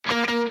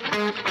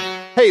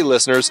Hey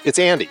listeners, it's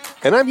Andy,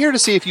 and I'm here to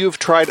see if you've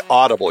tried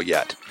Audible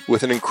yet.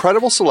 With an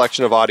incredible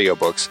selection of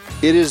audiobooks,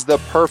 it is the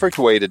perfect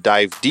way to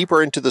dive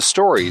deeper into the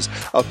stories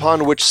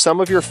upon which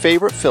some of your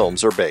favorite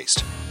films are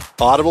based.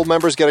 Audible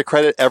members get a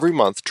credit every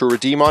month to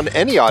redeem on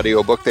any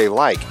audiobook they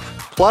like,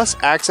 plus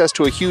access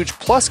to a huge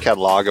Plus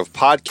catalog of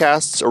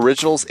podcasts,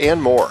 originals,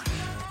 and more.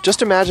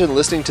 Just imagine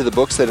listening to the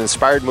books that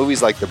inspired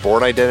movies like The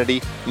Bourne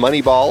Identity,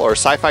 Moneyball, or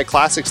sci-fi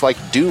classics like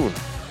Dune.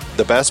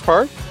 The best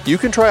part? You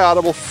can try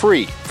Audible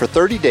free for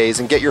 30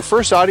 days and get your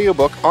first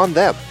audiobook on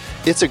them.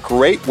 It's a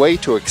great way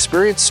to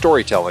experience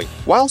storytelling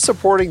while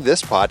supporting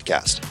this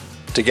podcast.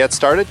 To get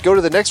started, go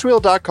to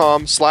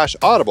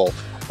thenextreel.com/audible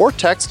or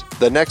text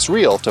The Next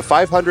Reel to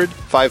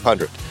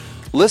 500-500.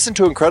 Listen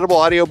to incredible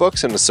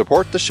audiobooks and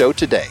support the show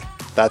today.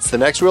 That's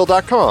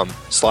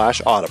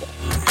thenextreel.com/audible.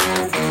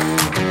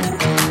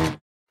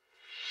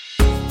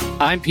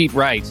 I'm Pete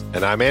Wright.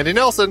 And I'm Andy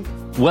Nelson.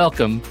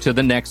 Welcome to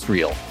The Next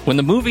Reel. When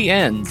the movie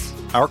ends,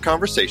 our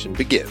conversation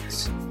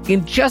begins.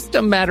 In just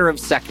a matter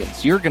of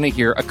seconds, you're going to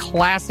hear a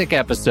classic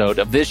episode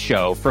of this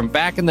show from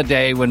back in the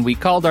day when we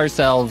called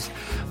ourselves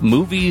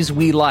Movies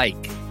We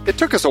Like. It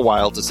took us a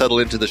while to settle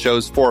into the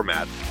show's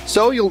format,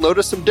 so you'll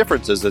notice some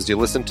differences as you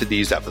listen to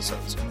these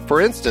episodes. For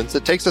instance,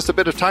 it takes us a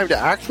bit of time to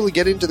actually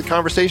get into the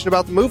conversation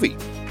about the movie.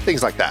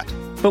 Things like that.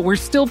 But we're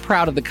still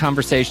proud of the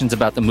conversations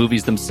about the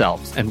movies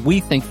themselves, and we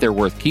think they're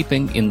worth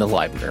keeping in the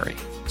library.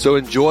 So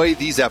enjoy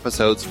these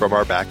episodes from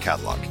our back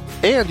catalog.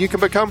 And you can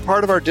become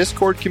part of our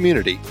Discord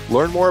community,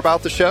 learn more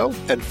about the show,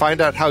 and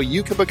find out how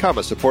you can become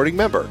a supporting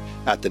member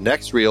at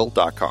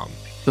thenextreel.com.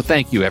 So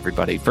thank you,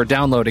 everybody, for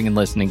downloading and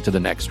listening to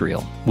The Next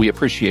Reel. We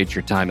appreciate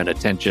your time and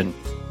attention,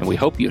 and we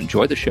hope you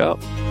enjoy the show.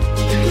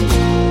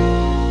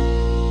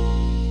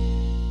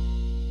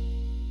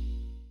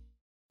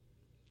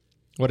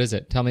 What is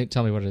it? Tell me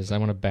what it is. I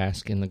want to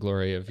bask in the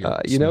glory of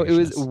your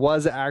it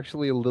was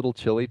actually a little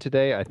chilly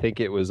today. I think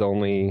it was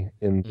only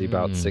in the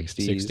about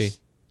 60s. 60.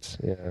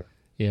 Yeah.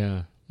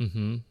 Yeah.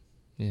 Mm-hmm.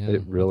 Yeah.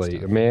 It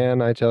really,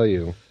 man, I tell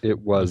you, it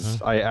was.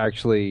 I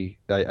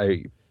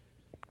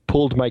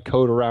pulled my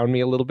coat around me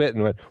a little bit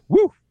and went,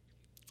 woo!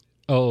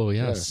 Oh,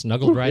 yeah.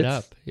 Snuggled right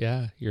up.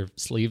 Yeah. Your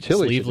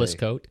sleeveless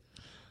coat,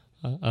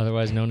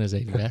 otherwise known as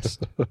a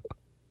vest.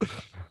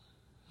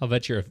 I'll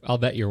bet you're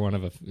one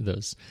of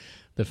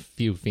the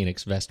few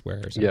Phoenix vest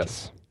wearers.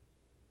 Yes.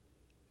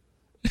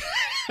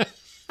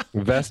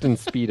 Vest and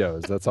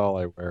Speedos. That's all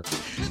I wear.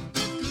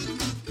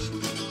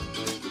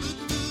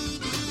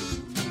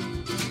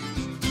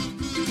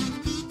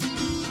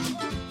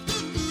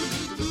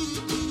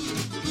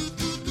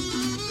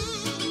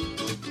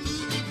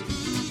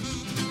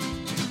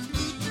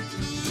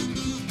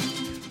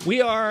 We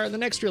are The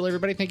Next Reel,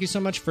 everybody. Thank you so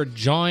much for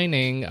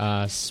joining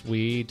us.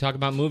 We talk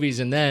about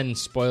movies and then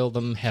spoil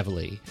them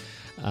heavily.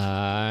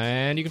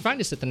 And you can find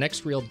us at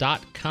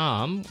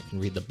thenextreel.com. You can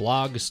read the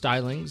blog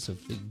stylings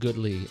of the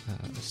goodly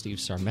Steve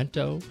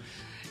Sarmento.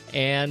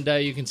 And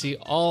you can see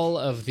all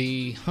of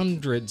the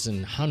hundreds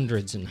and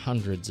hundreds and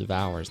hundreds of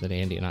hours that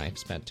Andy and I have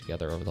spent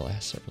together over the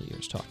last several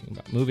years talking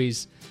about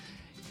movies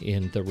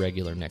in the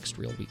regular Next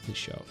Reel weekly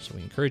show. So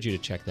we encourage you to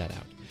check that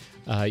out.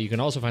 You can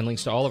also find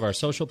links to all of our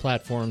social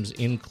platforms,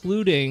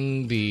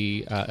 including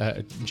the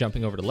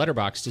jumping over to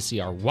Letterboxd to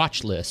see our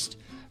watch list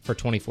for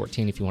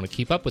 2014. If you want to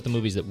keep up with the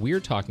movies that we're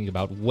talking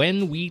about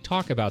when we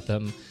talk about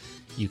them,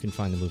 you can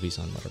find the movies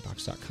on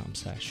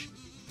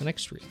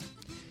letterboxd.com/thenextreel.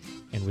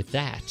 And with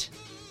that,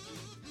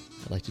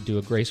 I'd like to do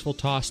a graceful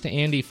toss to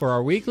Andy for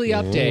our weekly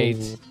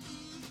update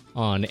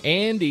on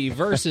Andy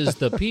versus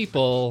the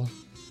People,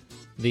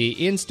 the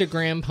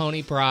Instagram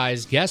Pony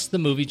Prize Guess the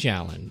Movie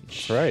Challenge.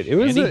 That's right. It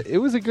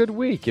was a good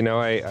week. You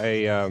know,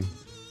 it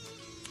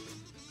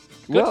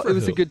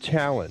was a good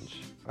challenge.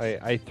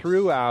 I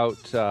threw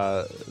out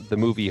the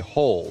movie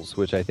Holes,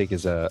 which I think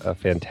is a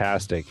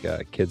fantastic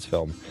kids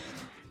film.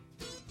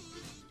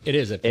 It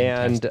is a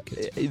fantastic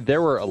kids film.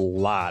 There were a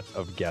lot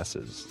of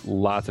guesses.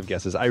 Lots of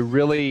guesses.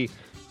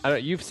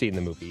 You've seen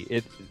the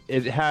movie.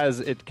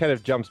 It kind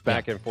of jumps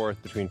back and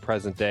forth between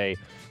present day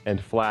and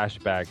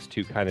flashbacks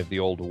to kind of the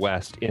Old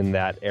West in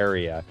that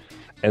area.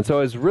 And so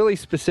I was really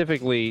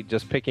specifically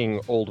just picking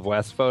Old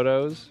West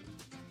photos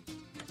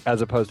as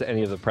opposed to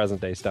any of the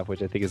present day stuff,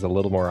 which I think is a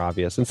little more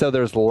obvious. And so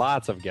there's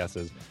lots of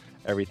guesses,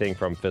 everything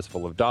from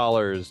Fistful of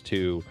Dollars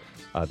to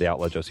The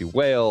Outlaw Josie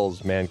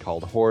Wales, Man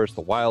Called Horse, The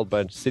Wild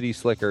Bunch, City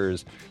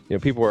Slickers. You know,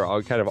 people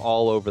were kind of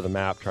all over the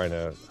map trying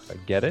to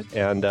get it.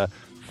 And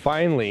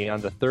finally,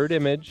 on the third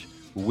image,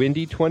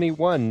 Windy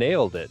 21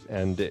 nailed it.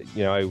 And,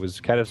 I was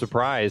kind of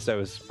surprised. I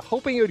was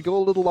hoping it would go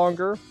a little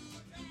longer,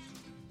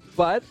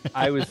 but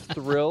I was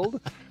thrilled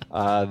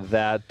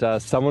that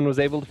someone was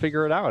able to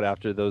figure it out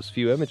after those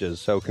few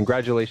images. So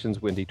congratulations,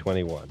 Windy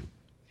 21.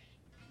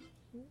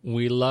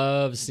 We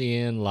love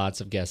seeing lots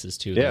of guesses,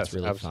 too. Yes, that's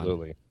really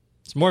absolutely. fun.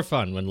 It's more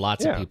fun when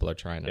lots of people are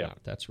trying it out.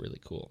 That's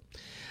really cool.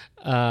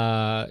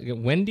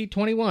 Wendy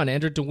 21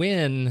 entered to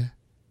win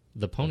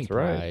the Pony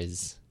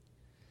Prize.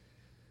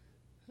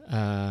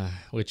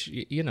 Which,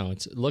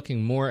 it's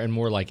looking more and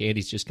more like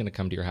Andy's just going to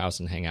come to your house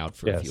and hang out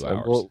for a few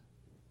hours.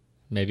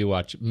 Maybe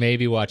watch his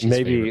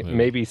favorite movie.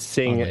 Maybe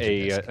sing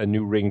a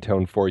new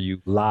ringtone for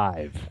you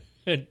live.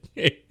 A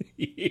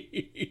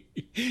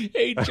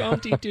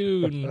jaunty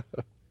tune.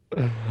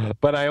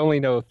 But I only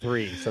know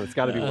 3, so it's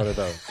got to be one of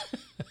those.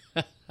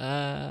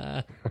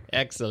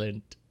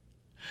 Excellent.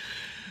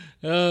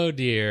 Oh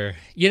dear.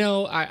 You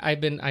know,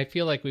 I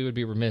feel like we would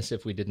be remiss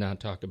if we did not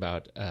talk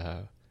about.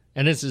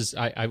 And this is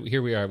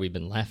here we are. We've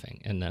been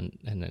laughing, and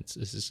this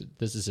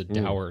is a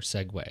dour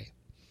segue.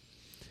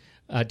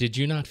 Did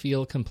you not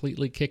feel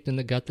completely kicked in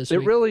the gut this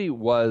week? It really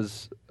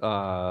was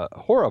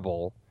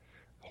horrible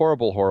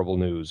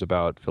news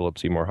about Philip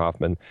Seymour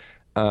Hoffman.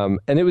 And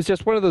it was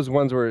just one of those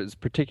ones where it's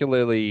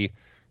particularly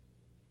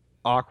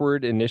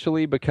awkward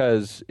initially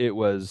because it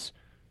was,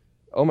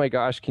 oh my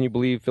gosh, can you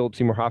believe Philip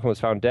Seymour Hoffman was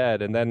found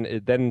dead? And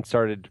then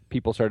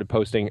people started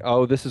posting,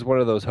 oh, this is one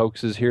of those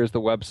hoaxes. Here's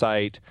the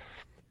website.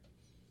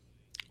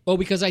 Oh,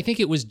 because I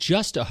think it was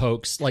just a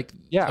hoax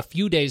a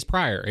few days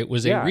prior. It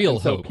was a real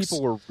hoax. So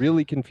people were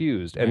really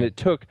confused. And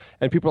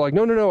and people were like,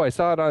 no, I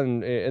saw it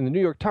in the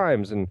New York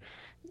Times. And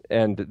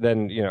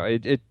then,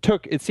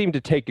 it seemed to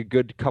take a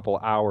good couple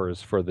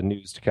hours for the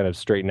news to kind of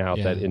straighten out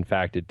that, in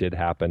fact, it did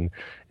happen.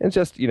 And it's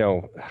just,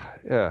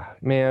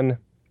 man,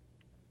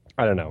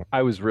 I don't know.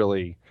 I was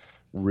really,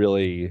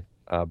 really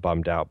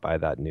bummed out by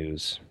that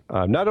news.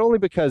 Not only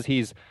because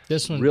he's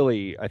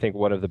really, I think,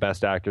 one of the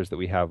best actors that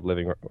we have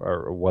living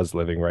or was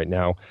living right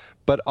now,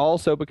 but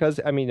also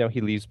because,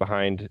 he leaves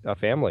behind a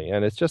family.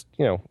 And it's just,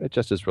 it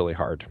just is really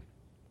hard.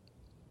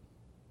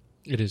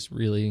 It is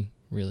really,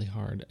 really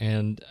hard.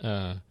 And,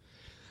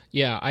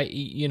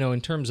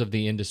 in terms of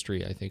the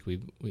industry, I think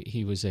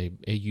he was a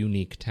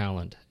unique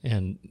talent.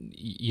 And,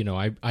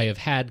 I have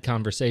had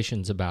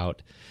conversations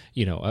about,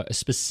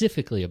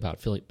 specifically about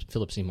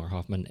Philip Seymour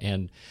Hoffman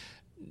and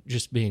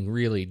just being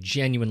really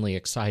genuinely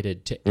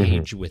excited to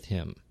age with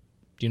him.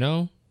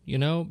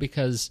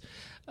 Because,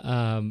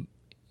 and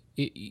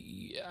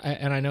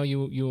I know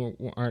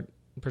you aren't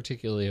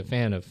particularly a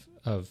fan of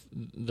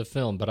the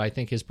film, but I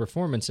think his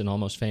performance in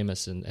Almost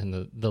Famous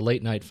and the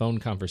late night phone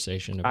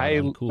conversation about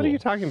Uncool. What are you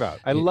talking about?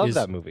 I love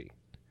that movie.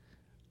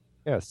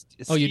 Yes.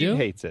 Oh, you do?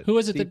 Hates it. Who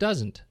is it that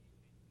doesn't?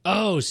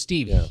 Oh,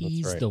 Steve. Yeah,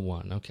 he's right. the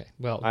one. Okay.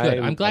 Well, good.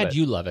 I'm glad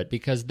you love it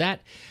because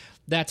that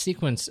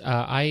sequence,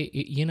 I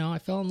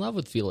fell in love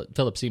with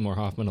Philip Seymour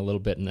Hoffman a little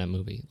bit in that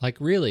movie. Like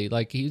really,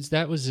 like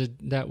that was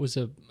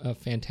a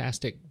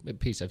fantastic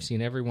piece. I've seen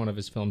every one of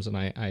his films,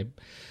 and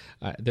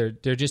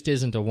there just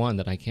isn't a one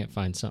that I can't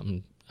find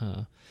something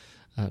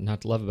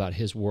not to love about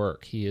his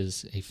work. He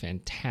was a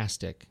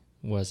fantastic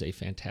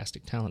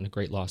talent and a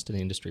great loss to the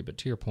industry. But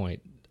to your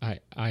point, I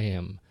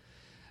am,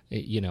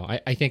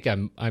 I think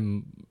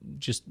I'm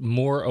just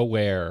more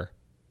aware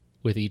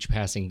with each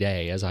passing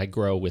day as I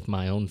grow with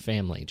my own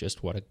family,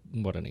 just what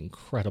an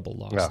incredible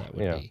loss that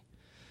would be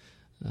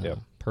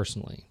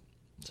personally.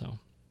 So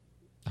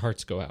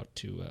hearts go out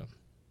to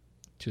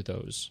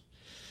those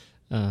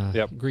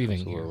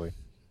grieving absolutely.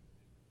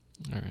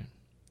 Here. All right.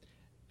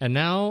 And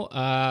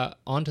now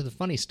on to the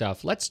funny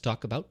stuff. Let's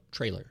talk about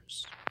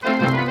trailers.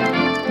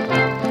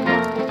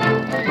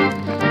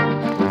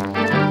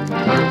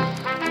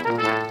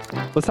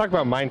 Let's talk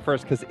about mine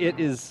first because it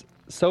is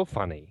so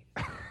funny.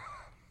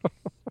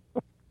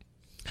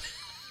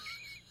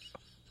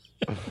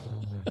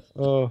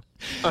 All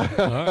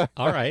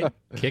right,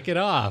 kick it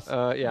off.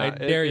 I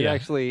dare you. It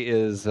actually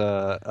is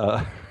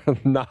not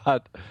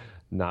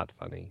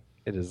funny.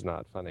 It is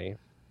not funny.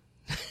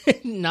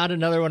 Not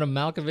another one of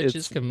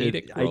Malkovich's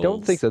comedic roles. I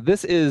don't think so.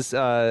 This is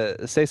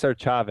Cesar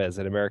Chavez,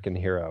 an American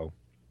hero.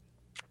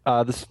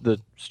 This is the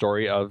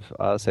story of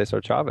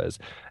Cesar Chavez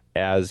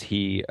as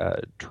he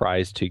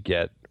tries to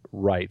get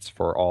rights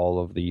for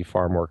all of the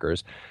farm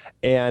workers.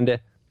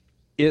 And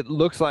it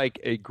looks like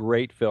a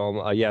great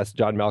film. Yes,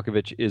 John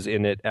Malkovich is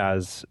in it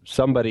as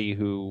somebody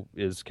who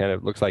is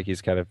looks like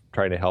he's kind of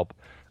trying to help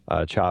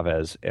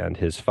Chavez and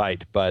his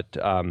fight. But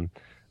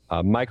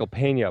Michael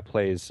Pena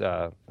plays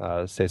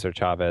Cesar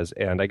Chavez.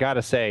 And I got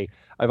to say,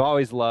 I've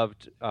always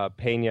loved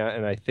Pena.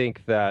 And I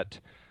think that,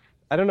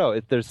 I don't know,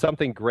 there's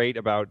something great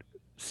about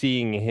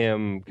seeing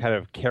him kind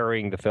of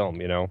carrying the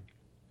film,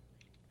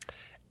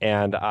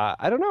 And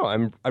I don't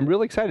know. I'm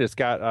really excited. It's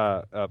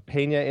got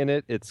Pena in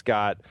it. It's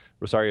got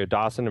Rosario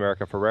Dawson,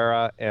 America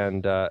Ferrera,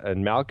 and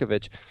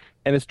Malkovich,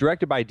 and it's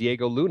directed by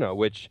Diego Luna,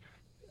 which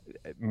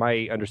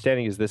my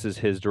understanding is this is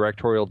his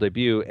directorial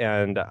debut.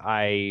 And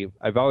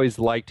I've always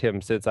liked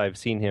him since I've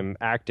seen him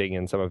acting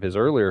in some of his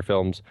earlier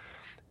films,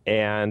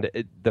 and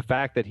the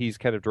fact that he's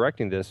kind of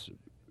directing this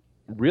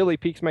really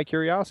piques my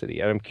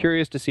curiosity, and I'm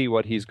curious to see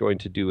what he's going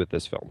to do with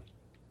this film.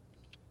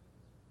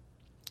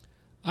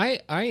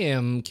 I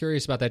am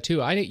curious about that too.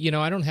 I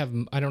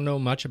don't know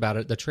much about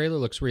it. The trailer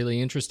looks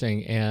really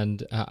interesting,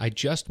 and I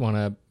just want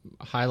to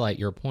highlight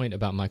your point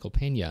about Michael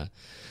Pena.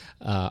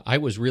 I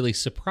was really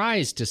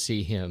surprised to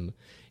see him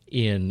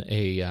in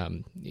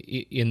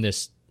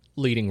this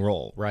leading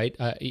role. Right?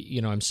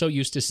 I'm so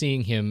used to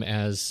seeing him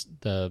as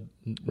the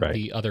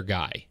other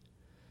guy.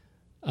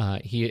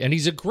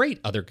 He's a great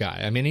other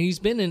guy. I mean, he's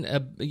been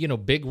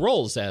in big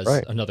roles as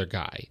another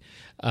guy.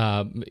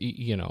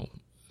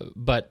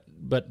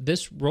 But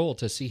this role,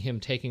 to see him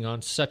taking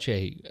on such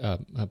a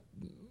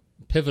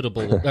pivotal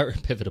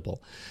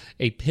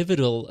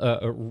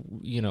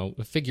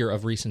figure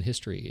of recent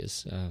history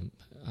is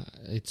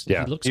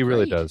he looks he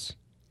really great. does.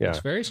 Yeah, it's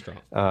very strong.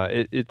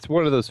 It's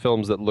one of those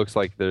films that looks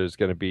like there's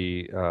going to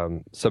be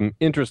some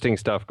interesting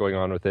stuff going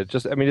on with it.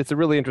 It's a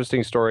really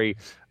interesting story.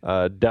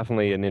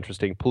 Definitely an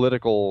interesting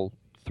political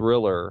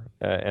thriller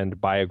and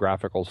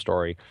biographical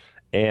story.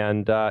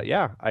 And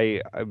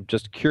I'm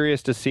just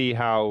curious to see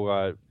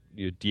how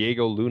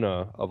Diego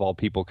Luna, of all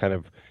people, kind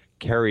of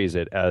carries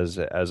it as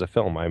a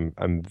film.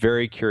 I'm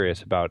very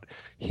curious about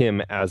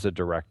him as a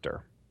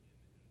director.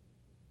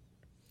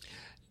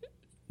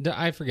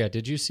 I forget.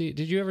 Did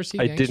you ever see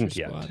I Gangster didn't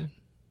Squad?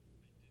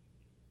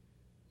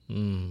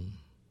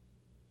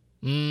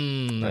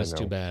 yet. That's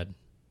too bad.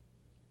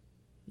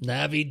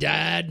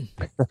 Navidad.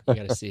 You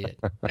got to see it.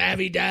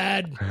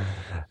 Navidad.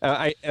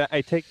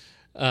 I take.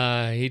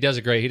 He does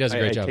a great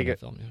job in the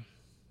film. Yeah.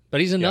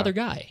 But he's another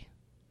guy.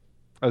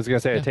 I was going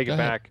to say, I take it ahead.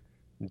 back.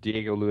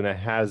 Diego Luna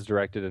has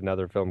directed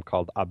another film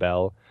called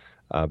Abel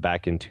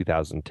back in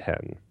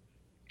 2010.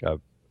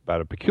 About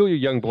a peculiar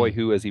young boy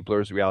who, as he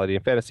blurs reality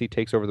and fantasy,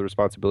 takes over the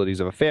responsibilities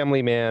of a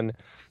family man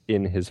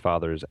in his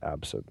father's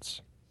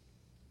absence.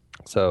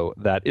 So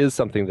that is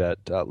something that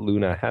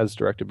Luna has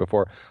directed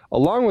before,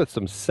 along with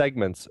some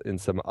segments in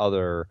some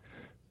other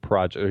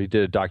project. He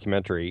did a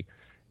documentary,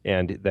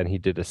 and then he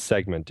did a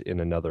segment in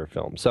another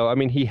film. So, I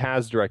mean, he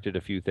has directed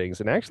a few things,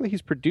 and actually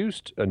he's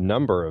produced a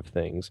number of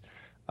things,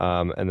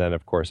 and then,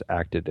 of course,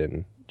 acted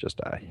in just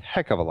a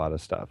heck of a lot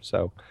of stuff.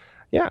 So,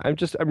 yeah,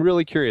 I'm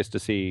really curious to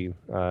see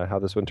how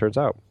this one turns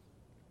out.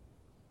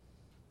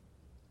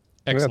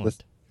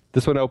 Excellent.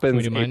 This one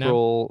opens mine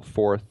April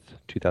 4th,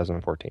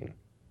 2014.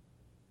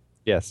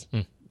 Yes.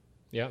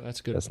 Yeah,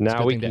 that's good. Yes, now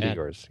good we thing can to do add.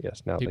 yours.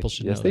 Yes, now People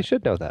should know they that.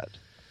 should know that.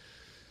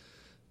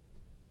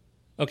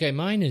 Okay,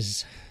 mine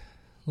is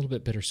a little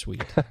bit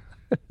bittersweet.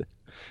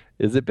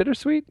 Is it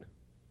bittersweet?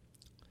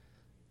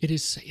 It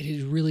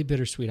is really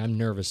bittersweet. I'm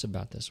nervous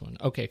about this one.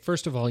 Okay,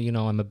 first of all,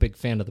 I'm a big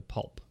fan of the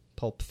pulp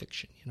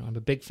fiction. I'm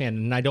a big fan,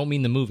 and I don't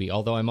mean the movie,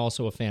 although I'm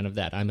also a fan of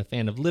that. I'm a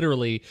fan of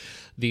literally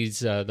these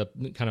the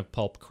kind of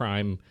pulp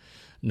crime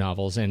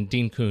novels, and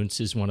Dean Koontz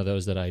is one of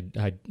those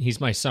that he's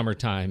my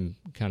summertime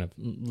kind of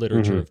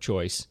literature of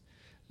choice.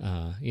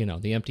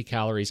 The empty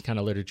calories kind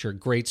of literature,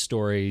 great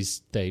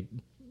stories. They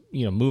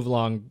move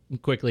along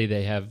quickly.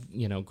 They have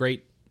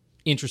great,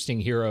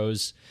 interesting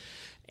heroes.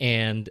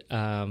 And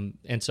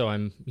so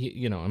I'm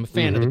a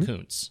fan of the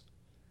Koontz.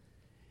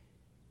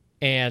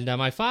 And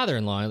my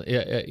father-in-law,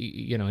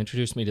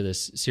 introduced me to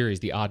this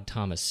series, the Odd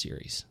Thomas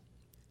series.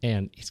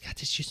 And it's got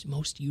this just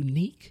most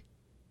unique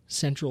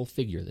central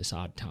figure, this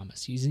Odd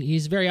Thomas.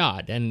 He's very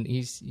odd, and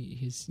he's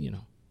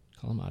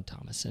call him Odd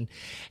Thomas.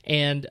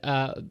 And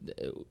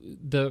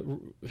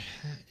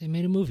they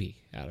made a movie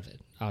out of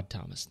it, Odd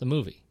Thomas, the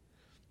movie.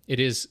 It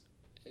is,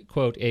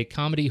 quote, a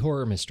comedy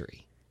horror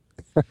mystery.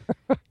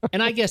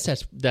 And I guess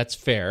that's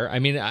fair. I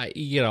mean,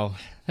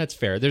 that's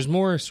fair. There's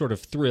more sort of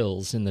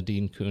thrills in the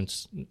Dean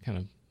Koontz kind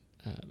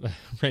of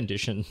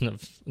rendition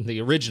of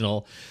the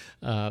original,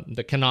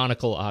 the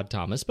canonical Odd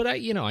Thomas. But I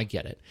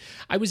get it.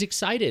 I was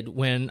excited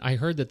when I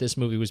heard that this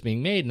movie was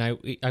being made,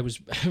 and I was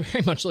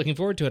very much looking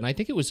forward to it. And I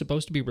think it was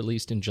supposed to be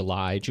released in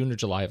June or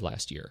July of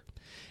last year,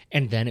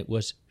 and then it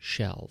was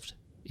shelved.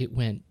 It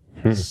went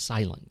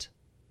silent.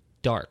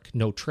 Dark,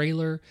 no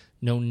trailer,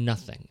 no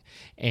nothing,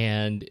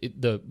 and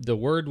the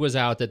word was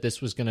out that this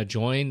film was going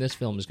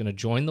to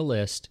join the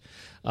list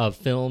of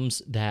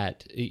films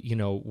that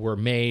were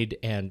made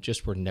and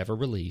just were never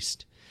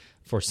released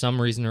for some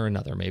reason or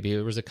another. Maybe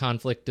there was a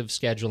conflict of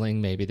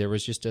scheduling, maybe there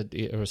was just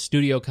a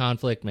studio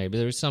conflict, maybe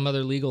there was some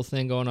other legal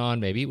thing going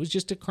on, maybe it was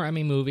just a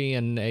crimey movie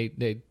and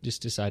they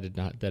just decided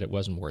that it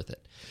wasn't worth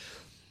it.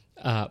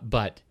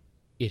 But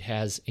it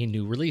has a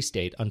new release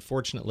date.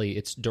 Unfortunately,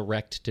 it's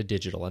direct to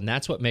digital, and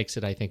that's what makes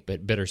it, I think,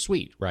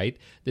 bittersweet, right?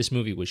 This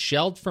movie was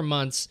shelved for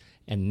months,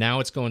 and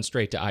now it's going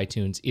straight to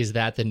iTunes. Is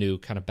that the new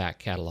kind of back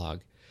catalog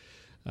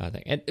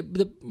thing? And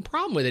the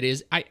problem with it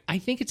is, I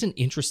think it's an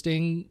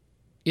interesting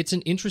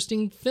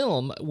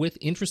film with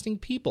interesting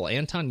people.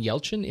 Anton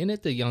Yelchin in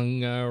it, the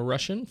young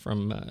Russian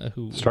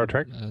from Star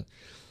Trek.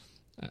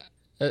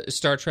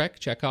 Star Trek,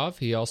 Chekhov.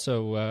 He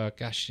also,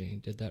 he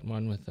did that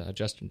one with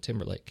Justin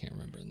Timberlake. Can't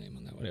remember the name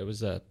on that one. It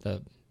was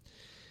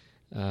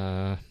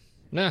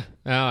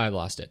I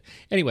lost it.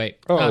 Anyway,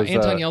 Anton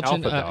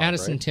Yelchin, Dog,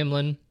 Addison right?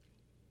 Timlin,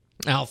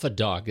 Alpha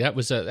Dog. That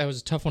was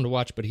a tough one to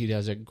watch, but he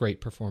has a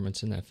great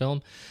performance in that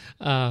film.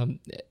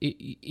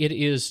 It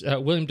is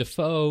William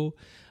Dafoe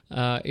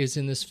is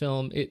in this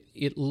film.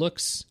 It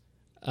looks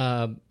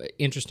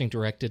interesting,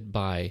 directed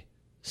by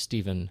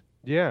Stephen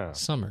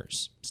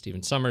Summers.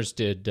 Stephen Summers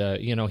did,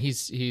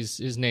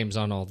 his name's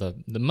on all the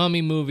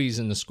Mummy movies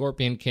and the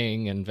Scorpion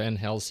King and Van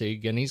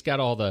Helsing, and he's got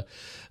all the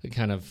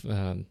kind of,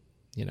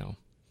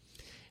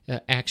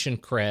 action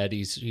cred.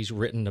 He's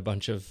written a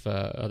bunch of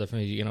other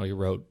things. You know, he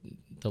wrote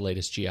the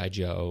latest G.I.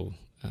 Joe.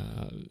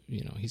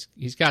 You know,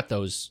 he's got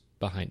those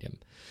behind him.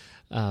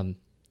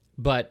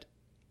 But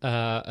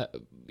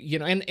you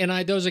know,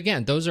 and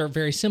those are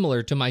very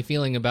similar to my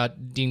feeling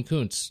about Dean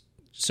Koontz.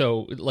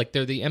 So like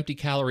they're the empty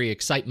calorie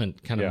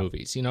excitement kind of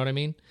movies. You know what I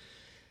mean?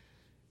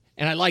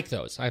 And I like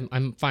those.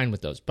 I'm fine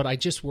with those. But I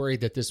just worry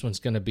that this one's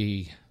going to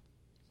be,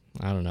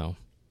 I don't know,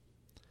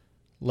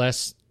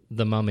 less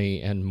The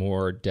Mummy and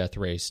more Death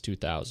Race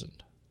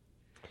 2000.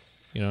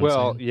 You know what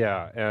I'm saying?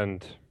 Yeah,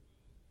 and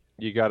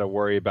you got to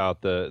worry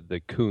about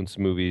the Koontz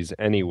movies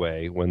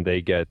anyway. When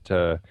they get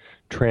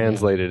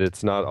translated,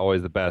 it's not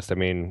always the best. I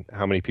mean,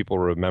 how many people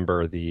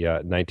remember the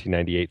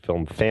 1998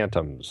 film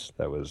Phantoms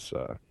that was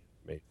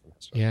made from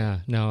this? Yeah,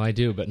 no, I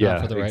do, but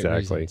not for the right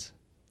reasons.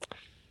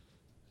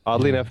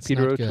 Oddly enough,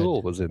 Peter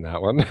O'Toole was in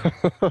that one.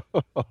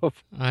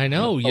 I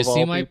know. You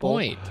see my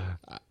point.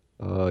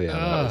 Oh, yeah,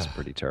 that was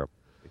pretty terrible.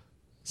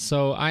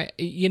 So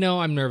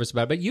I'm nervous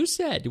about it. But you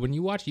said, when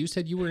you watched, you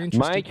said you were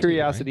interested. My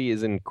curiosity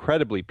is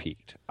incredibly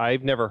piqued.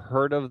 I've never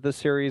heard of the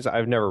series.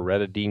 I've never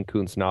read a Dean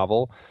Koontz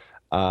novel.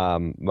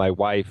 My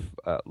wife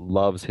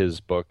loves his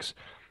books,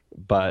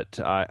 but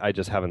I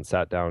just haven't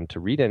sat down to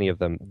read any of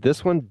them.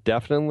 This one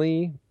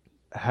definitely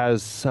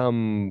has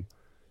some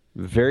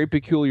very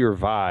peculiar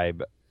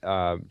vibe,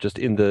 just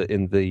in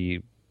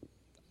the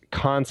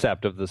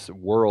concept of this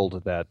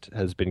world that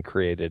has been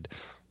created,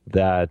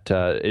 that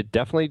it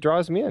definitely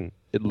draws me in.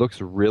 It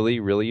looks really,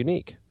 really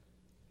unique.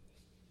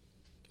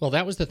 Well,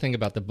 that was the thing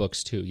about the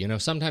books, too. You know,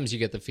 sometimes you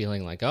get the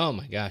feeling like, oh,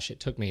 my gosh, it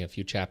took me a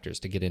few chapters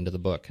to get into the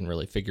book and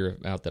really figure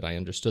out that I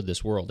understood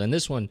this world. And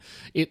this one,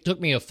 it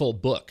took me a full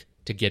book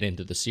to get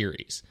into the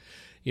series.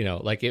 You know,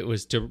 like it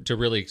was to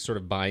really sort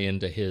of buy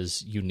into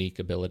his unique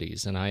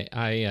abilities. And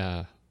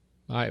I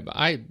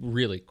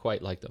really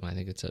quite like them. I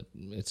think it's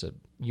a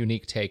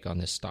unique take on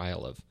this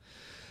style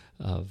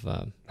of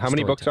how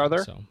many books are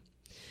there? So,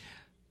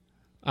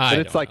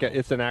 but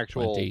it's an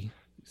actual 20.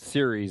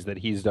 Series that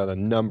he's done a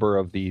number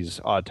of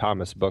these Odd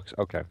Thomas books.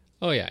 Okay.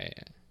 Oh yeah.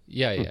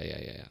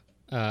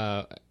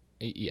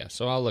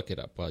 So I'll look it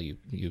up while you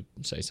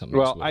say something.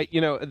 Well,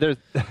 there's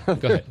go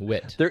ahead.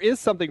 Wit. There is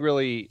something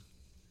really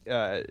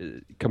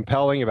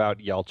compelling about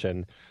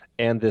Yelchin,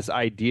 and this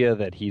idea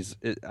that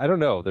I don't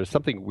know. There's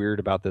something weird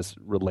about this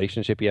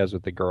relationship he has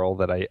with the girl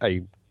that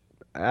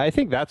I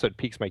think that's what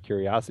piques my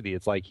curiosity.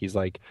 It's like he's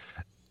like,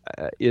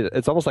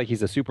 it's almost like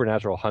he's a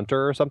supernatural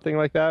hunter or something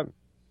like that.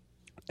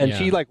 And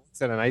she like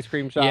works at an ice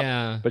cream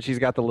shop, but she's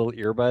got the little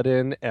earbud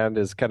in and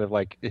is kind of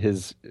like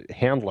his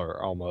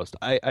handler almost.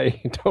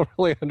 I don't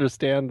really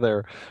understand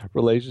their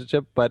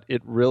relationship, but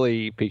it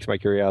really piques my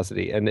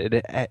curiosity.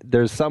 And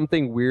there's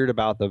something weird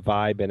about the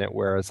vibe in it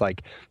where it's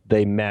like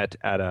they met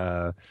at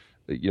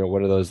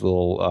one of those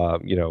little,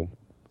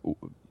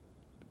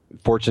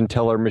 fortune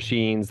teller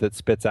machines that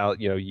spits out,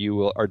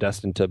 you are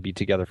destined to be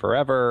together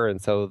forever.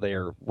 And so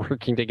they're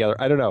working together.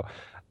 I don't know.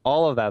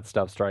 All of that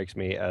stuff strikes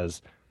me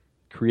as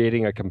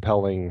creating a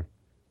compelling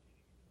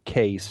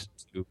case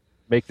to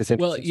make this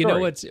interesting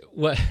story.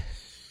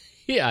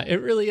 Yeah,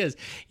 it really is.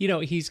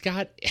 He's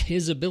got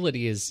his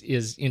ability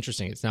is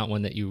interesting. It's not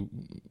one that you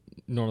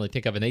normally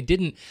think of,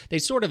 and they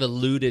sort of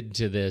alluded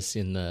to this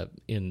in the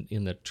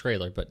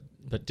trailer,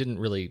 but didn't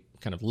really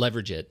kind of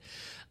leverage it.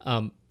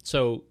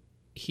 So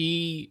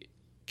he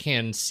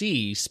can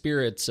see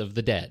spirits of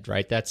the dead,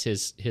 right? That's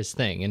his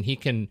thing, and he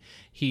can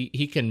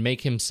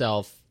make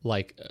himself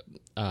like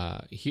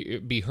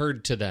be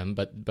heard to them,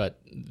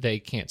 but they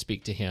can't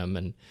speak to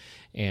him,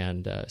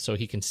 and so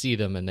he can see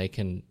them, and they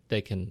can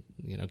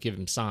give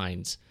him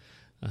signs,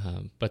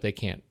 but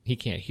he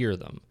can't hear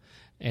them,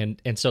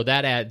 and so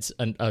that adds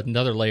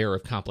another layer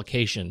of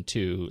complication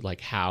to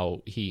like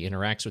how he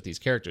interacts with these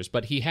characters.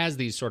 But he has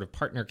these sort of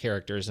partner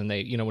characters, and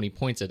they, when he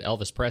points at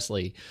Elvis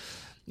Presley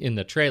in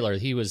the trailer,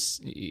 he was,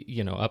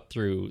 up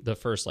through the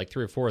first like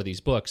 3 or 4 of these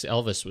books,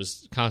 Elvis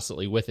was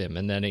constantly with him.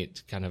 And then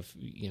it kind of,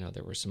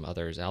 there were some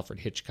others.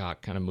 Alfred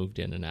Hitchcock kind of moved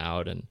in and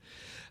out. And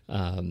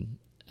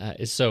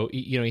so,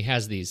 he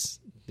has these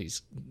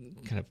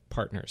kind of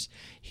partners.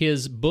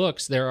 His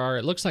books,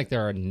 it looks like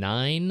there are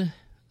 9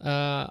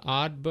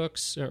 odd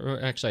books.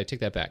 Or actually, I take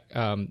that back.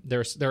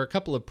 There are a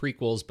couple of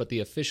prequels, but the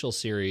official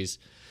series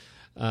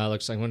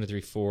looks like 1, 2, 3,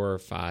 4,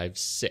 5,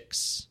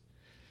 6.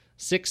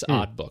 6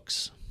 odd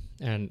books.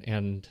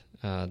 And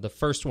the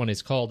first one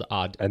is called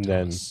Odd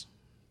Thomas.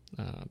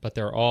 But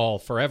they're all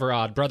Forever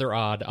Odd, Brother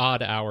Odd,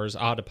 Odd Hours,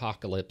 Odd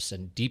Apocalypse,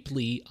 and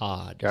Deeply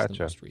Odd. Gotcha. Is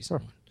the most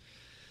recent one.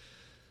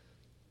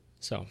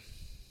 So,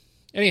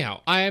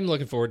 anyhow, I am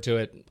looking forward to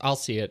it. I'll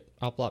see it.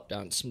 I'll plop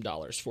down some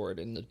dollars for it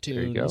in the tunes.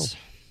 There you go.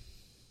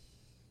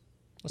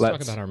 Let's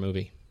talk about our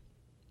movie.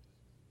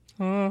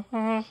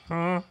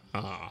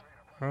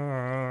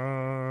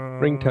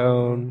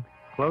 Ringtone.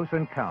 Close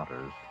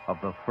Encounters of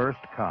the First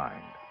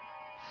Kind.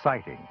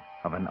 Sighting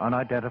of an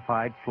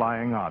unidentified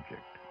flying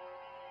object.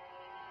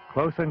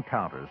 Close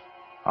Encounters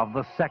of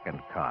the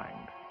Second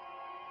Kind.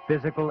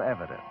 Physical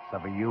evidence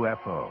of a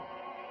UFO.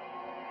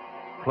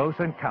 Close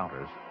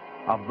Encounters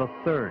of the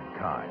Third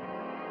Kind.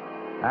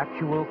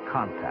 actual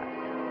contact.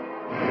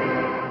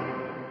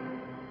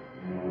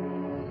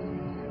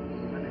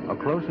 A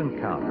close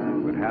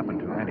encounter could happen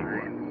to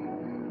anyone.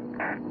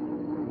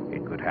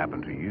 It could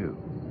happen to you.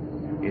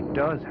 It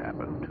does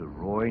happen to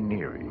Roy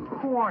Neary.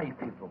 Who are you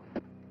people?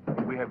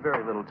 We have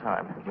very little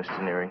time, Mr.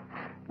 Neary.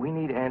 We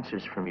need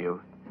answers from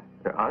you.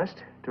 They're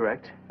honest,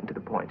 direct, and to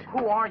the point.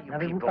 Who are you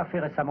N'avez-vous people? pas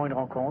fait récemment une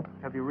rencontre?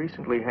 Have you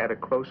recently had a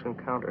close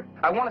encounter?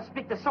 I want to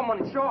speak to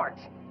someone in charge.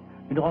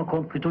 Une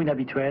rencontre plutôt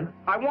inhabituelle.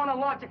 I want to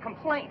lodge a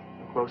complaint.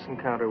 A close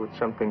encounter with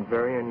something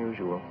very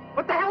unusual.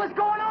 What the hell is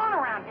going on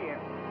around here?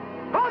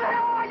 Who the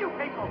hell are you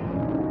people?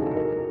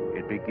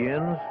 It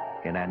begins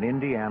in an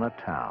Indiana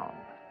town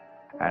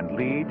and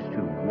leads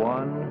to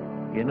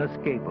one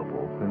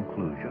inescapable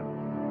conclusion.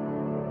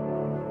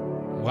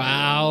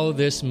 Wow,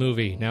 this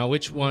movie. Now,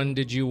 which one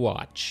did you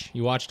watch?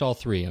 You watched all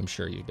three, I'm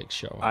sure, you big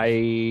show.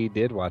 I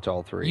did watch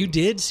all three. You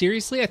did?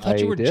 Seriously? I thought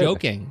you were did.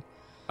 joking.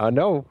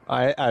 No,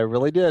 I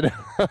really did.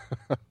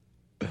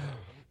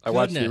 I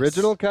watched the Goodness.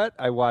 original cut.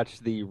 I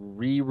watched the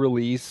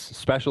re-release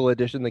special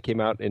edition that came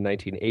out in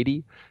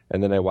 1980.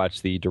 And then I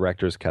watched the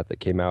director's cut that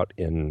came out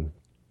in,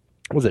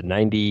 what was it,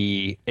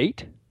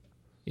 98?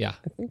 Yeah.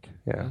 I think.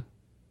 Yeah.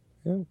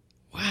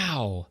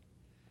 Wow.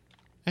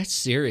 That's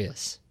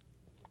serious.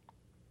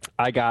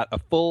 I got a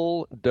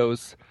full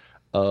dose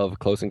of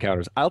Close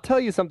Encounters. I'll tell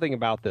you something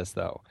about this,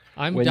 though.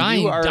 I'm When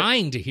dying you are-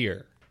 dying to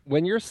hear.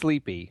 When you're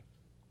sleepy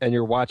and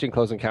you're watching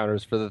Close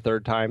Encounters for the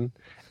third time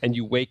and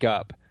you wake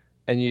up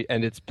and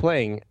it's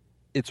playing,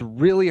 it's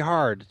really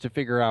hard to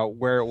figure out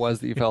where it was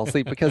that you fell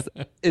asleep because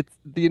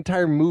the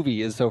entire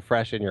movie is so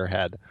fresh in your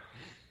head.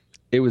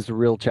 It was a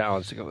real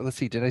challenge to go, let's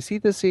see, did I see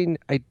this scene?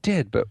 I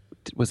did, but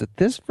was it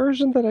this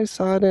version that I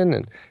saw it in?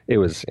 And it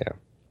was, yeah.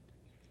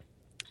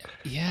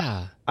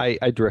 Yeah.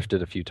 I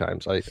drifted a few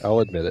times. I'll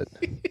admit it.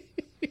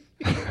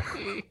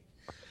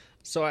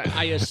 So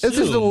I assume... This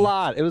is a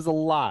lot. It was a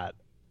lot.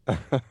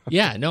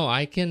 Yeah, no,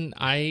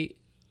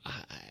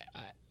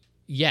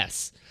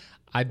 yes,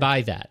 I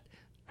buy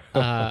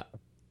that.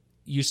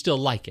 You still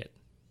like it.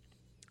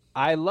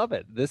 I love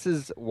it. This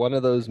is one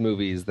of those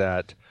movies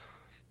that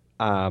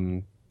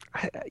I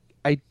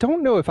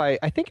don't know if I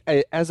think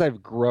as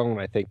I've grown,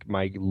 I think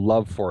my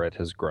love for it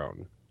has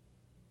grown.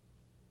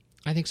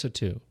 I think so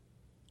too.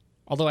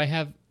 Although I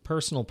have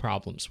personal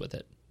problems with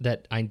it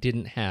that I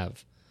didn't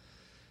have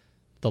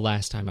the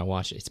last time I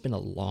watched it. It's been a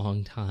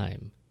long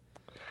time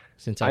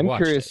since I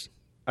watched it.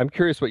 I'm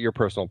curious what your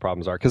personal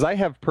problems are, because I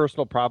have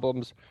personal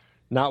problems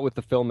not with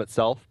the film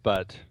itself,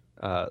 but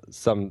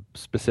some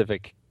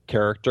specific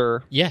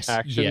character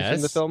actions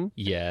in the film.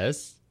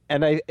 Yes.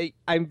 And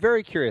I'm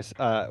very curious.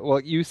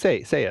 Well, you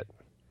say it.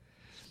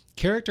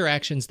 Character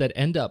actions that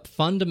end up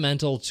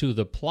fundamental to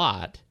the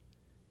plot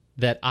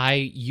that I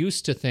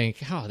used to think,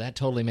 oh, that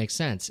totally makes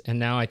sense. And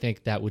now I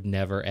think that would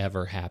never,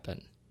 ever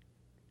happen.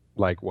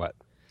 Like what?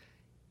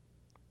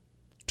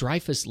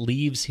 Dreyfus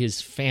leaves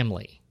his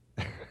family.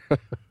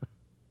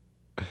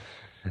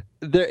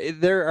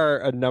 There are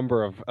a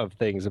number of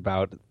things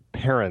about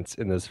parents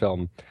in this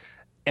film.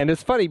 And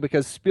it's funny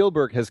because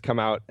Spielberg has come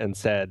out and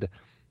said,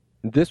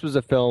 this was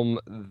a film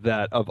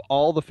that, of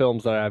all the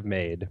films that I've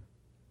made,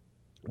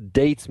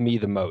 dates me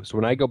the most.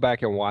 When I go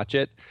back and watch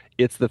it,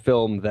 it's the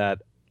film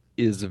that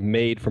is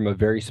made from a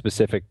very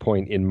specific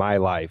point in my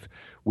life,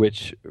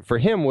 which for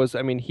him was,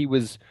 I mean, he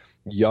was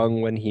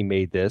young when he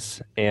made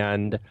this,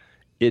 and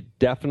it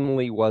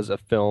definitely was a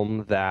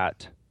film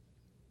that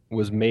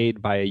was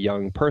made by a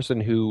young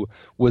person who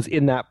was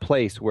in that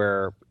place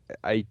where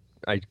I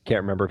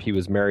can't remember if he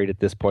was married at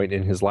this point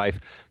in his life,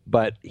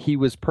 but he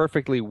was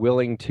perfectly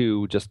willing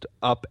to just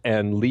up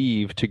and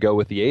leave to go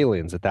with the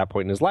aliens at that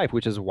point in his life,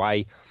 which is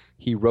why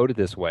he wrote it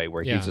this way,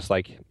 where he's just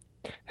like,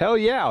 hell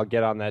yeah, I'll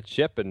get on that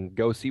ship and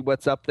go see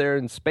what's up there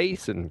in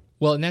space. And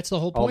that's the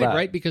whole point,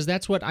 right? Because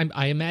that's what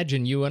I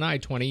imagine you and I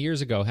 20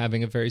 years ago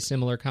having a very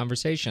similar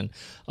conversation.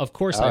 Of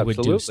course I would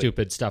do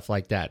stupid stuff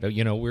like that.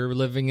 You know, we were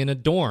living in a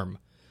dorm.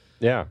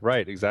 Yeah,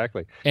 right,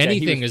 exactly.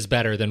 Anything is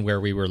better than where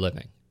we were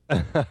living.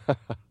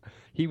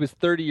 He was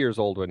 30 years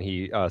old when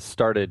he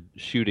started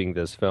shooting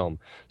this film.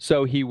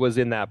 So he was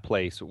in that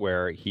place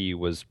where he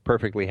was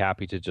perfectly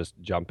happy to just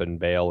jump and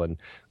bail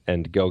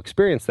and go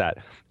experience that.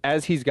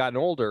 As he's gotten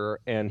older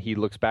and he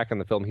looks back on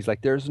the film, he's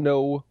like, there's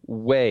no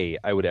way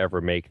I would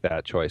ever make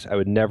that choice. I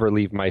would never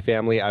leave my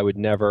family. I would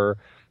never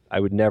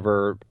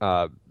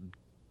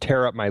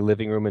tear up my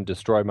living room and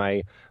destroy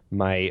my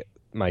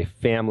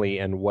family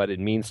and what it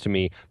means to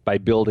me by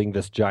building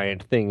this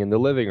giant thing in the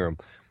living room.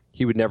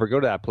 He would never go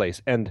to that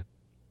place. And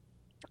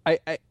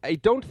I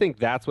don't think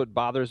that's what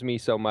bothers me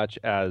so much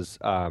as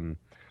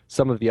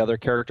some of the other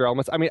character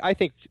elements. I mean, I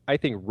think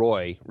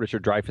Roy,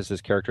 Richard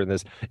Dreyfuss's character in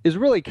this, is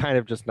really kind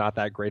of just not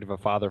that great of a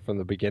father from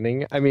the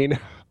beginning. I mean,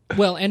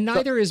 well, and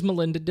neither is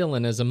Melinda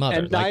Dillon as a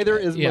mother. And neither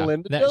is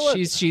Melinda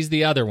Dillon. She's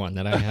the other one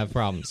that I have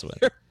problems with.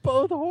 They're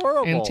both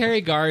horrible. And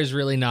Terry Garr is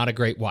really not a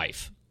great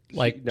wife.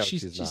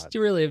 She's just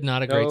really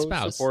not a great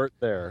spouse.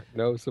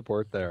 No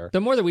support there. The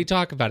more that we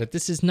talk about it,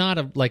 this is not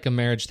a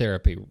marriage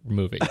therapy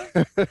movie.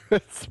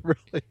 It's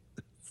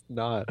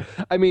not.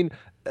 I mean,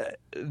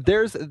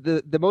 there's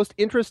the most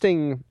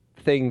interesting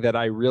thing that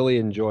I really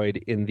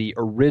enjoyed in the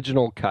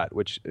original cut,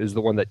 which is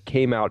the one that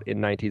came out in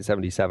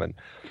 1977.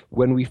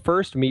 When we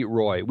first meet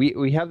Roy,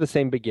 we have the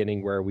same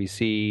beginning where we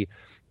see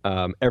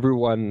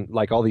everyone,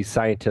 like all these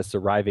scientists,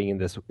 arriving in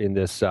this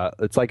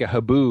it's like a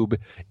haboob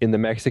in the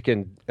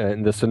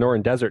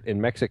Sonoran Desert in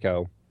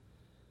Mexico,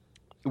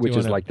 which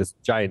is like this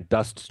giant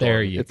dust storm.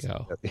 There you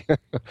go.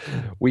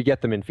 We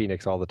get them in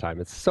Phoenix all the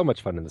time. It's so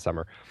much fun in the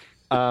summer.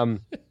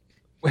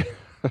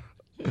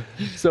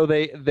 So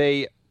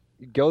they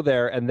go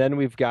there, and then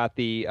we've got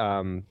the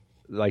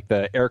like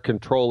the air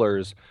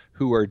controllers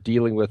who are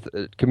dealing with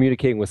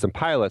communicating with some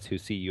pilots who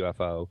see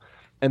UFO,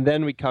 and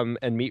then we come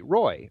and meet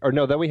Roy. Or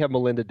no, then we have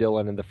Melinda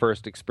Dillon in the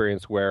first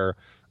experience where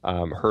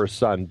her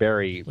son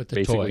Barry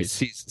basically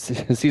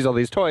sees all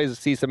these toys,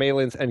 sees some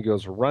aliens, and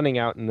goes running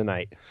out in the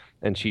night,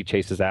 and she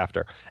chases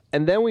after.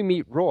 And then we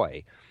meet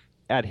Roy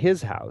at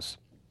his house.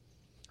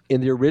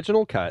 In the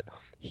original cut,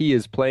 he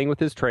is playing with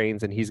his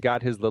trains, and he's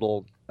got his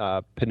little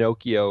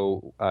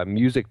Pinocchio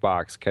music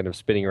box kind of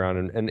spinning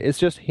around, and it's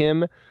just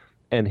him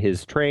and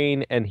his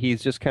train, and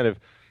he's just kind of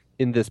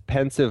in this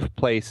pensive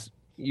place.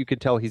 You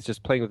could tell he's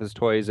just playing with his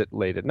toys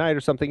late at night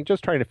or something,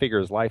 just trying to figure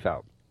his life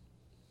out.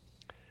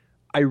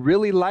 I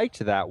really liked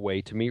that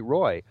way to meet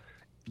Roy.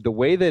 The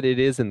way that it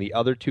is in the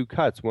other two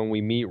cuts, when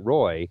we meet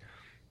Roy,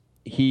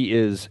 he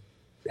is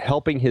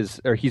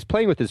he's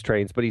playing with his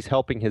trains, but he's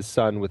helping his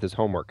son with his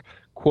homework.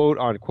 Quote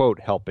unquote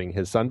helping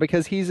his son,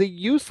 because he's a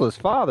useless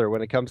father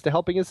when it comes to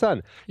helping his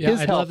son. Yeah,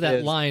 I love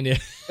that line.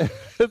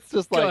 It's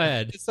just like, go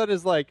ahead. His son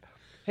is like,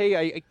 hey,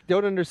 I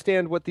don't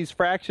understand what these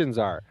fractions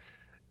are.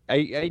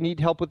 I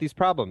need help with these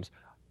problems.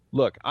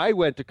 Look, I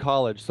went to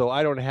college, so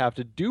I don't have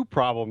to do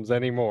problems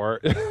anymore.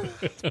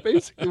 That's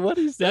basically what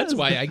he says. That's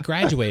why I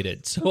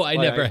graduated, so I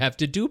never have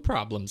to do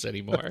problems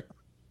anymore.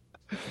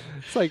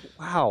 It's like,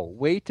 wow,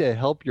 way to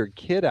help your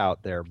kid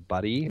out there,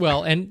 buddy.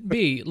 Well, and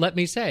B, let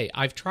me say,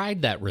 I've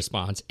tried that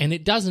response, and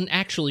it doesn't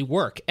actually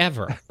work,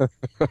 ever.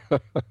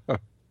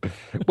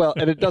 Well,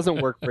 and it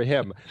doesn't work for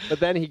him. But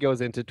then he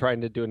goes into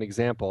trying to do an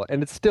example,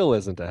 and it still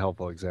isn't a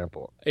helpful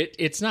example.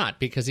 It's not,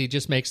 because he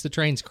just makes the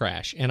trains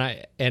crash. And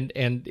I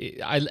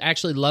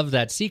actually love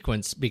that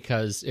sequence,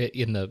 because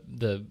in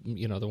the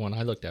one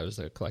I looked at was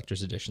the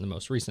collector's edition, the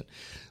most recent.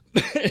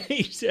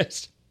 He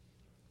says,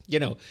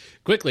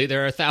 quickly,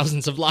 there are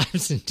thousands of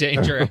lives in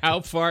danger.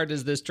 How far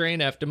does this train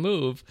have to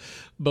move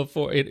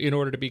before, in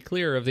order to be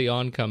clear of the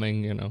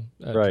oncoming,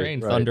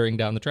 train thundering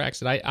down the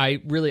tracks? And I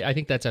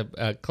think that's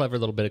a clever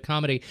little bit of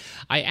comedy.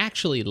 I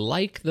actually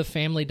like the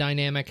family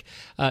dynamic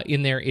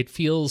in there. It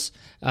feels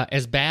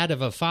as bad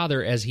of a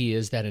father as he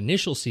is. That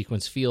initial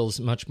sequence feels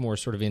much more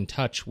sort of in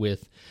touch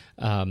with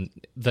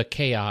the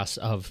chaos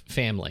of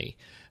family.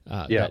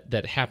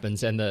 That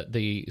happens, and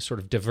the sort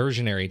of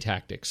diversionary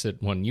tactics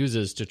that one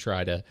uses to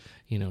try to,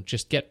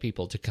 just get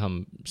people to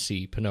come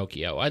see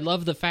Pinocchio. I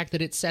love the fact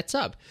that it sets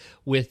up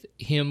with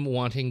him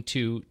wanting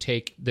to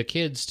take the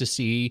kids to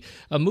see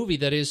a movie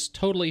that is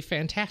totally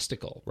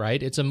fantastical,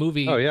 right? It's a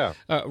movie,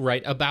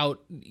 about,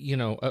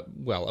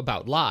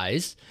 about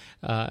lies,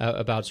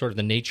 about sort of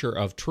the nature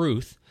of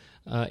truth,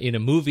 in a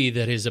movie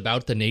that is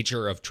about the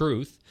nature of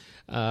truth.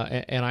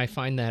 And I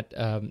find that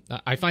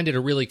I find it a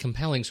really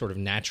compelling sort of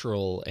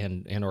natural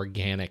and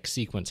organic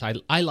sequence.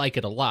 I like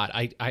it a lot.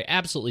 I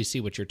absolutely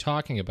see what you're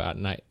talking about,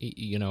 and I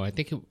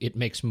think it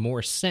makes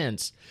more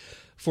sense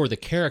for the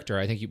character.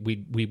 I think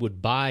we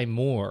would buy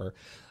more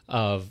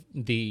of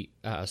the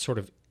sort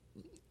of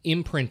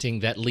imprinting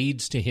that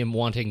leads to him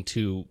wanting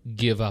to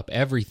give up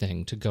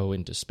everything to go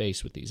into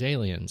space with these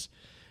aliens.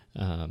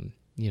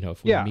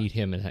 If we meet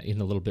him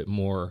in a little bit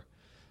more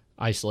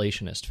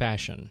isolationist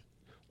fashion.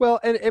 Well,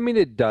 and I mean,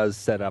 it does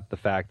set up the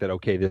fact that,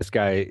 okay, this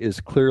guy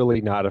is clearly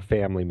not a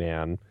family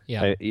man.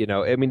 Yeah.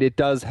 It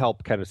does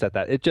help kind of set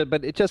that.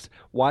 But it just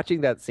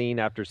watching that scene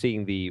after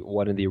seeing the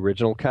one in the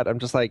original cut, I'm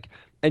just like,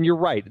 and you're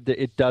right,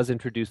 it does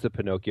introduce the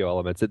Pinocchio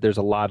elements. There's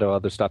a lot of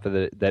other stuff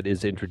that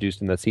is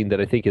introduced in that scene that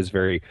I think is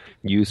very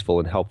useful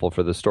and helpful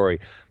for the story.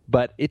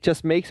 But it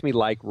just makes me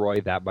like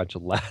Roy that much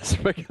less,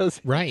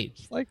 because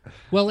it's like,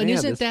 well, and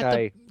isn't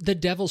that the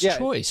devil's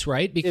choice,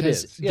 right?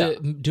 Because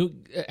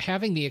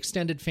having the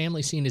extended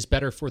family scene is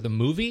better for the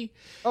movie.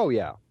 Oh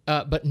yeah,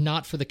 but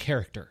not for the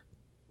character.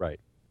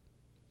 Right.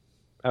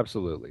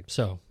 Absolutely.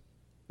 So.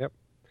 Yep.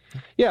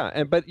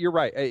 Yeah, but you're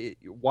right.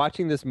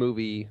 Watching this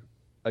movie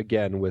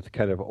again with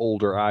kind of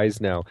older eyes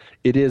now,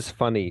 it is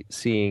funny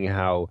seeing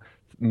how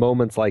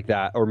moments like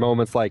that, or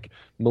moments like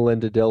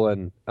Melinda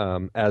Dillon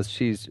as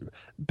she's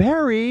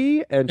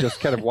Barry, and just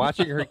kind of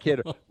watching her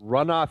kid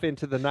run off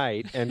into the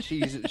night, and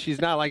she's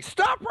not like,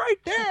 stop right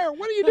there,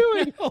 what are you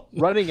doing?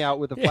 Running out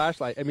with a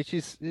flashlight. I mean,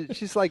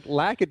 she's like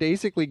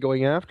lackadaisically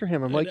going after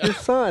him. I'm like, your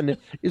son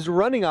is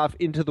running off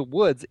into the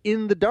woods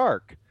in the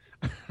dark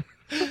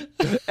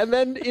and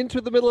then into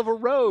the middle of a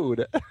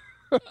road.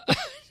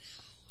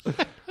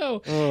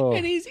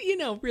 And he's,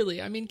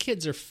 really, I mean,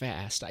 kids are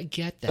fast. I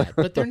get that,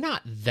 but they're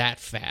not that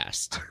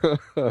fast.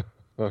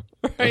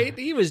 Right?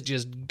 He was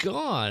just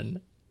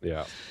gone.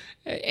 Yeah.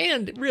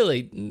 And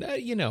really,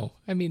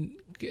 I mean,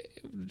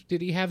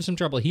 did he have some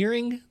trouble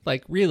hearing?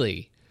 Like,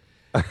 really?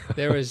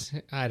 There was,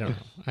 I don't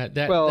know,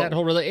 that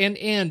whole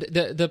and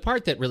the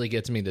part that really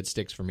gets me, that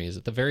sticks for me, is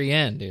at the very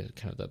end,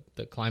 kind of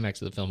the climax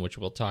of the film, which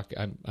we'll talk,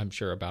 I'm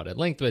sure, about at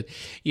length. But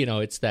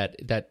it's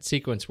that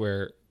sequence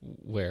where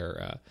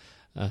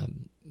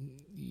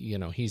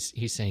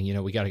he's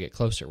saying, we got to get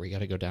closer, we got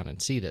to go down and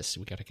see this,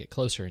 we got to get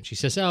closer, and she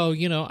says, oh,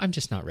 I'm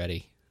just not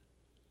ready.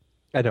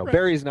 I know, right.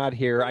 Barry's not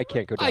here. I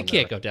can't go down there. I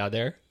can't go down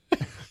there.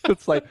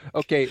 It's like,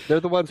 okay, they're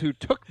the ones who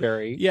took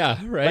Barry. Yeah,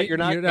 right. But you're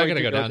not going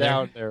to go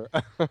down there.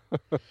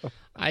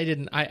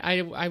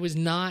 I was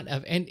not,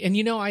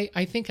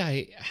 I think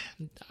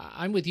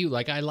I'm with you.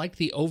 Like, I like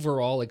the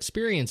overall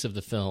experience of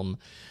the film,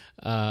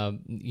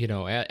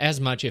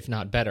 as much, if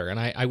not better. And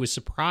I was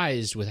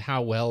surprised with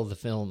how well the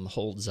film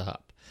holds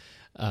up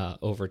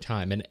over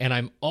time. And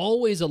I'm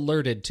always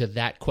alerted to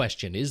that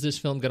question: is this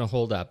film going to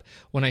hold up?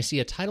 When I see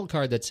a title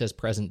card that says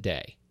present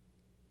day.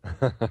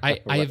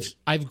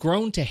 I've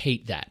grown to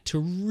hate that, to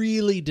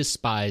really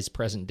despise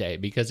present day,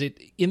 because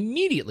it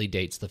immediately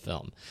dates the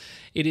film.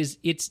 It's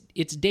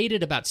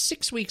dated about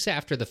 6 weeks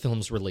after the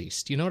film's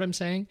released. You know what I'm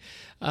saying?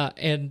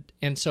 And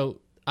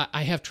so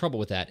I have trouble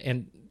with that.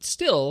 And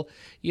still,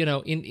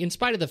 in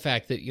spite of the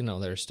fact that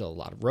there's still a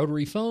lot of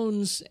rotary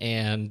phones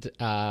and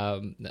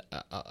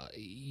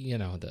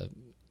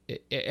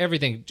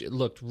everything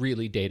looked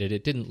really dated.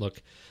 It didn't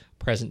look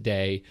present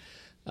day.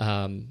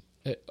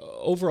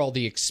 Overall,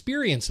 the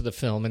experience of the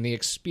film and the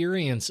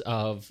experience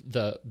of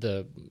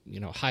the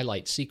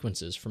highlight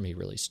sequences for me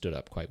really stood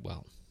up quite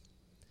well.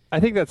 I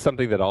think that's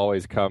something that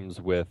always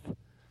comes with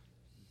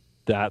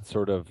that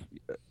sort of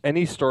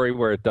any story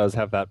where it does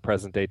have that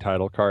present day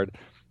title card.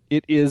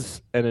 It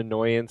is an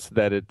annoyance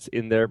that it's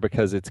in there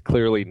because it's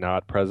clearly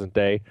not present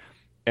day,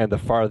 and the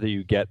farther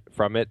you get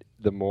from it,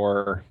 the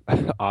more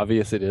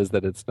obvious it is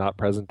that it's not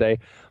present day.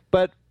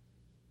 But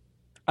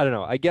I don't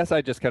know. I guess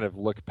I just kind of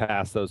look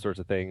past those sorts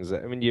of things. I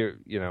mean,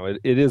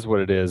 it is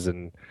what it is,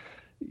 and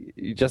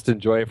you just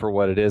enjoy it for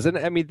what it is. And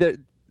I mean,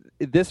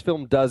 this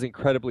film does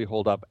incredibly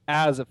hold up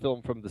as a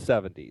film from the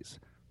 70s.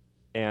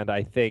 And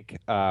I think,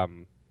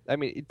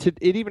 it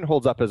even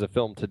holds up as a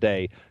film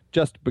today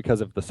just because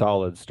of the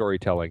solid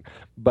storytelling.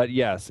 But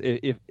yes,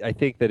 I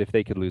think that if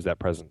they could lose that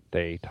present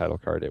day title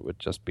card, it would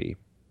just be,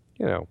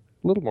 a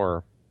little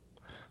more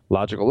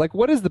logical. Like,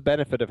 what is the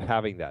benefit of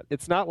having that?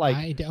 It's not like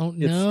I don't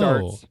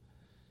know.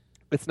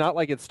 It's not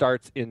like it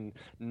starts in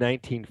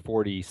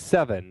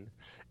 1947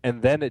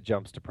 and then it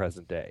jumps to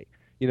present day.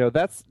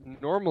 That's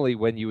normally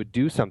when you would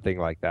do something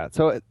like that.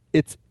 So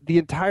it's the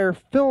entire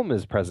film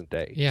is present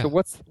day. Yeah. So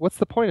what's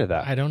the point of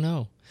that? I don't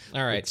know.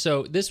 All right.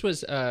 So this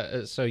was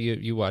so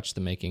you watched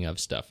the making of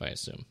stuff, I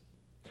assume.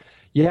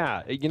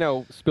 Yeah.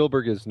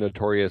 Spielberg is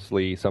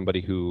notoriously somebody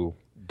who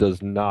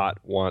does not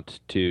want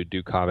to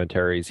do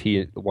commentaries.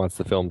 He wants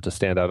the film to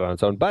stand out on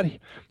its own. But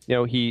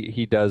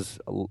he does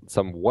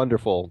some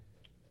wonderful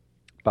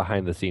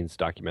behind the scenes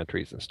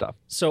documentaries and stuff.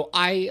 So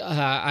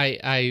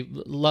I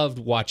loved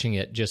watching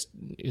it just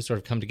sort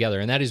of come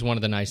together, and that is one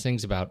of the nice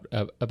things about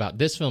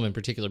this film in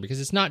particular, because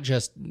it's not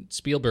just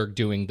Spielberg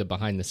doing the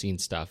behind the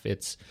scenes stuff.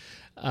 It's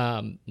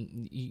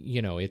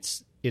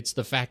it's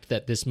the fact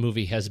that this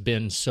movie has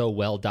been so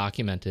well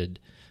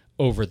documented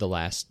over the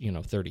last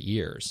 30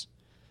 years.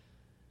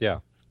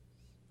 Yeah.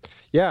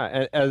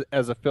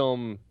 As a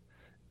film,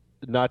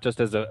 not just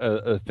as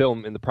a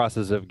film in the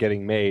process of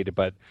getting made,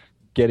 but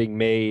getting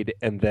made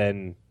and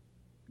then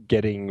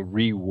getting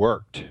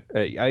reworked.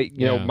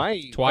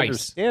 My twice.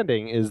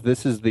 Understanding is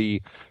this is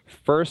the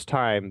first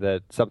time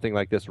that something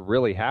like this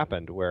really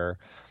happened, where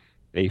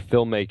a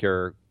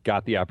filmmaker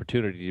got the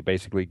opportunity to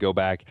basically go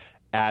back,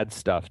 add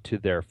stuff to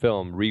their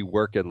film,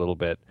 rework it a little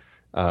bit,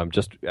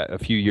 just a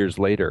few years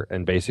later,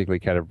 and basically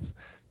kind of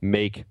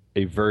make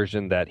a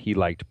version that he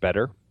liked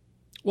better.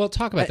 Well,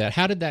 talk about that.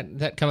 How did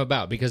that come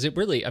about? Because it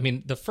really,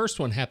 the first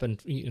one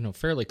happened,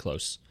 fairly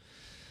close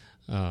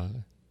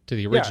to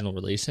the original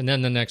release, and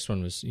then the next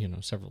one was,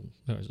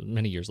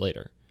 many years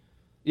later.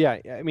 Yeah,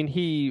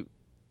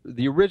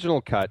 the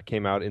original cut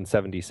came out in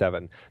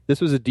 1977.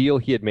 This was a deal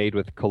he had made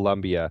with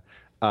Columbia.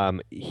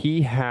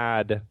 He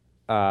had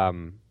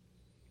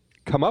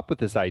come up with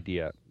this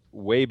idea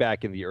way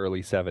back in the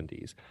early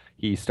 1970s.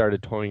 He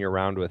started toying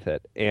around with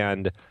it,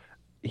 and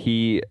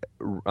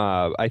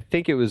I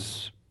think it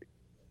was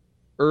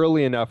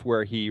early enough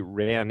where he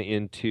ran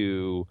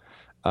into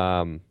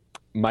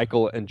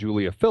Michael and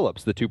Julia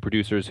Phillips, the two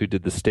producers who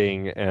did The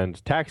Sting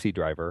and Taxi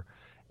Driver.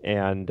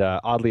 And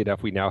oddly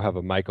enough, we now have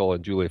a Michael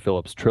and Julia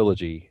Phillips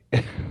trilogy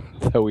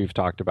that we've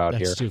talked about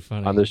That's here too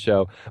funny. on the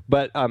show.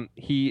 But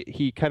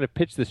he kind of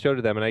pitched the show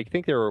to them, and I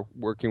think they were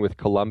working with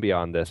Columbia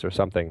on this or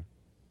something.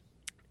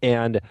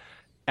 And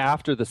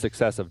after the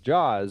success of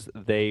Jaws,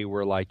 they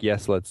were like,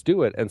 yes, let's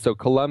do it. And so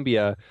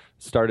Columbia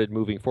started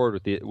moving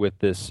forward with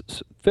this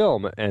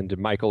film, and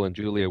Michael and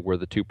Julia were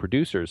the two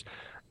producers.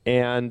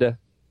 And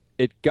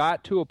it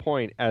got to a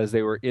point as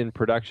they were in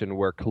production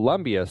where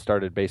Columbia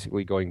started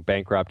basically going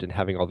bankrupt and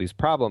having all these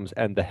problems,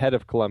 and the head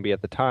of Columbia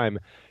at the time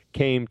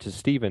came to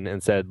Steven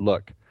and said,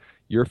 look,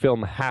 your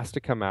film has to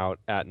come out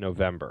at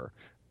November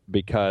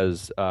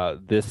because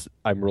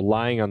I'm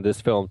relying on this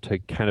film to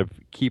kind of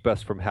keep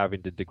us from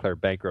having to declare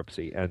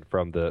bankruptcy and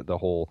from the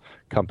whole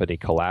company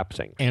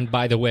collapsing. And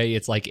by the way,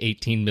 it's like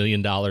 $18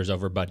 million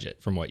over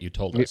budget from what you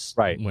told us.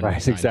 Right,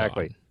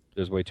 exactly. On.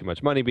 There's way too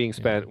much money being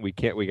spent.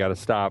 Yeah. We got to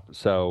stop.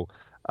 So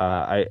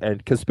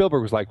because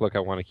Spielberg was like, look, I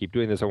want to keep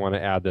doing this. I want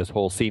to add this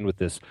whole scene with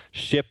this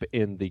ship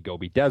in the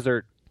Gobi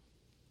Desert.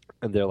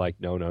 And they're like,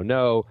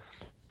 no.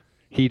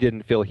 He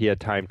didn't feel he had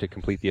time to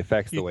complete the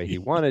effects the way he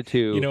wanted to.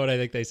 You know what I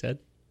think they said?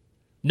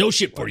 No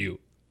ship for you.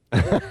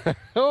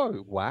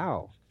 Oh,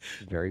 wow.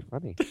 Very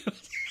funny.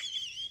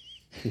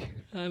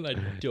 I'm a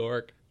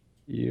dork.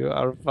 You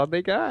are a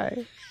funny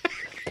guy.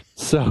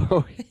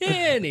 So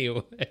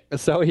anyway.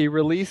 So he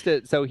released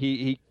it. So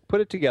he put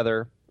it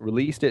together,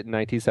 released it in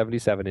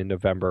 1977 in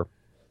November.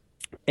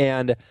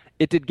 And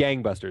it did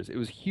gangbusters. It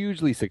was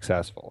hugely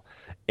successful.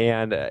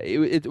 And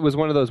it was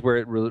one of those where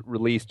it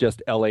released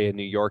just L.A. and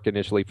New York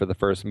initially for the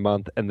first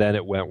month, and then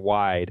it went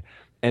wide.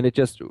 And it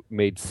just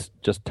made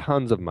just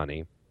tons of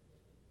money.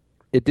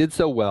 It did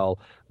so well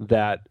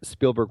that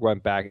Spielberg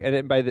went back,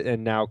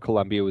 and now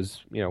Columbia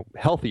was,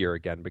 healthier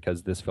again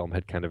because this film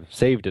had kind of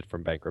saved it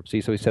from bankruptcy.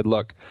 So he said,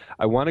 "Look,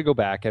 I want to go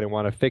back and I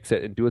want to fix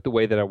it and do it the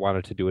way that I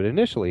wanted to do it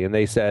initially." And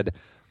they said,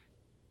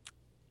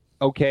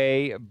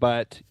 "Okay,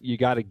 but you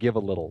got to give a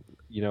little.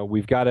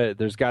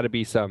 There's got to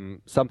be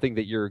something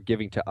that you're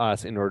giving to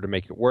us in order to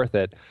make it worth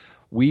it.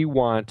 We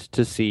want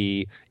to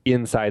see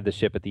inside the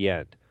ship at the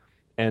end."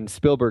 And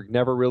Spielberg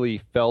never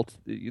really felt,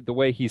 the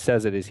way he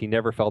says it is, he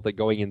never felt that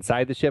going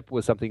inside the ship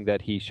was something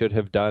that he should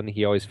have done.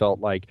 He always felt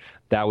like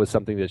that was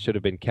something that should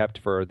have been kept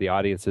for the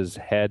audience's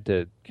head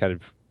to kind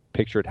of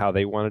picture it how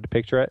they wanted to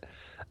picture it.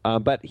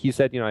 But he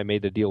said, I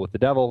made a deal with the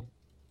devil,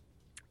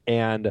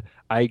 and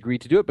I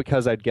agreed to do it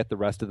because I'd get the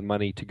rest of the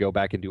money to go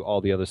back and do all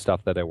the other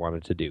stuff that I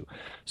wanted to do.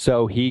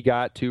 So he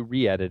got to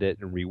re-edit it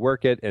and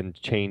rework it and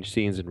change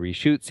scenes and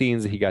reshoot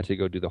scenes. He got to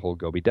go do the whole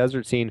Gobi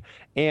Desert scene.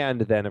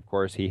 And then, of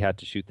course, he had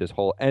to shoot this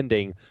whole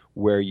ending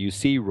where you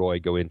see Roy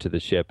go into the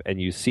ship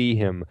and you see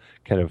him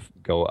kind of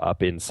go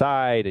up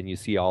inside and you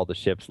see all the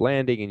ships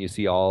landing and you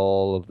see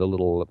all of the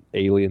little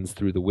aliens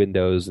through the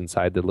windows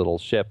inside the little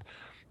ship.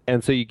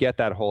 And so you get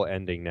that whole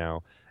ending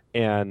now.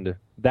 And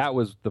that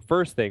was the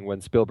first thing when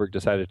Spielberg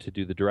decided to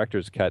do the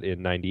director's cut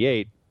in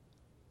 98.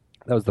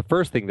 That was the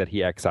first thing that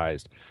he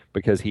excised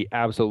because he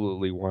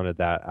absolutely wanted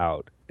that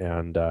out.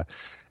 And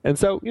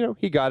so,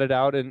 he got it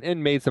out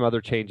and made some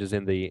other changes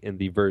in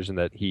the version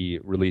that he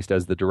released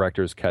as the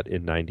director's cut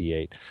in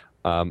 98.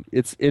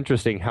 It's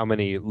interesting how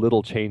many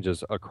little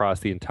changes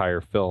across the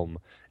entire film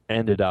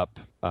ended up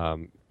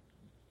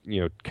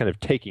kind of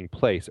taking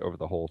place over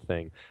the whole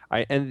thing.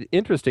 And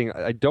interesting,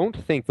 I don't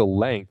think the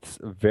lengths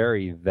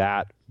vary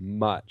that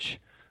much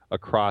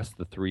across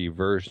the three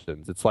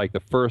versions. It's like the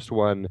first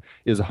one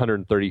is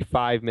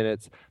 135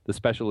 minutes. The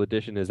special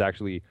edition is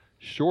actually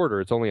shorter.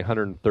 It's only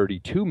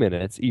 132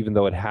 minutes, even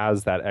though it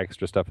has that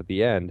extra stuff at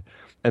the end.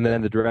 And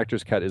then the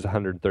director's cut is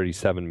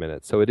 137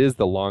 minutes. So it is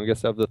the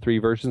longest of the three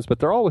versions, but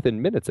they're all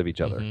within minutes of each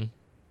other. Mm-hmm.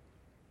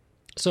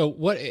 So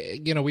what,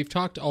 we've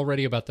talked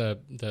already about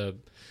the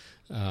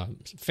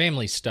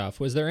family stuff.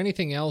 Was there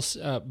anything else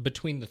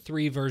between the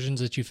three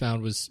versions that you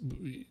found was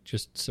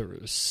just sort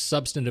of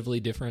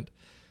substantively different?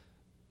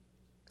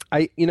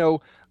 In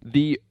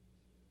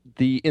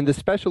the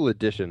special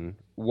edition,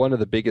 one of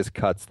the biggest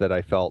cuts that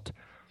I felt,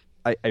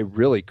 I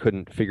really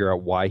couldn't figure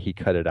out why he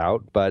cut it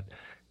out, but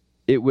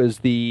it was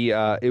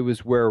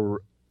where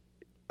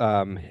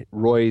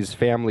Roy's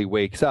family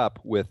wakes up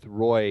with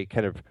Roy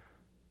kind of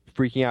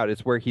freaking out.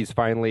 It's where he's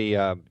finally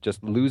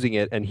just losing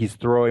it, and he's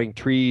throwing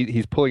trees.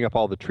 He's pulling up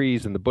all the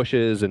trees and the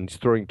bushes, and he's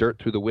throwing dirt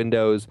through the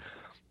windows.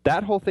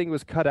 That whole thing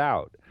was cut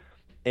out,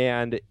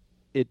 and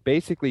it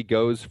basically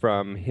goes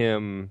from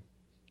him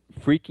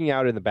freaking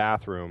out in the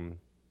bathroom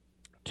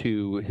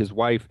to his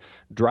wife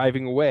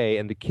driving away,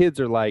 and the kids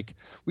are like,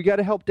 "We got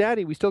to help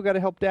Daddy. We still got to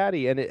help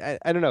Daddy." And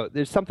I don't know.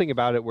 There's something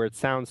about it where it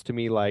sounds to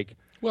me like.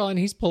 Well, and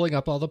he's pulling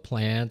up all the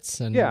plants,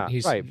 and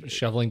he's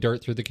shoveling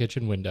dirt through the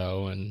kitchen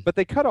window, But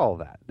they cut all of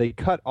that. They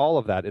cut all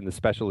of that in the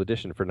special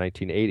edition for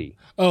 1980.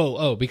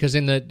 Oh, because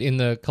in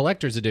the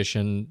collector's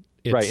edition,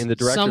 in the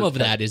director's some of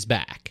that is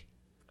back.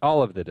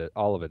 All of it is.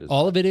 All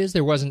of it is.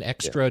 There wasn't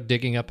extra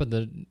digging up in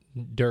the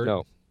dirt.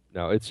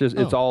 No. It's just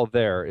it's all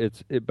there.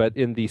 But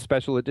in the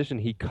special edition,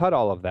 he cut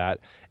all of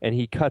that, and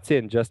he cuts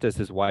in just as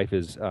his wife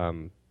is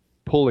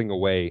pulling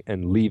away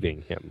and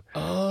leaving him.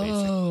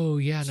 Oh,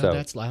 basically.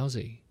 That's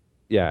lousy.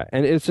 Yeah,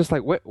 and it's just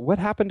like, what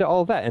happened to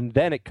all that? And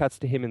then it cuts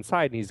to him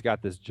inside, and he's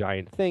got this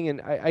giant thing, and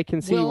I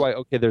can see why,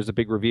 okay, there's a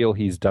big reveal,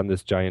 he's done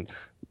this giant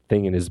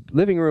thing in his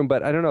living room,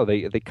 but I don't know,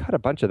 they cut a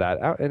bunch of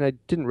that out, and I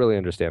didn't really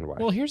understand why.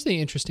 Well, here's the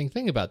interesting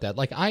thing about that.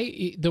 Like,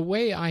 the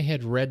way I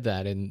had read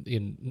that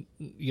and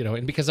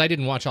because I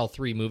didn't watch all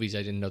three movies,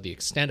 I didn't know the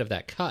extent of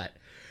that cut,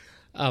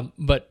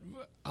 but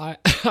I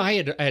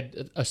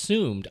had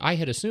assumed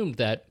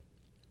that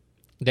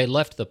they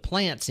left the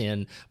plants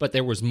in, but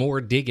there was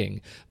more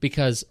digging,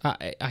 because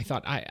I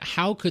thought,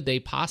 how could they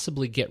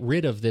possibly get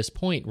rid of this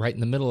point right in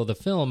the middle of the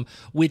film,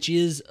 which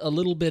is a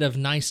little bit of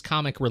nice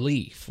comic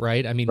relief,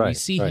 right? I mean, we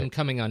see him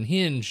coming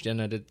unhinged,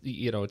 and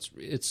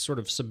it's sort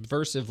of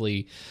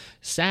subversively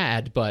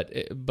sad, but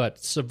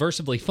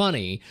subversively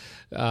funny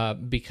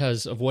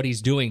because of what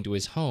he's doing to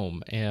his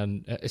home,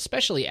 and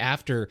especially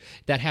after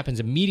that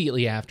happens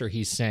immediately after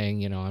he's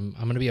saying, I'm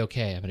going to be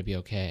okay, I'm going to be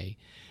okay.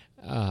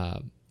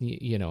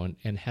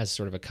 And has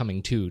sort of a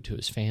coming to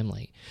his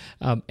family.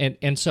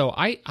 And so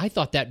I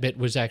thought that bit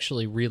was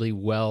actually really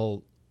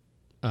well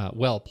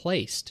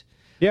placed.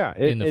 Yeah,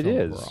 in the film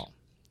is. Overall.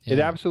 Yeah. It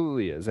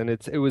absolutely is. And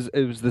it was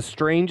the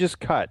strangest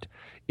cut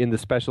in the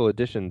special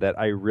edition that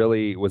I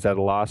really was at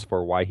a loss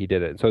for why he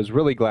did it. And so I was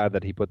really glad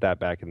that he put that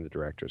back in the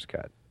director's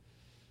cut.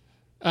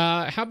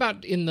 How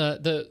about in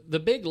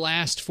the big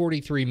last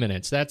 43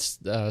 minutes? That's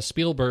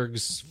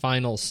Spielberg's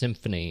final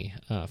symphony,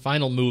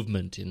 final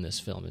movement in this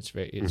film. It's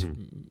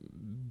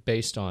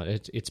based on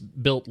it's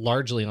built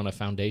largely on a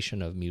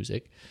foundation of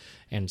music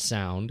and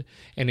sound,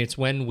 and it's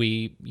when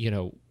we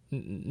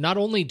not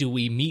only do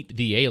we meet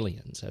the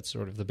aliens, that's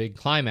sort of the big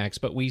climax,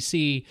 but we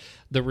see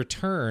the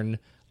return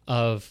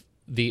of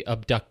the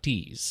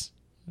abductees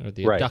or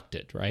the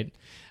abducted, right?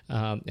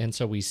 And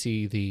so we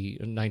see the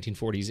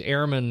 1940s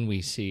airmen,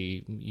 we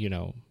see,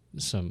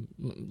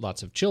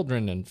 lots of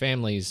children and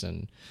families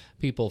and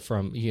people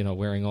from,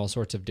 wearing all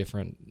sorts of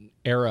different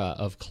era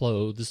of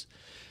clothes.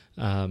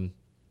 And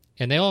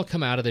they all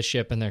come out of the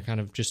ship, and they're kind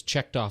of just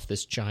checked off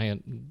this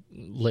giant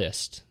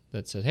list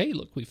that says, hey,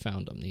 look, we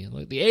found them.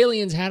 The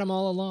aliens had them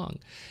all along.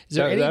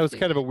 That was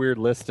kind of a weird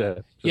list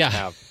to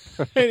have.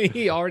 And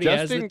he already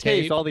has the tape. Just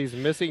in case all these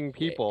missing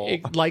people.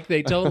 Like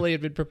they totally had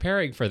been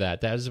preparing for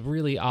that. That was a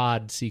really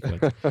odd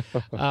sequence.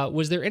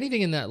 Was there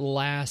anything in that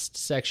last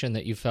section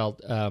that you felt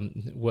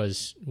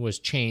was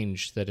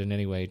changed, that in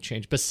any way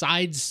changed,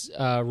 besides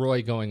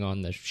Roy going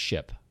on the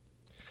ship?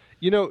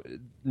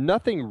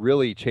 Nothing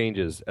really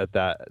changes at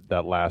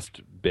that last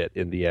bit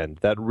in the end.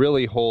 That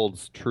really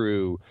holds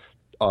true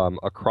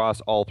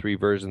across all three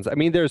versions. I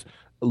mean, there's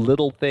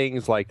little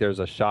things like there's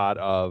a shot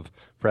of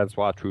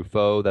Francois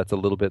Truffaut that's a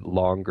little bit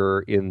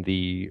longer in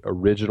the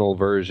original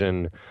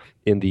version.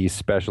 In the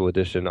special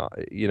edition,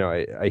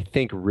 I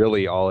think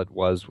really all it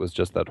was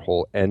just that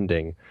whole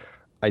ending.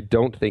 I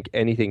don't think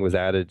anything was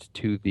added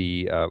to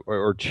the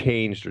or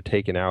changed or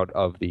taken out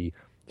of the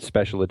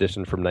special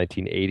edition from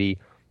 1980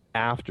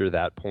 after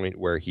that point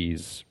where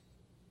he's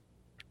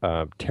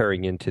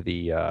tearing into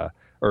the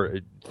or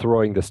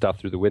throwing the stuff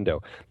through the window.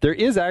 There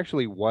is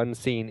actually one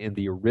scene in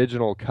the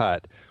original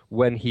cut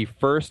when he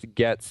first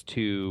gets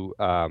to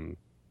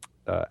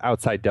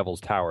outside Devil's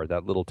Tower,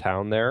 that little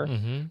town there.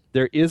 Mm-hmm.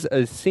 There is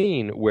a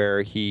scene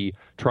where he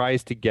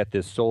tries to get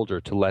this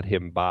soldier to let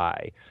him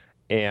by.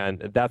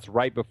 And that's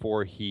right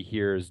before he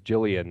hears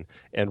Jillian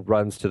and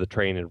runs to the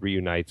train and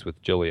reunites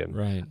with Jillian.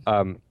 Right.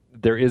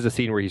 There is a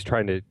scene where he's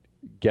trying to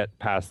get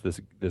past this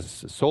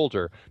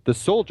soldier. The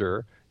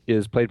soldier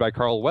is played by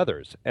Carl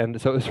Weathers.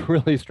 And so it's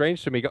really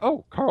strange to me.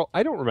 Oh, Carl,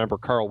 I don't remember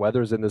Carl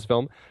Weathers in this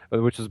film,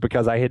 which is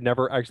because I had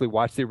never actually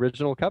watched the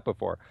original cut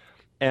before.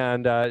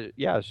 And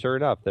sure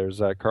enough,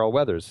 there's Carl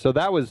Weathers. So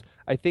that was,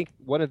 I think,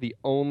 one of the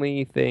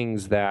only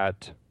things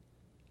that...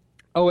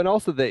 Oh, and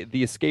also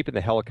the escape in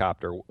the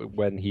helicopter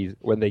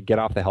when they get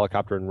off the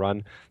helicopter and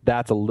run,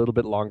 that's a little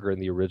bit longer in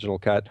the original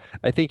cut.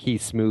 I think he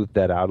smoothed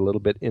that out a little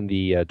bit in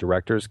the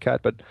director's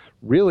cut. But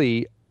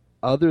really,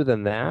 other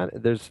than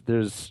that, there's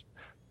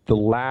the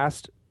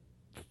last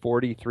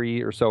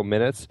 43 or so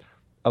minutes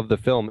of the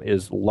film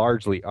is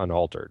largely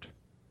unaltered.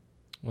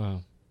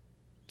 Wow.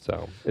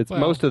 So it's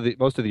most of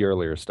the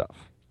earlier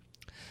stuff.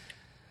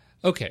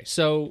 Okay,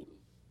 so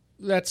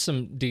that's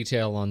some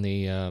detail on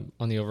the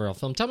overall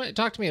film.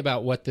 Talk to me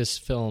about what this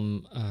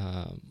film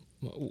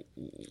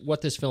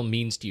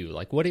means to you.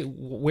 Like,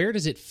 where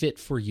does it fit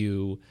for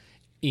you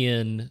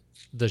in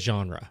the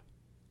genre?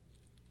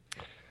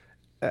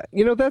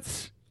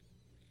 That's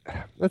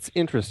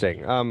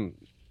interesting.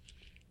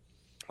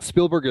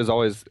 Spielberg is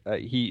always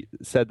he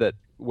said that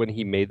when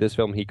he made this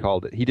film, he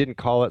didn't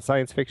call it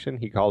science fiction,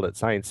 he called it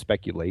science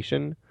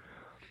speculation,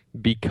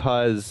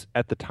 because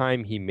at the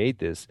time he made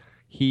this,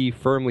 he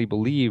firmly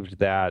believed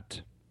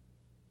that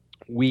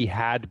we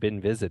had been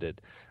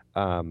visited.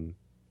 And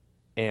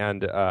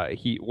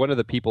one of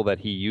the people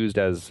that he used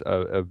as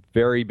a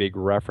very big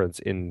reference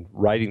in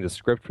writing the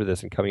script for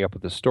this and coming up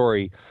with the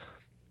story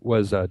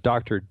was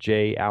Dr.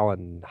 J.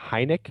 Allen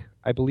Hynek,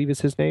 I believe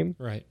is his name.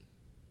 Right.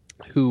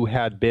 Who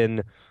had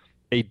been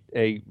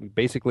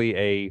basically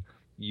a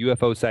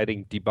UFO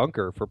sighting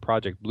debunker for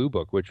Project Blue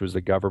Book, which was a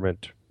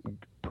government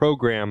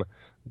program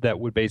that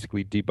would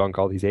basically debunk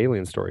all these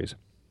alien stories.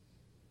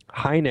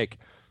 Hynek,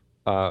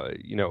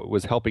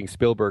 was helping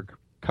Spielberg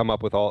come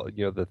up with all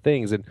the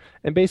things, and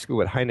basically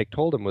what Hynek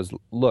told him was,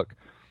 look,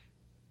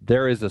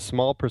 there is a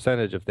small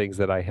percentage of things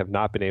that I have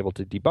not been able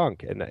to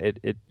debunk, and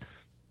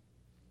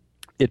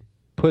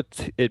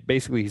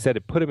he said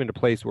it put him in a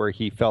place where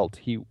he felt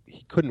he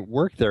couldn't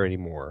work there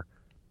anymore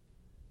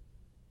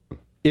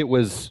it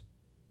was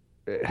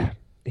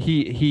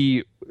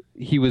he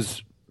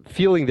was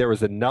feeling there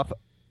was enough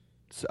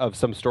of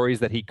some stories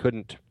that he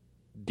couldn't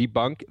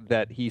debunk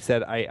that he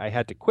said I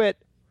had to quit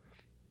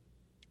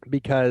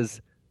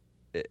because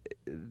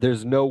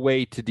there's no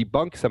way to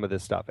debunk some of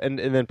this stuff. And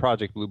then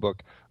Project Blue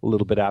Book a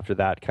little bit after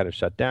that kind of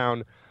shut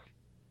down.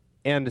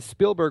 And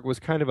Spielberg was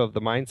kind of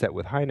the mindset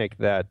with Hynek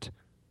that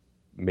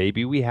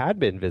maybe we had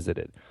been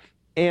visited.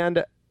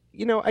 And,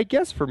 I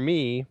guess for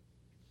me,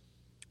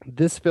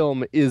 this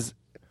film is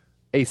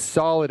a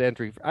solid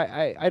entry.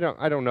 I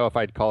don't know if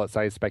I'd call it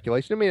science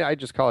speculation. I mean, I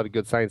just call it a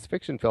good science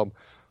fiction film.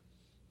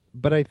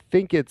 But I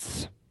think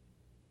it's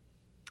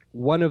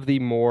one of the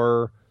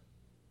more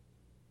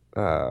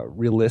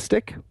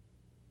realistic.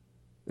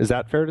 Is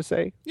that fair to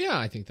say? Yeah,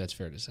 I think that's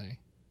fair to say.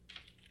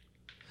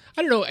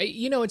 I don't know.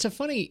 It's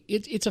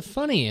a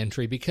funny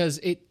entry because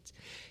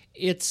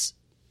it's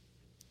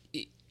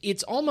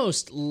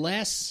almost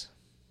less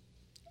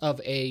of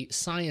a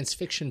science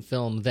fiction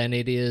film than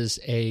it is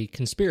a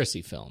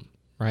conspiracy film,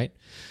 right?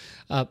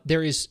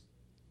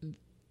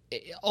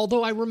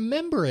 Although I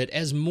remember it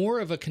as more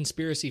of a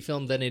conspiracy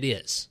film than it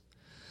is.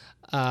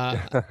 Do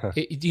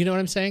you know what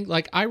I'm saying?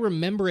 Like, I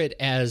remember it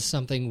as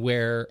something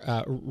where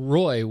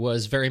Roy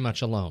was very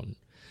much alone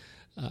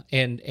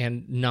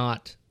and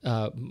not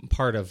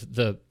part of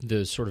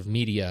the sort of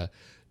media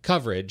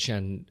coverage,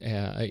 and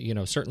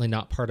certainly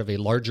not part of a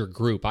larger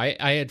group. I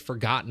had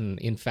forgotten,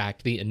 in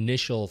fact, the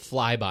initial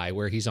flyby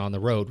where he's on the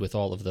road with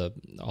all of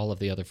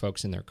the other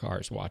folks in their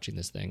cars watching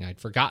this thing. I'd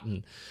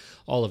forgotten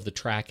all of the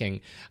tracking.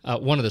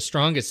 One of the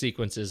strongest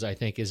sequences, I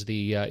think, is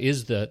the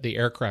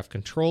aircraft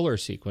controller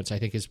sequence. I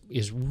think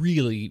is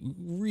really,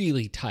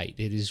 really tight.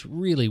 It is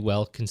really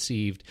well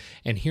conceived,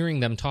 and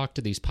hearing them talk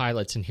to these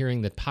pilots and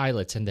hearing the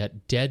pilots in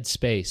that dead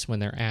space when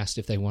they're asked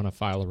if they want to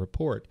file a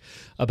report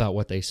about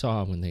what they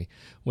saw when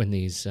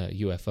these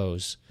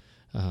UFOs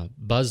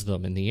buzz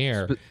them in the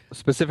air.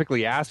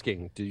 Specifically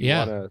asking, do you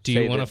want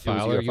to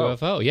file a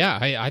UFO? Yeah,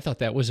 I thought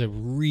that was a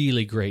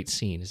really great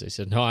scene. As I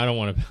said, no, I don't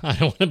want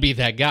to be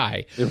that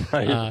guy.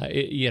 Right.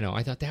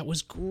 I thought that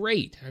was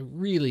great. I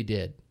really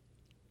did.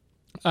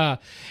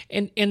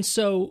 And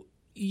so,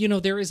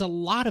 there is a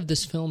lot of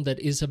this film that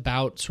is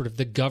about sort of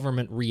the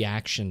government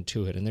reaction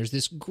to it. And there's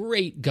this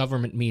great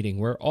government meeting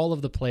where all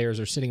of the players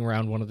are sitting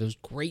around one of those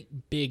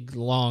great big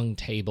long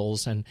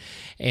tables, and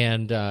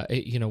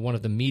one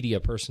of the media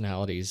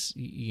personalities,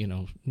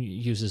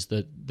 uses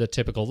the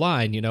typical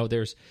line,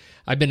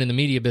 I've been in the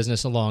media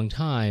business a long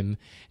time,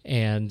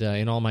 and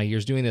in all my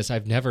years doing this,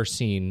 I've never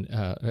seen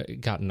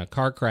gotten a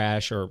car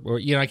crash or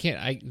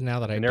now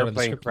that an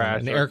airplane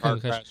crash, an airplane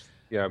crash.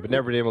 Yeah, but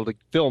never been able to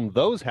film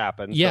those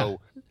happen. Yeah.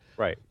 So,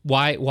 right.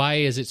 Why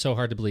is it so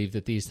hard to believe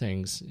that these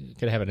things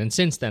could happen? And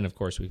since then, of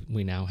course,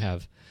 we now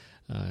have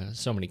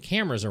so many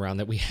cameras around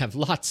that we have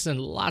lots and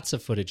lots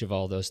of footage of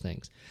all those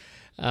things.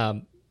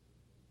 And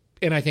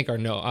I think are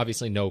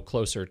obviously no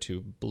closer to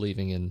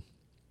believing in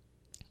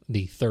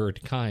the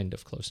third kind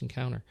of close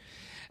encounter.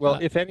 Well,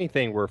 if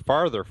anything, we're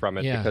farther from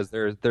it because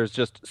there's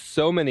just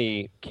so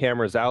many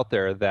cameras out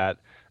there that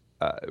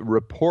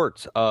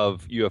reports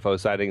of UFO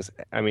sightings.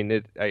 I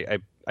mean,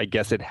 I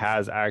guess it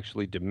has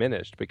actually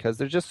diminished because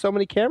there's just so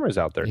many cameras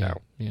out there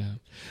now. Yeah.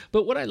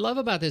 But what I love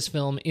about this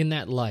film in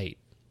that light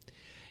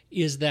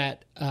is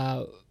that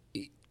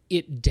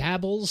it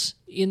dabbles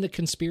in the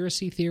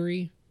conspiracy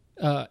theory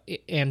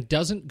and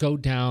doesn't go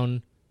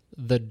down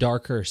the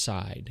darker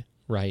side,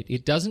 right?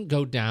 It doesn't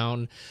go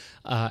down,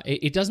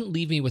 it doesn't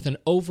leave me with an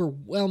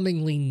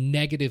overwhelmingly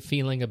negative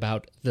feeling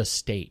about the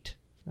state.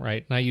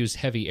 Right, and I use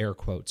heavy air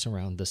quotes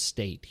around the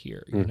state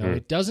here.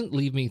 It doesn't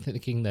leave me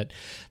thinking that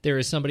there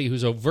is somebody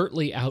who's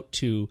overtly out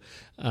to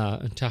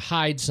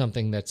hide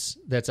something that's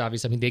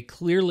obvious. I mean, they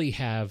clearly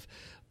have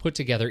put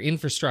together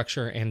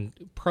infrastructure and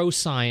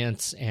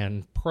pro-science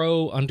and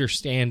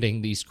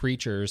pro-understanding these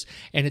creatures.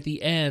 And at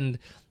the end,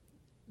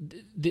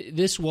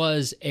 this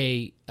was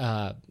an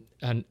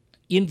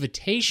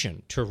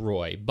invitation to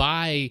Roy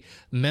by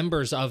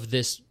members of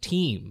this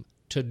team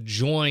to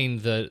join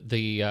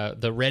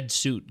the red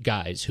suit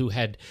guys who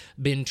had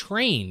been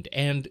trained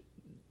and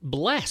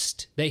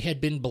blessed. They had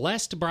been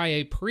blessed by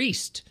a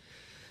priest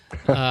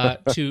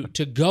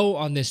to go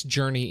on this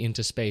journey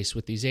into space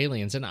with these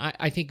aliens. And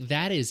I think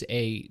that is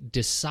a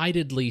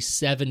decidedly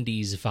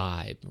 70s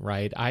vibe,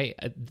 right?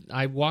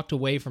 I walked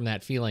away from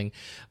that feeling,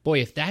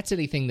 boy, if that's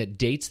anything that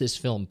dates this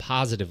film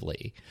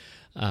positively,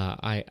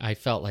 I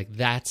felt like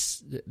that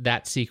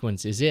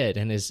sequence is it.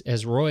 And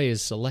as Roy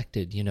is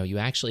selected, you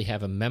actually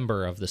have a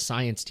member of the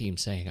science team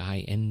saying,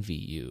 "I envy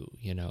you,"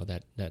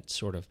 that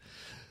sort of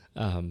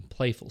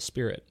playful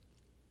spirit.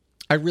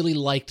 I really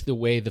liked the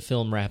way the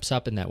film wraps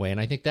up in that way, and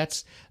I think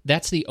that's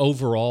the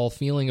overall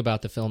feeling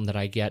about the film that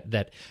I get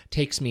that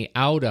takes me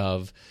out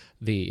of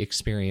the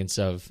experience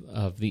of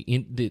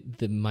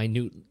the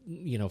minute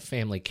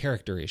family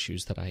character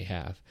issues that I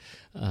have.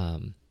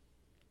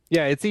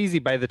 Yeah, it's easy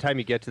by the time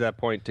you get to that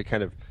point to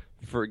kind of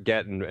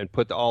forget and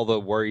put all the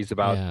worries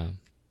about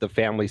the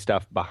family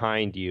stuff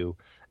behind you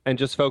and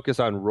just focus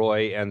on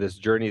Roy and this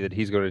journey that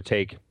he's going to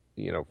take,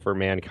 for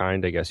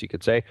mankind, I guess you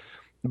could say.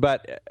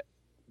 But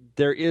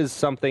there is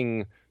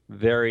something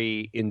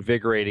very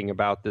invigorating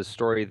about this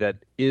story that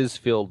is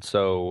filled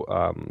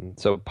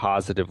so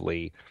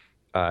positively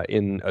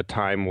in a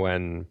time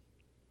when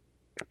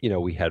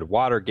we had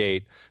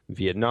Watergate,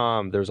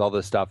 Vietnam. There's all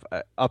this stuff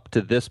up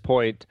to this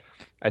point.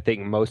 I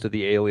think most of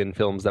the alien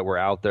films that were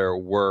out there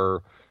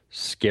were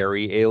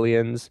scary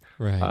aliens,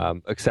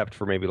 Right. Except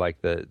for maybe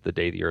like the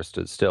Day the Earth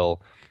Stood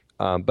Still.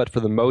 But for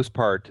the most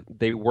part,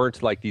 they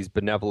weren't like these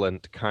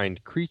benevolent,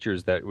 kind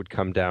creatures that would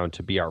come down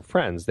to be our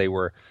friends. They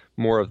were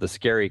more of the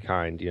scary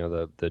kind,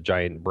 the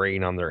giant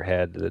brain on their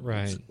head, the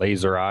Right.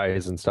 laser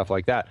eyes and stuff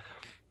like that.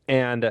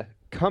 And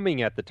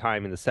coming at the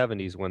time in the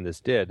 70s when this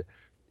did,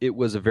 it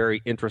was a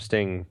very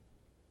interesting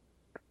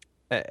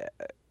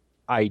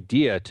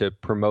idea to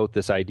promote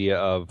this idea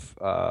of,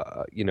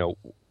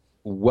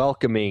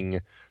 welcoming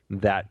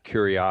that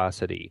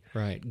curiosity.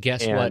 Right.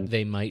 Guess And- what?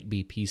 They might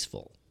be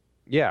peaceful.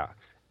 Yeah.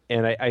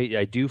 And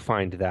I do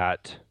find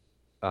that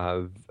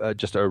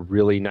just a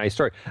really nice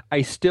story.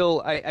 I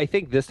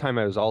think this time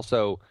I was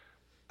also,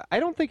 I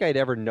don't think I'd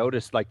ever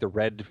noticed like the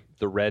red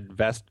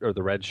vest or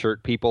the red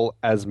shirt people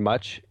as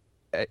much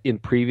in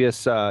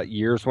previous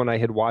years when I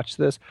had watched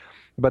this.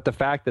 But the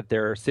fact that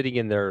they're sitting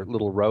in their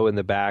little row in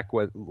the back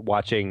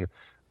watching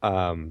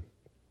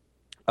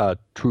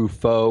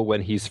Truffaut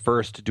when he's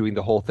first doing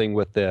the whole thing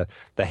with the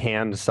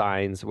hand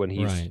signs, when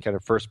he's Right. kind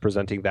of first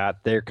presenting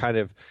that, they're kind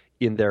of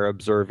in there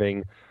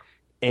observing.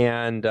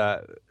 And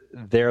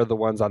they're the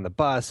ones on the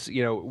bus,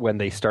 when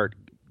they start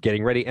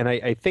getting ready. And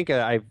I think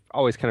I've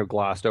always kind of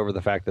glossed over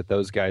the fact that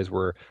those guys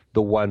were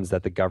the ones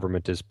that the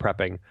government is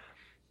prepping.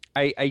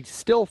 I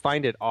still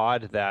find it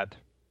odd that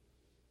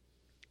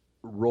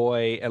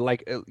Roy,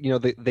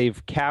 and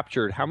they've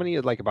captured how many,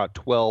 like about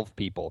 12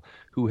 people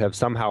who have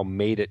somehow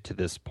made it to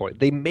this point.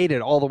 They made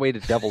it all the way to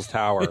Devil's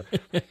Tower,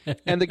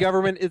 and the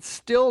government is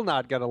still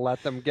not going to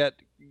let them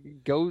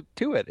go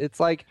to it. It's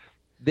like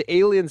the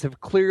aliens have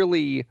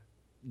clearly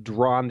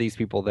drawn these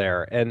people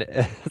there, and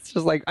it's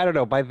just like, I don't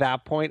know, by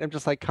that point I'm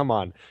just like, come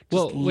on,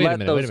 just Well, wait a let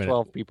minute, wait a those minute.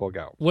 12 people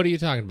go. What are you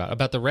talking about?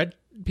 About the red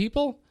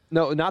people?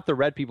 No, not the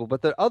red people,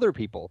 but the other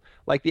people,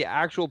 like the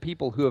actual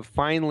people who have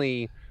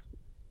finally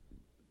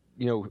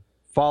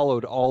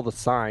followed all the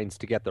signs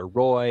to get there.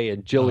 Roy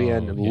and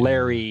Jillian and yeah.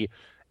 Larry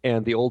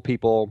and the old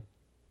people,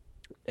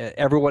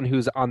 everyone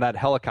who's on that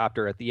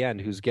helicopter at the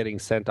end who's getting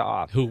sent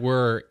off, Who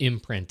were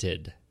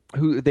imprinted.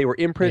 who they were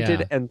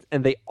imprinted, Yeah.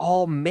 and they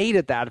all made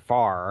it that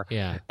far.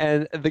 Yeah.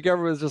 And the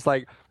government was just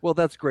like, well,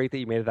 that's great that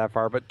you made it that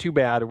far, but too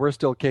bad, we're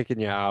still kicking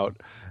you out.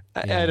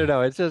 Yeah. I don't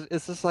know. It's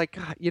just like,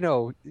 God,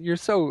 they're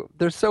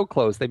so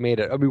close. They made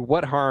it. I mean,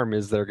 what harm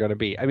is there going to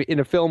be? I mean, in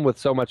a film with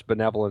so much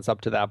benevolence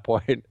up to that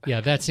point,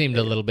 Yeah, that seemed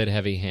a little bit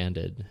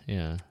heavy-handed.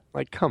 Yeah.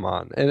 like, come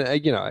on. And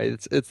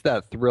it's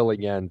that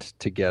thrilling end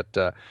to get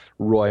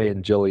Roy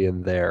and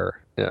Jillian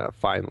there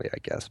finally, I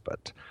guess.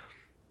 But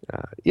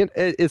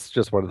it's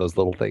just one of those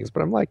little things.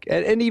 But I'm like,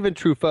 and even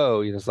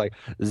Truffaut, it's like,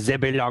 they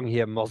belong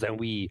here more than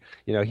we.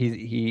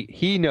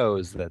 He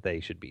knows that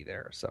they should be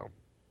there. So,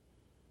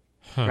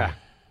 Huh.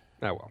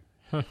 oh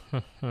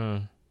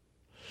well.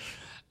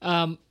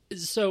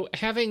 So,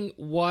 having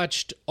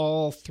watched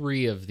all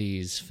three of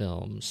these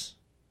films,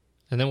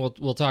 and then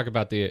we'll talk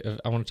about I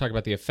want to talk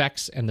about the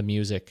effects and the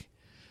music,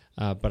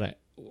 but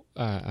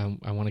I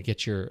want to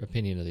get your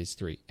opinion of these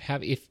three.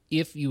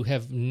 If you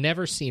have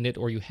never seen it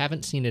or you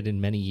haven't seen it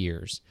in many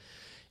years,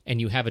 and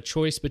you have a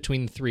choice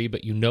between the three,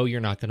 but you're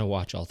not going to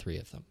watch all three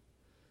of them,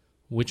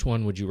 which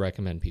one would you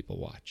recommend people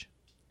watch?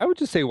 I would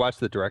just say watch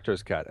the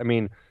director's cut. I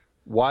mean,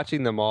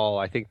 watching them all,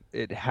 I think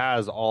it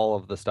has all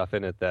of the stuff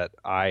in it that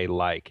I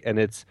like. And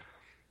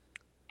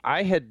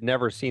I had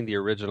never seen the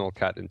original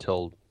cut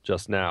until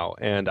just now,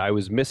 and I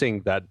was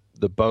missing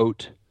the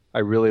boat. I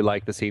really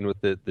like the scene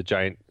with the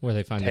giant Where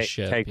they find the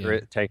ship.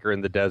 tanker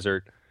in the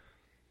desert.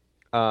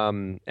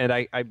 And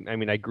I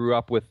mean, I grew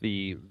up with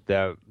the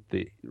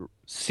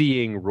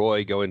seeing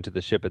Roy go into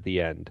the ship at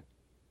the end,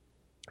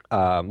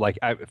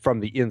 from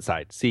the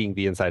inside, seeing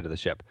the inside of the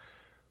ship.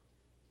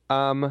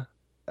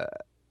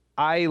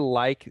 I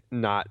like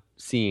not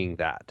seeing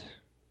that.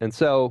 And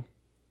so,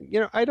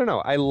 I don't know.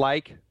 I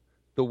like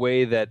the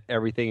way that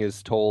everything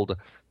is told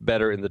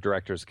better in the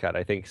director's cut.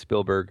 I think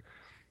Spielberg,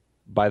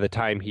 by the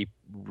time he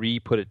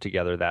re-put it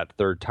together that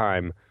third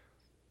time,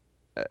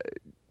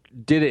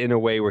 did it in a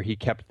way where he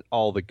kept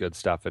all the good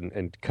stuff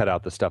and cut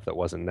out the stuff that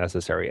wasn't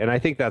necessary. And I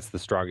think that's the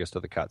strongest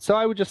of the cuts. So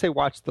I would just say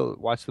watch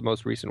the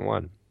most recent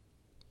one.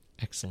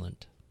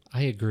 Excellent.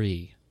 I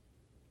agree.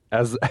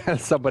 As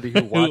somebody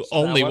who watched Who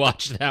only that one.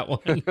 watched that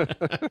one.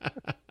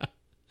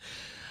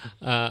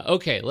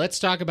 Okay, let's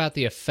talk about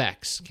the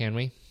effects, can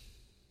we?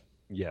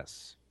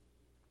 Yes.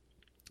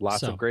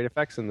 Lots So- of great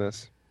effects in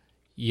this.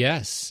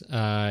 Yes,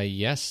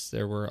 yes,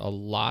 there were a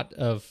lot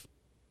of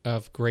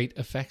great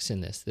effects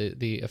in this.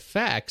 The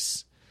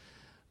effects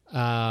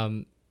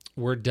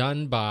were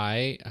done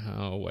by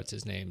what's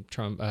his name?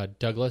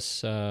 Douglas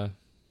Trumbull.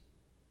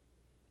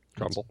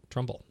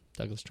 Trumbull.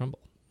 Douglas Trumbull.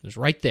 It was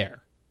right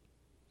there.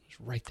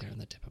 was right there on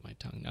the tip of my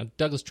tongue. Now,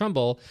 Douglas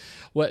Trumbull,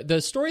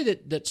 the story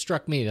that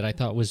struck me that I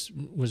thought was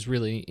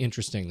really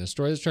interesting, the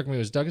story that struck me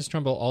was Douglas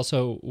Trumbull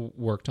also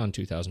worked on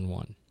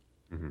 2001.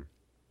 Mm-hmm.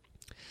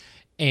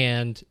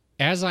 And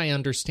as I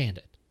understand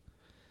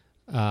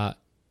it,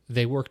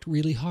 they worked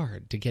really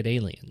hard to get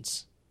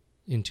aliens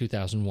in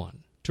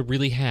 2001, to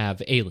really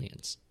have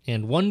aliens.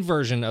 And one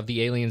version of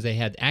the aliens they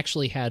had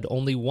actually had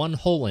only one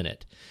hole in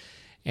it.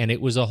 And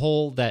it was a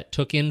hole that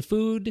took in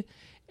food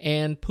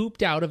and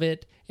pooped out of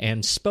it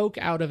and spoke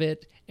out of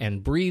it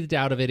and breathed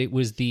out of it. It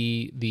was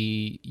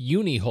the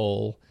uni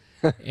hole,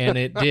 and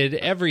it did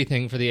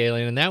everything for the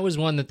alien. And that was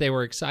one that they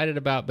were excited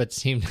about, but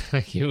seemed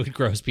like it would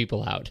gross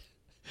people out.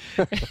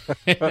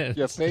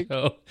 You think?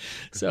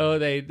 So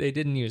they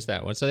didn't use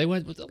that one. So they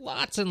went with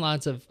lots and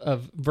lots of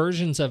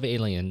versions of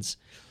aliens,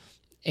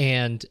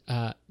 and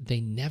they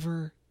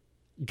never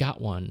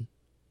got one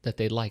that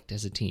they liked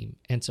as a team.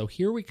 And so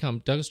here we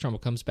come. Douglas Trumbull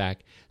comes back.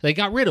 They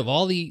got rid of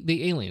all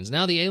the aliens.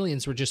 Now the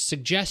aliens were just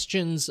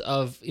suggestions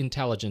of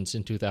intelligence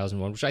in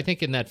 2001, which I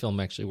think in that film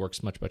actually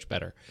works much, much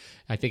better.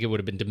 I think it would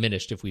have been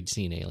diminished if we'd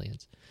seen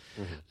aliens.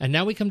 Mm-hmm. And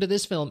now we come to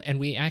this film, and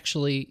we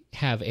actually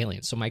have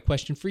aliens. So my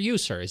question for you,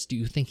 sir, is do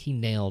you think he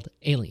nailed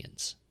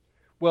aliens?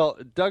 Well,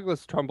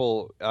 Douglas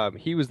Trumbull,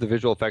 he was the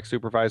visual effects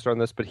supervisor on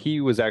this, but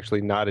he was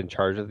actually not in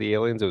charge of the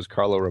aliens. It was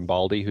Carlo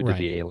Rambaldi who did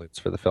the aliens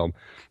for the film.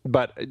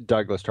 But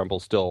Douglas Trumbull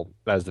still,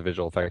 as the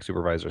visual effects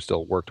supervisor,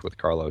 still worked with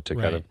Carlo to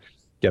kind of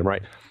get him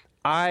right.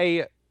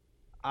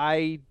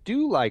 I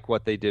do like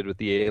what they did with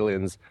the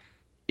aliens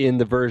in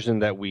the version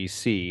that we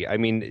see. I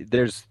mean,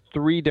 there's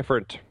three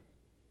different...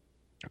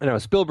 I know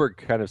Spielberg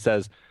kind of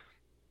says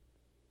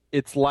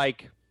it's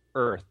like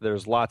Earth.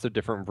 There's lots of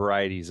different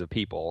varieties of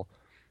people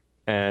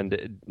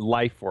and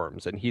life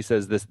forms. And he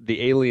says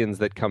the aliens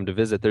that come to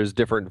visit, there's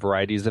different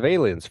varieties of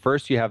aliens.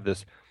 First, you have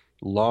this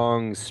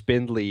long,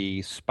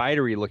 spindly,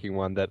 spidery looking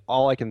one that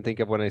all I can think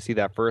of when I see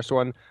that first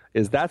one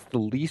is that's the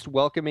least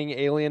welcoming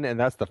alien, and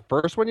that's the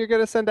first one you're going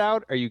to send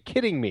out? Are you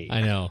kidding me?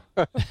 I know.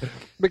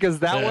 Because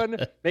that one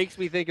makes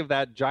me think of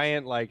that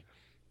giant, like,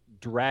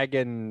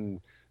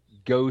 dragon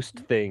ghost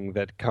thing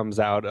that comes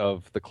out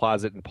of the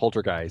closet in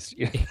Poltergeist.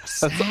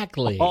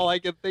 Exactly. All I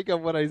can think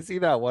of when I see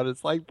that one.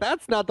 It's like,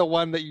 that's not the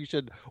one that you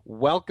should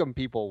welcome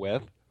people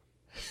with.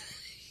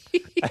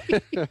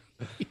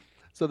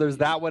 So there's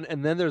that one,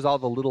 and then there's all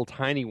the little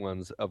tiny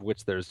ones, of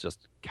which there's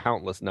just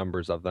countless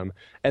numbers of them.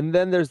 And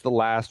then there's the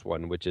last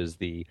one, which is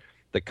the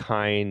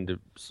kind...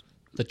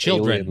 The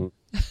children.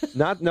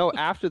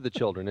 After the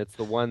children. It's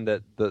the one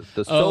that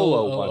the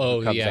solo one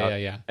who comes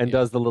out and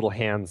does the little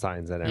hand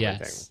signs and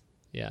everything.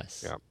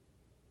 Yes. Yeah.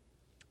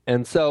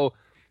 And so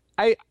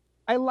I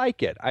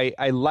like it. I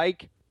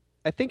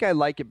think I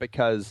like it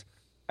because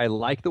I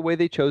like the way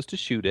they chose to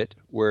shoot it,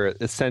 where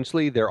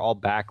essentially they're all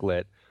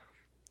backlit,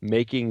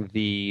 making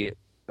the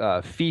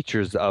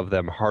features of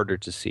them harder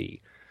to see.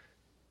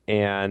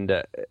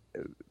 And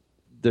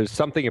there's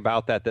something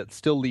about that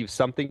still leaves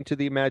something to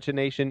the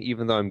imagination,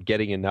 even though I'm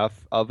getting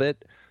enough of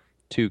it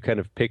to kind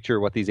of picture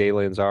what these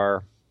aliens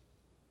are.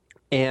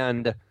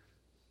 And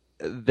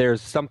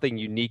there's something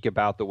unique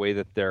about the way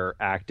that they're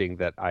acting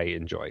that I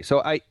enjoy.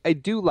 So I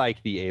do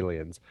like the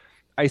aliens.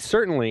 I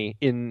certainly,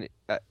 in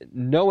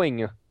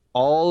knowing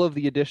all of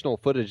the additional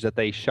footage that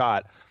they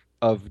shot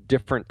of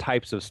different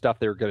types of stuff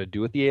they were going to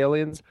do with the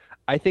aliens,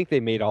 I think they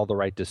made all the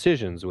right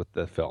decisions with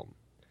the film.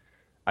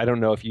 I don't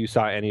know if you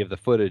saw any of the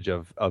footage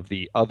of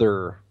the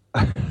other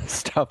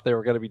stuff they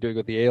were going to be doing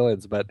with the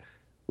aliens, but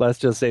let's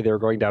just say they were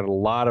going down a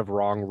lot of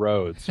wrong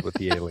roads with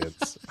the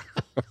aliens.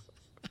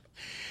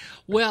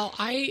 Well,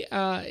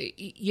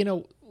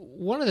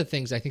 one of the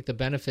things I think the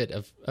benefit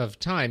of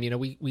time,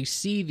 we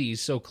see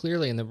these so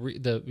clearly, and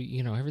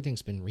the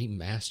everything's been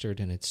remastered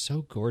and it's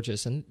so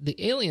gorgeous. And the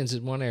aliens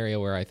is one area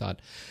where I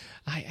thought,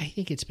 I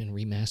think it's been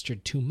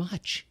remastered too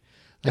much.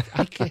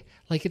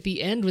 Like at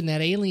the end when that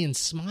alien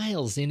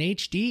smiles in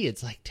HD,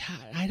 it's like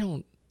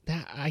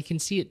I can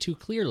see it too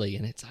clearly,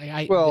 and it's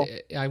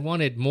I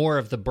wanted more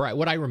of the bright.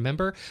 What I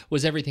remember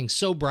was everything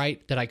so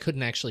bright that I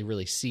couldn't actually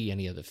really see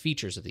any of the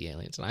features of the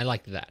aliens, and I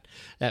liked that.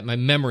 That my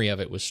memory of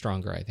it was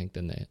stronger, I think,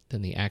 than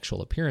the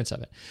actual appearance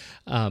of it.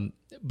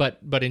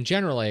 But in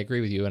general, I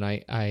agree with you, and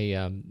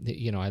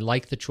I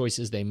like the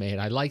choices they made.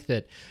 I like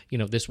that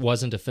this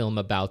wasn't a film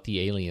about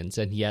the aliens,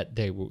 and yet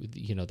there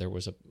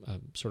was a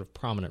sort of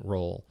prominent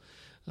role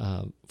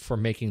for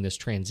making this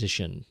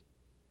transition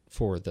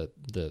for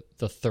the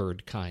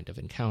third kind of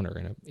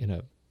encounter in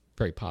a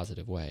very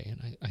positive way.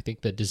 And I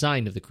think the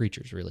design of the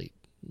creatures really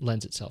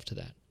lends itself to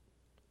that.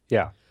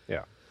 Yeah.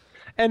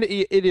 And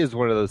it is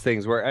one of those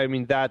things where, I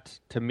mean, that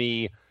to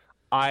me,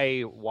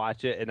 I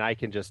watch it and I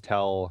can just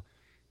tell,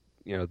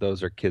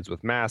 those are kids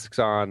with masks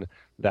on.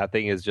 That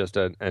thing is just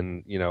a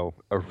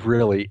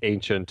really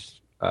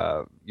ancient,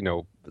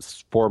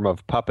 form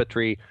of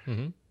puppetry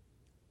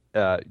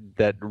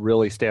that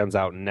really stands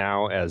out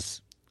now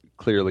as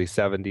clearly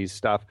 70s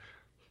stuff.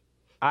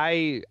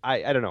 I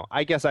don't know.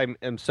 I guess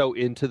I'm so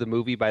into the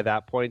movie by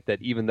that point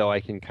that even though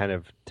I can kind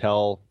of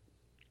tell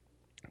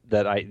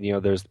that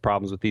there's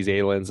problems with these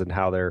aliens and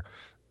how they're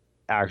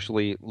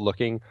actually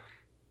looking,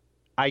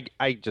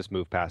 I just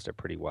move past it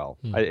pretty well.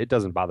 It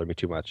doesn't bother me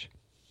too much.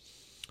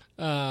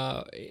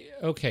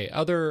 Okay.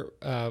 Other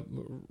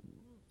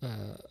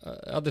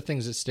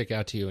things that stick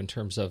out to you in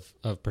terms of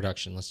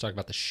production. Let's talk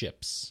about the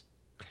ships.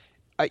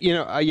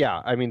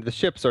 Yeah. I mean, the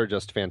ships are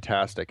just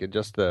fantastic, and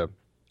just I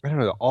don't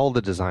know, all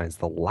the designs,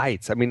 the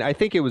lights. I mean, I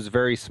think it was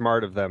very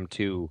smart of them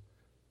to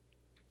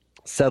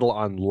settle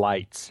on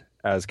lights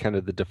as kind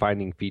of the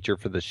defining feature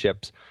for the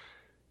ships,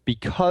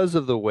 because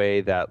of the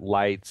way that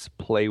lights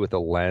play with a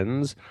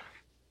lens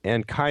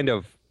and kind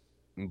of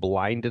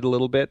blind it a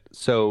little bit.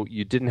 So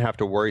you didn't have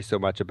to worry so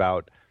much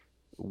about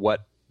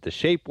what the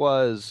shape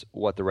was,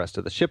 what the rest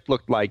of the ship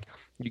looked like.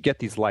 You get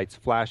these lights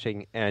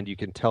flashing, and you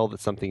can tell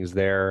that something's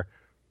there.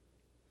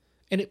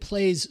 And it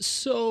plays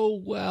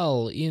so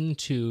well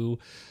into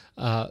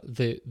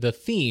the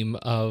theme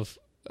of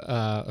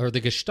or the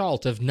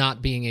gestalt of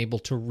not being able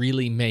to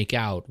really make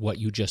out what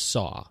you just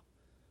saw.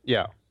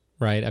 Yeah.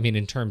 Right. I mean,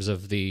 in terms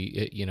of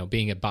the,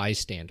 being a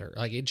bystander,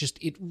 like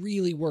it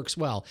really works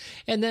well.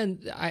 And then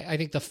I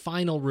think the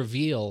final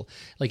reveal,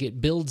 like it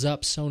builds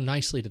up so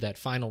nicely to that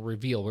final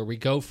reveal where we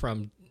go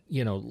from,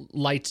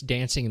 lights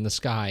dancing in the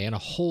sky and a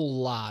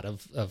whole lot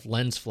of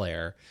lens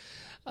flare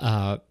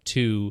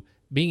to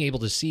being able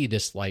to see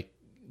this, like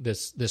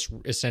this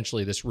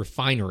essentially this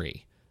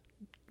refinery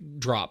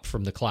drop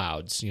from the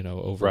clouds,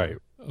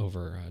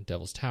 over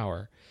Devil's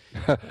Tower.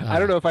 I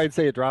don't know if I'd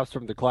say it drops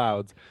from the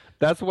clouds.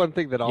 That's one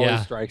thing that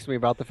always strikes me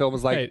about the film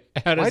is like,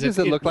 right. Why does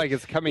it look like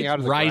it's coming out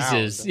of the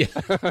rises? ground?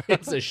 Yeah,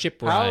 it's a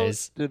ship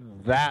rise. How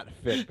did that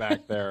fit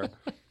back there?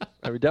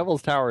 I mean,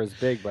 Devil's Tower is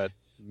big, but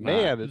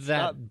man, it's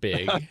not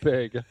big. That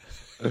big.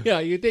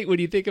 Yeah, when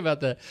you think about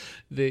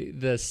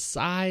the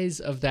size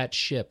of that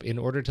ship, in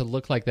order to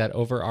look like that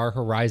over our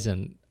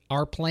horizon,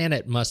 our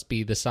planet must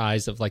be the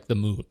size of like the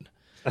moon.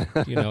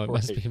 It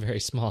must be very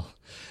small.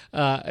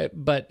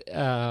 But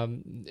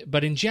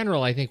in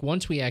general, I think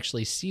once we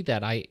actually see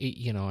that, I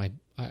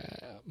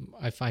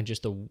find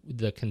just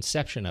the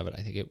conception of it,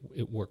 I think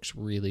it works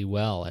really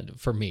well, and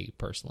for me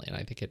personally, and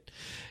I think it,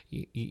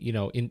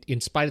 in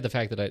spite of the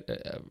fact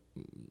that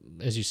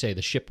as you say,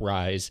 the ship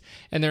rise,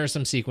 and there are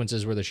some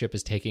sequences where the ship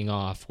is taking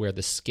off where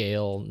the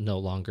scale no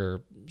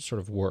longer sort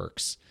of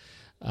works.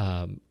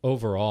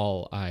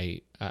 Overall,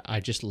 I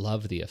just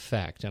love the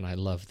effect, and I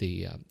love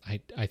the.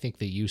 I think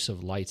the use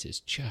of lights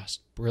is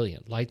just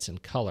brilliant. Lights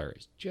and color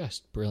is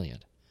just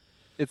brilliant.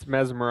 It's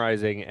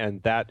mesmerizing,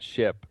 and that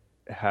ship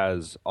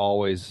has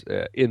always,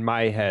 in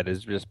my head,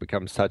 has just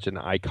become such an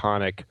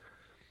iconic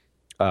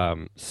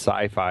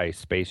sci-fi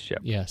spaceship.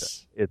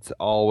 Yes, it's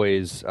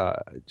always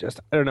just,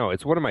 I don't know.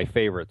 It's one of my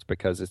favorites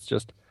because it's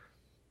just.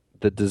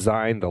 The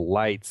design, the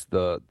lights,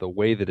 the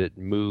way that it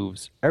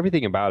moves,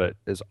 everything about it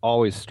has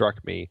always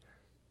struck me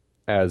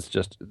as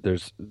just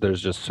there's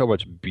just so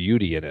much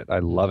beauty in it. I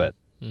love it.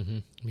 Mm-hmm.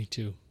 Me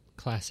too.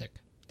 Classic.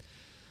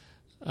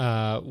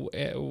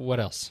 What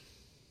else?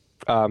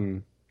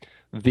 Well,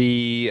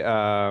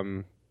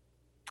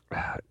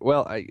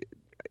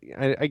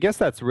 I guess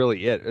that's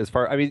really it. As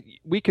far, I mean,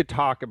 we could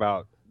talk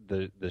about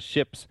the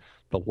ships,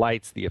 the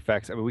lights, the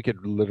effects. I mean, we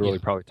could literally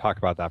probably talk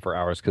about that for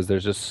hours because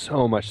there's just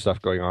so much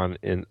stuff going on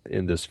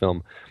in this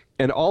film.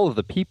 And all of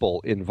the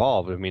people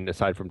involved, I mean,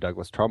 aside from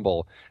Douglas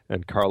Trumbull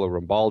and Carlo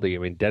Rambaldi, I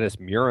mean, Dennis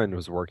Muren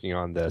was working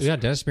on this. Yeah,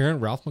 Dennis Muren,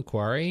 Ralph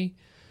McQuarrie.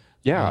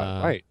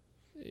 Yeah, right.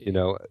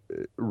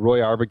 Roy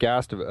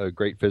Arbogast, a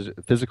great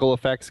physical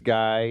effects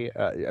guy.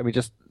 I mean,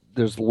 just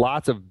there's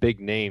lots of big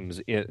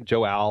names.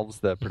 Joe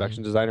Alves, the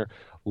production designer.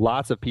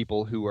 Lots of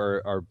people who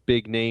are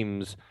big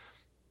names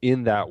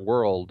in that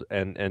world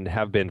and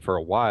have been for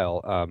a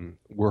while.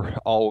 We're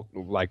all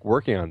like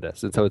working on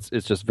this, and so it's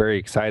just very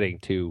exciting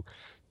to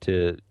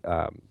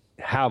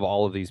have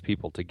all of these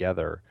people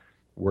together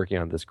working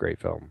on this great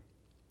film.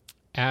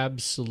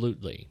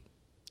 Absolutely.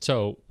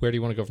 So where do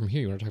you want to go from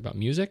here? You want to talk about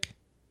music?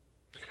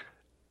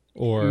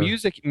 Or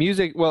music,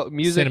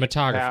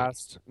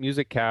 cinematography,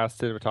 music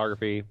cast,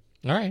 cinematography.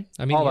 All right.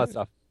 I mean, all that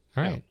stuff.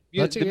 All right.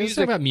 Let's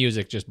talk about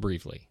music just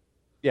briefly.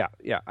 Yeah.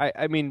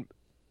 I mean,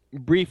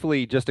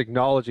 briefly, just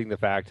acknowledging the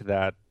fact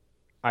that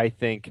I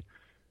think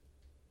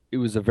it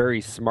was a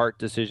very smart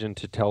decision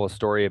to tell a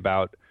story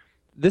about.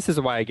 This is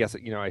why I guess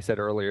I said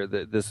earlier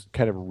that this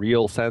kind of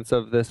real sense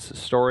of this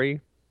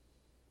story.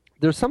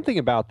 There's something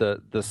about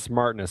the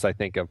smartness, I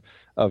think,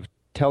 of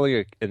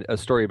telling a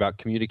story about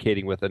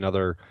communicating with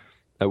another.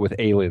 With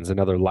aliens,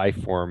 another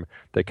life form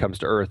that comes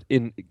to Earth,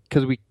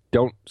 because we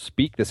don't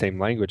speak the same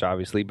language,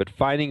 obviously, but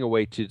finding a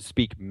way to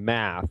speak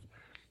math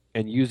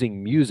and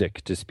using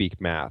music to speak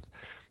math.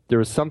 There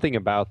is something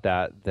about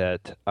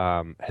that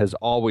has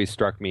always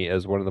struck me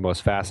as one of the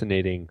most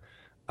fascinating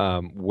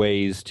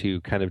ways to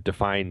kind of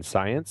define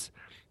science,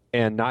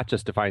 and not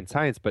just define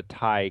science, but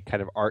tie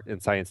kind of art and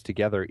science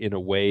together in a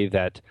way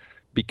that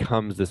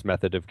becomes this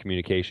method of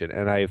communication.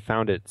 And I have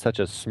found it such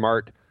a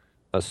smart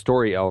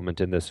story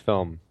element in this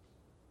film.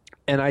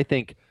 And I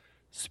think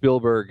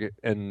Spielberg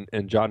and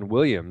John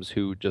Williams,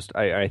 who just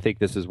I think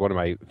this is one of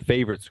my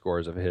favorite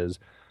scores of his,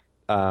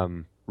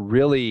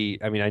 really,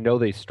 I mean, I know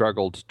they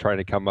struggled trying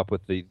to come up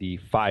with the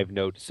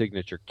 5-note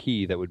signature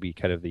key that would be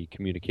kind of the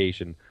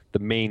communication, the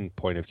main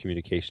point of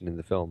communication in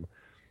the film.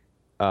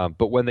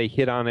 But when they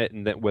hit on it,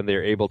 and that when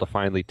they're able to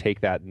finally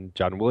take that, and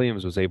John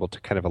Williams was able to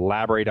kind of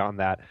elaborate on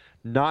that,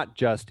 not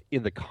just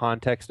in the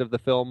context of the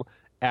film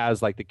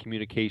as like the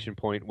communication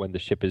point when the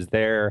ship is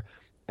there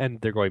and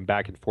they're going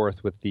back and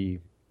forth with the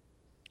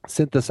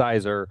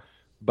synthesizer,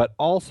 but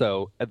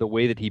also the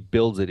way that he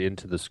builds it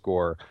into the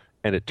score,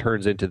 and it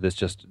turns into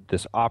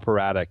this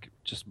operatic,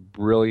 just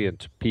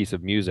brilliant piece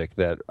of music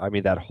that, I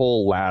mean, that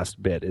whole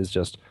last bit is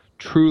just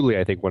truly,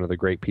 I think, one of the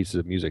great pieces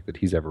of music that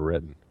he's ever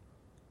written.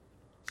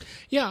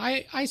 Yeah,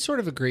 I sort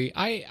of agree.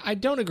 I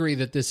don't agree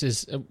that this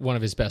is one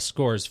of his best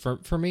scores.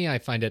 For me, I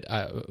find it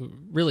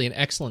really an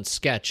excellent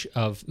sketch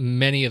of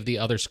many of the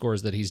other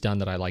scores that he's done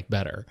that I like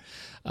better.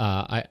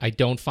 I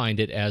don't find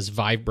it as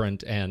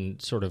vibrant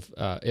and sort of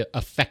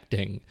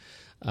affecting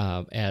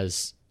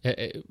as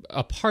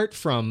apart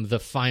from the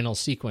final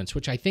sequence,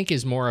 which I think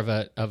is more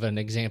of an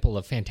example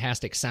of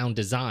fantastic sound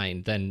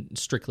design than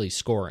strictly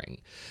scoring,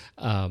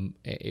 and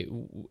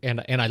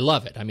I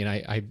love it. I mean,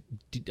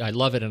 I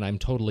love it, and I'm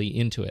totally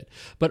into it.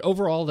 But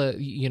overall,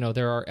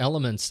 there are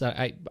elements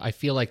that I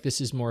feel like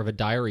this is more of a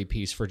diary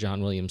piece for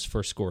John Williams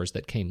for scores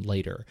that came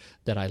later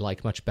that I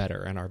like much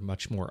better and are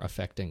much more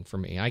affecting for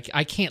me.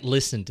 I can't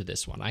listen to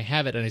this one. I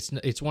have it, and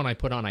it's one I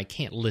put on. I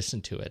can't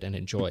listen to it and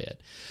enjoy it.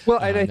 Well,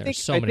 and I there's think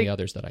so many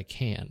others that I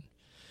can.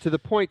 To the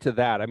point to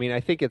that, I mean, I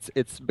think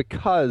it's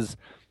because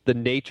the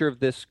nature of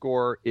this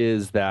score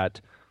is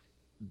that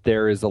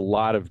there is a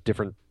lot of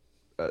different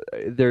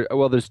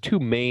there's two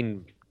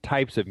main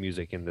types of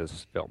music in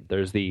this film.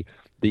 There's the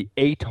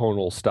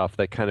atonal stuff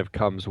that kind of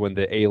comes when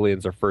the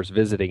aliens are first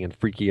visiting and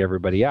freaking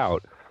everybody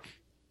out,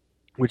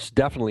 which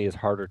definitely is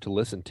harder to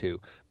listen to.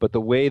 But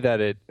the way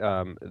that it,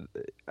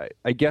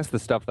 I guess the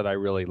stuff that I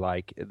really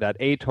like, that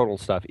atonal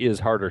stuff is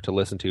harder to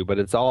listen to, but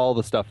it's all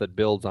the stuff that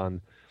builds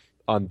on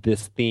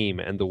this theme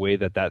and the way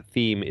that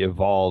theme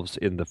evolves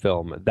in the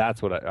film.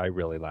 That's what I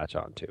really latch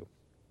on to.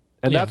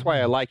 And that's why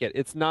I like it.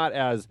 It's not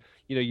as,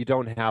 you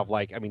don't have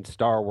like, I mean,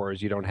 Star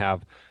Wars, you don't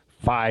have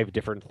 5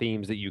 different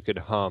themes that you could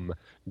hum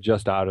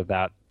just out of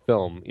that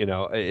film.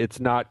 It's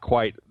not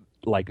quite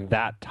like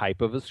that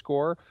type of a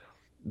score.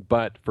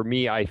 But for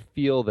me, I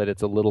feel that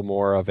it's a little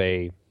more of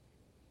I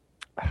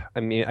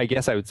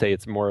guess I would say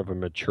it's more of a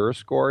mature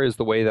score is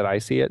the way that I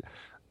see it.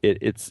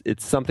 It's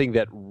something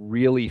that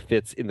really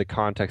fits in the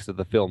context of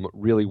the film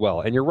really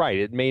well. And you're right,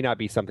 it may not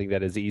be something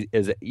that is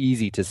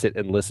easy to sit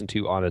and listen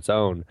to on its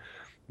own.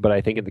 But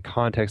I think in the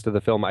context of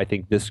the film, I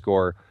think this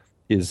score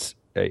is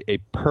a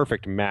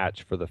perfect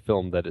match for the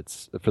film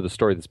for the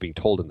story that's being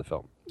told in the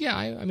film. Yeah,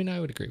 I mean, I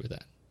would agree with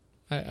that.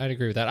 I'd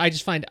agree with that. I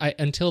just find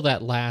until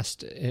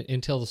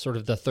the sort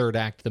of the third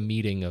act, the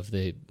meeting of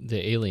the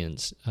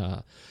aliens,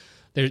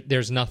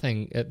 there's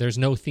nothing. There's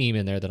no theme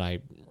in there that I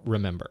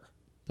remember.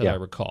 I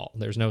recall.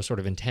 There's no sort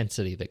of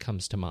intensity that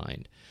comes to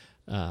mind.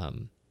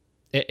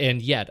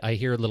 And yet I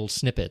hear little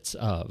snippets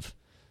of,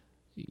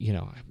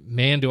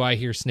 man, do I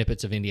hear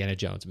snippets of Indiana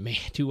Jones. Man,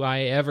 do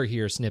I ever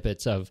hear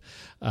snippets of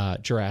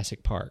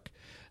Jurassic Park.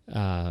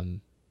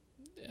 But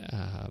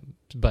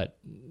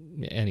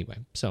anyway,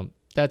 so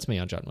that's me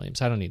on John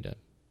Williams. I don't need to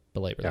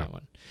belabor that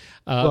one.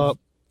 Well,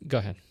 go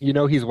ahead.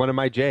 He's one of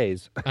my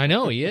J's. I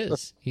know he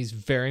is. He's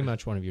very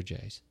much one of your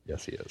J's.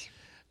 Yes, he is.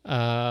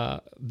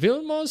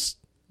 Vilmos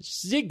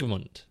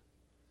Zsigmond.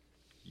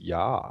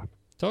 Yeah.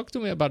 Talk to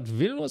me about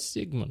Vilmos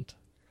Zsigmond.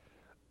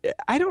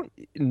 I don't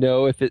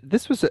know if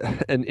this was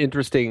an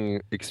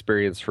interesting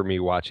experience for me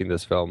watching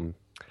this film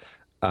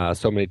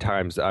so many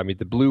times. I mean,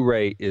 the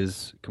Blu-ray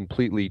is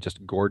completely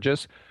just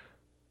gorgeous,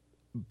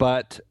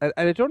 but and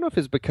I don't know if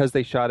it's because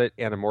they shot it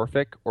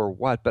anamorphic or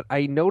what, but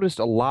I noticed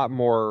a lot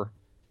more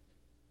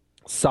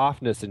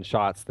softness in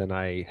shots than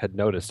I had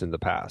noticed in the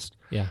past.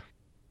 Yeah.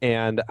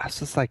 And I was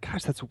just like,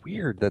 gosh, that's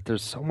weird that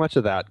there's so much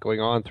of that going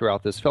on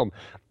throughout this film.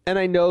 And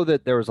I know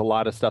that there was a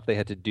lot of stuff they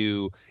had to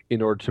do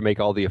in order to make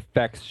all the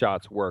effects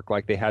shots work.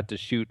 Like they had to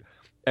shoot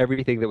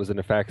everything that was an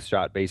effects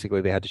shot. Basically,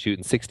 they had to shoot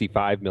in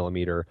 65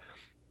 millimeter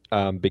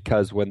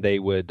because when they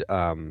would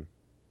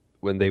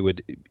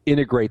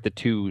integrate the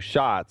two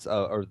shots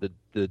or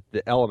the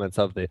elements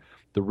of the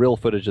real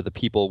footage of the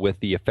people with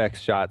the effects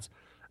shots,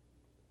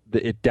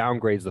 it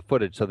downgrades the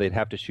footage. So they'd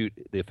have to shoot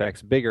the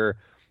effects bigger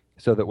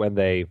so that when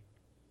they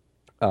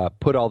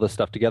put all this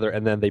stuff together,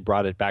 and then they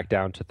brought it back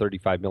down to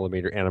 35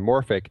 millimeter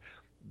anamorphic,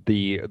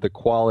 the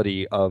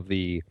quality of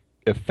the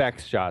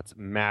effects shots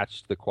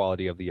matched the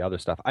quality of the other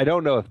stuff. I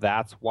don't know if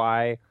that's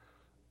why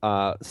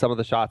some of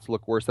the shots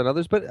look worse than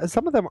others, but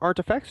some of them aren't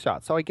effects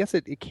shots, so I guess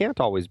it can't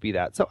always be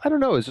that. So I don't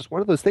know. It's just one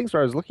of those things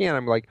where I was looking at it,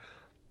 I'm like,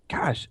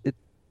 gosh,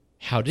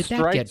 how did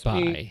that get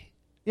by?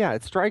 Yeah,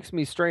 it strikes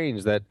me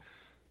strange that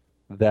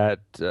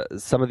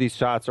some of these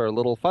shots are a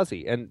little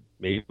fuzzy, and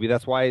maybe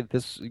that's why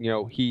this,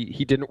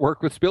 he didn't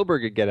work with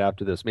Spielberg again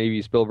after this.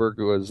 Maybe Spielberg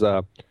was,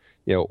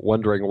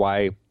 wondering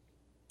why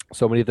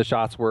so many of the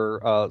shots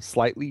were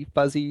slightly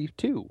fuzzy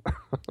too.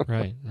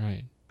 Right.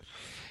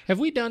 Have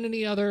we done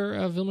any other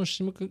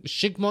Vilmos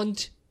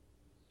Zsigmond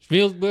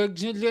Spielberg?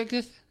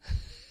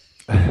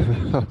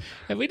 Have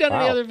we done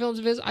any other films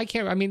of his? I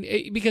can't. I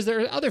mean, because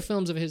there are other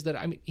films of his that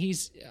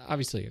he's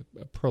obviously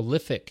a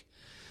prolific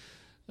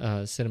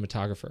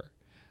cinematographer.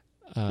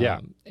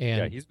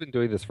 And he's been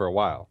doing this for a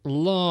while,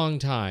 long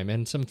time,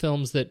 and some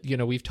films that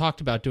we've talked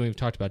about doing. We've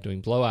talked about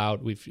doing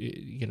Blowout. We've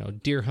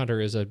Deer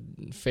Hunter is a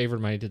favorite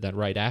of mine. I did that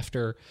right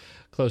after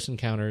Close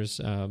Encounters.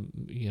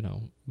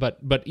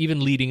 But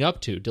even leading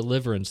up to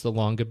Deliverance, The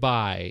Long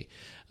Goodbye,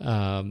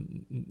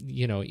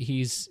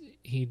 he's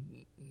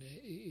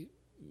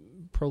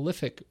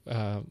prolific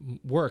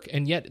work,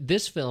 and yet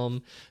this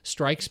film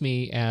strikes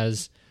me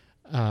as.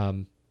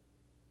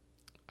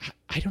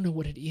 I don't know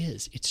what it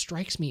is. It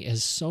strikes me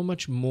as so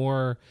much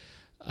more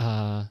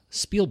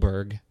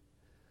Spielberg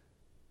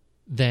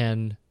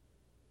than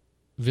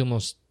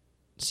Vilmos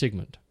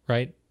Zsigmond,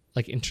 right?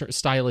 Like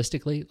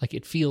stylistically, like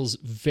it feels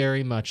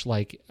very much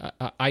like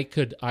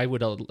I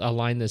would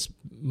align this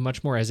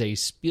much more as a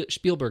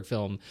Spielberg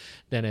film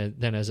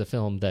than as a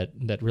film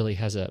that really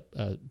has a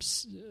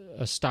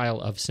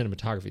style of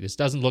cinematography. This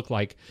doesn't look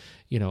like,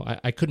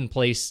 I couldn't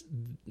place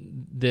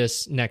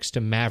this next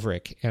to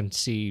Maverick and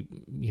see,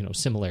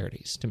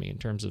 similarities to me in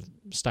terms of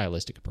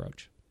stylistic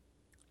approach.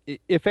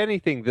 If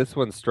anything, this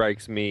one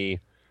strikes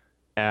me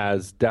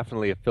as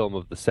definitely a film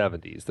of the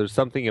 70s. There's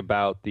something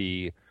about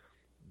the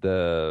I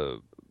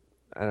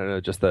don't know,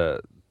 just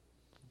the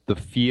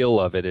feel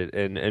of it,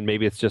 and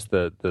maybe it's just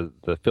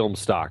the film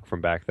stock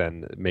from back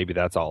then. Maybe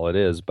that's all it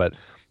is, but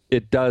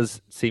it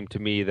does seem to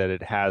me that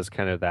it has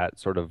kind of that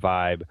sort of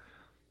vibe.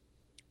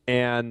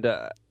 And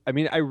I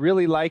mean, I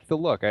really like the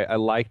look. I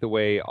like the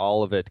way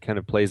all of it kind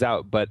of plays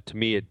out, but to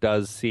me, it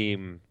does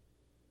seem.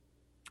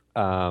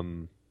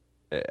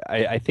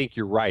 I think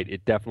you're right.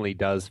 It definitely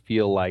does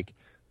feel like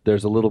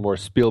there's a little more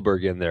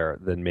Spielberg in there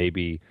than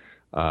maybe.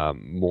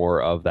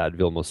 More of that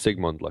Vilmos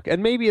Zsigmond look,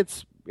 and maybe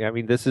it's. I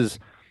mean,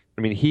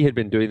 he had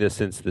been doing this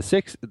since the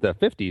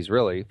 50s,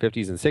 really,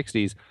 50s and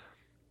 60s.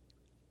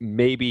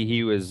 Maybe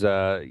he was,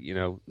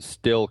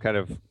 still kind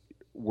of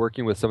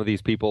working with some of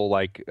these people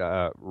like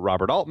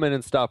Robert Altman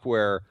and stuff,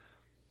 where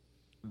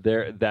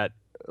there that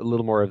a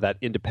little more of that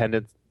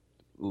independent,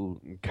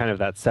 kind of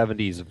that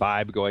 70s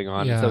vibe going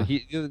on. Yeah. So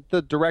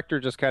the director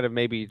just kind of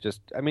maybe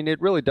just, I mean, it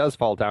really does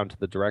fall down to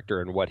the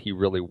director and what he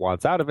really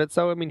wants out of it.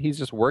 So, I mean, he's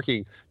just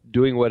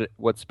doing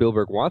what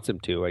Spielberg wants him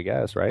to, I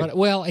guess, right? But,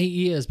 well,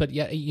 he is, but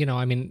yeah,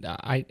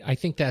 I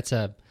think that's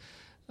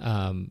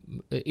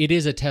it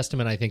is a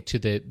testament, I think, to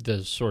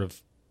the sort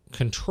of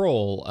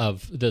control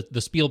of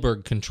the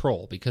Spielberg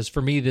control, because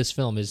for me this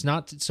film is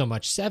not so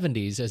much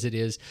 70s as it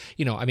is,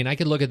 I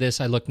could look at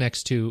this, I look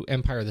next to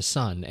Empire of the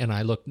Sun, and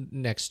I look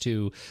next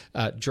to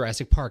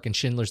Jurassic Park and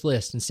Schindler's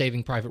List and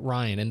Saving Private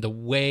Ryan, and the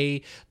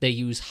way they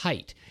use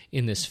height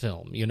in this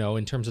film,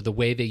 in terms of the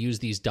way they use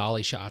these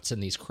dolly shots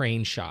and these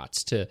crane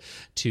shots to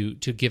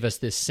give us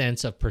this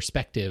sense of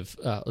perspective,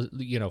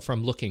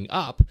 from looking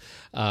up,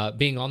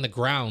 being on the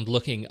ground,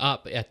 looking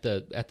up at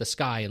the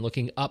sky and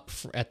looking up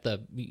at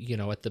the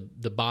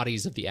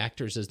bodies of the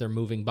actors as they're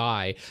moving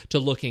by, to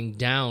looking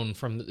down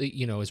from,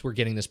 as we're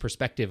getting this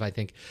perspective, I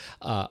think,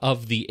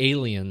 of the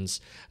aliens,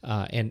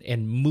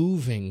 and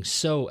moving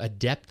so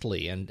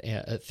adeptly and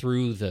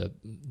through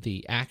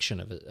the action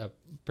of a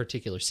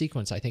particular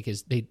sequence, I think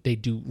they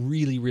do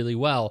really, really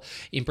well.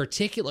 In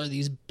particular,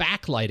 these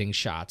backlighting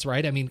shots,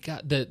 right? I mean,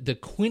 God, the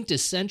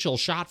quintessential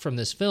shot from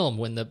this film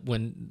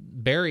when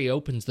Barry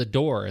opens the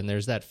door and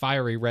there's that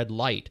fiery red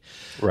light,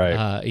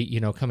 right?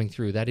 Coming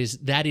through. That is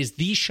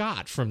the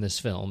shot from this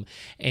film,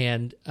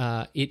 and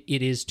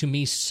it is, to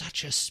me,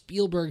 such a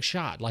Spielberg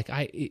shot. Like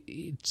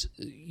he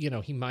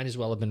might as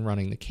well have been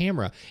running the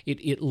camera.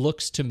 It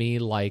looks to me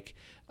like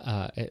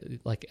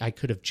I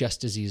could have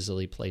just as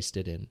easily placed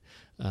it in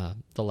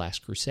The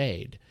Last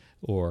Crusade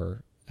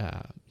or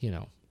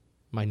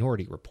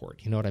Minority Report.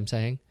 You know what I'm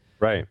saying?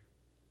 Right.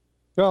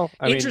 Well,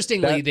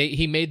 interestingly,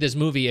 he made this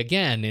movie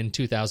again in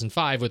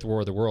 2005 with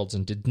War of the Worlds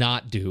and did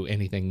not do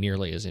anything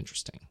nearly as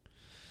interesting.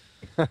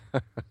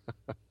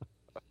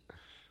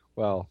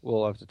 Well,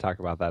 we'll have to talk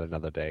about that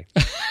another day.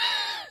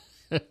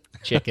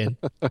 Chicken.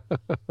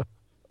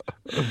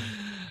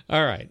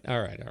 All right.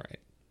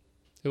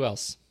 Who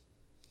else?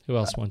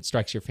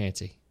 Strikes your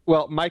fancy?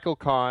 Well, Michael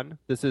Kahn.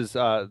 This is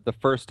the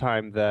first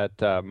time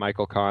that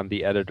Michael Kahn,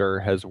 the editor,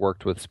 has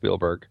worked with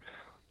Spielberg.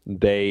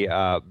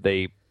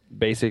 They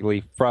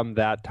basically, from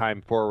that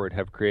time forward,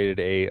 have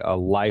created a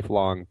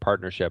lifelong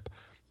partnership.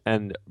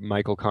 And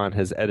Michael Kahn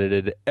has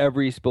edited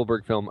every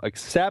Spielberg film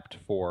except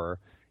for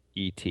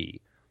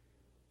E.T.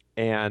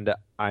 And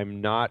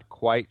I'm not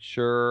quite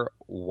sure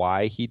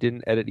why he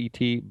didn't edit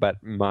E.T., but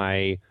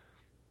my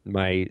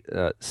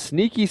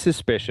sneaky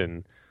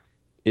suspicion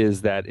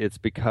is that it's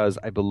because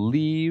I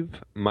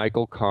believe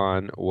Michael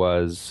Kahn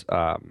was,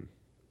 I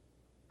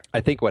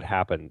think what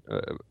happened,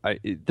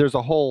 there's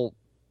a whole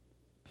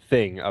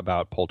thing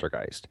about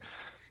Poltergeist,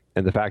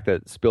 and the fact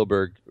that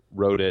Spielberg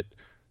wrote it,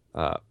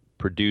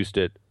 produced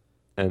it,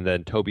 and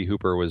then Tobe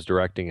Hooper was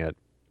directing it.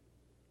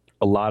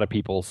 A lot of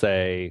people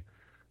say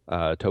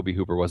Toby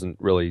Hooper wasn't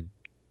really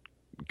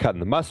cutting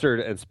the mustard,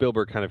 and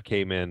Spielberg kind of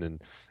came in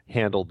and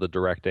handled the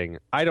directing.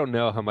 I don't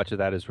know how much of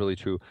that is really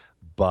true,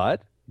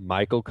 but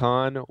Michael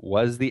Kahn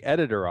was the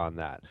editor on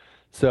that.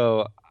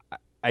 So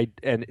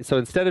so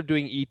instead of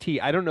doing E.T.,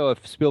 I don't know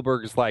if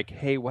Spielberg is like,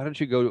 hey, why don't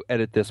you go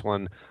edit this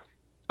one?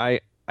 I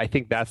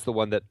think that's the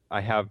one that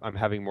I'm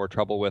having more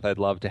trouble with. I'd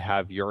love to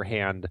have your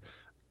hand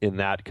in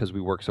that because we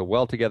work so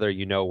well together.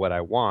 You know what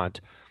I want.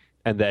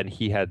 And then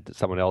he had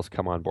someone else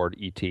come on board,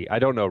 E.T. I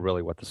don't know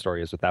really what the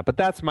story is with that, but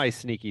that's my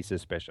sneaky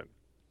suspicion.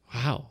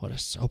 Wow, what a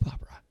soap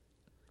opera.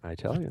 I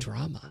tell you.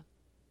 Drama.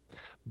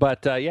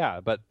 But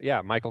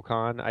Michael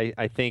Kahn,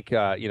 I think,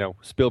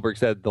 Spielberg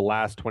said the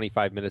last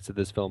 25 minutes of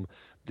this film,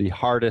 the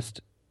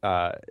hardest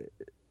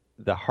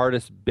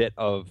bit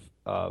of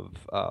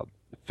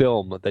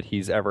film that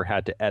he's ever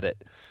had to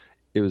edit.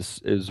 It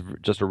was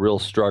just a real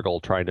struggle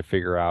trying to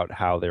figure out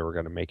how they were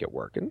going to make it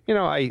work. And,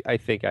 I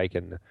think I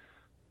can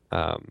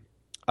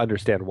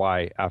understand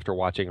why after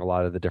watching a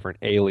lot of the different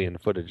alien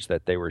footage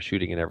that they were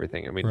shooting and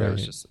everything. I mean, there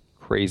was just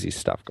crazy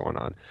stuff going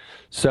on.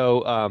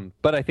 So,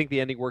 but I think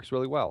the ending works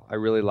really well. I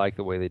really like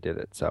the way they did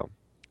it. So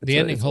the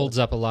ending holds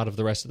up a lot of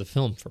the rest of the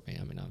film for me.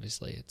 I mean,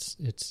 obviously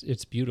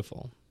it's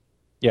beautiful.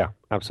 Yeah,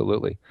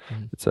 absolutely.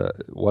 Mm-hmm. It's a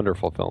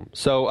wonderful film.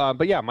 So,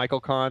 but yeah, Michael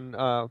Kahn,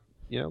 there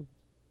you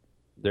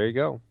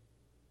go.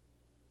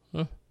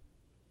 Huh.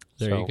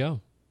 There you go.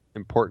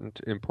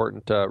 Important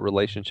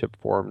relationship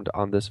formed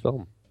on this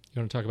film. You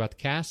want to talk about the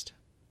cast?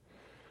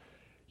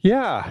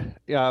 Yeah.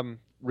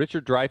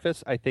 Richard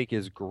Dreyfuss, I think,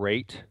 is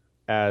great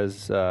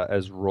as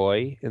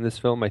Roy in this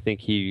film. I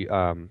think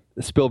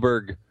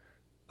Spielberg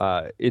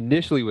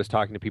initially was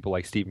talking to people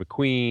like Steve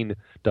McQueen,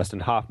 Dustin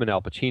Hoffman,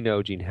 Al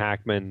Pacino, Gene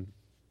Hackman.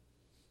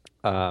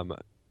 Richard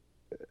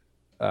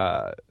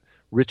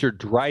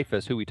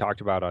Dreyfuss, who we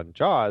talked about on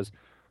Jaws,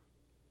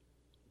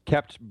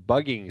 kept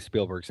bugging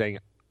Spielberg, saying,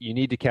 you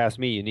need to cast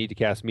me,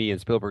 and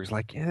Spielberg's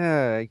like,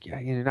 yeah,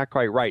 you're not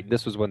quite right.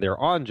 This was when they were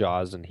on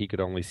Jaws, and he could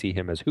only see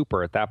him as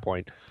Hooper at that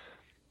point.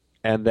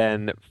 And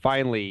then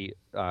finally,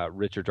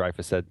 Richard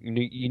Dreyfuss said,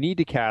 you need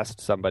to cast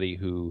somebody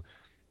who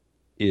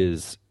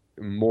is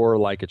more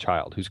like a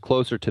child, who's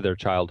closer to their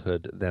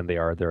childhood than they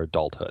are their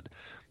adulthood.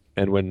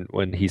 And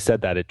when he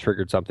said that, it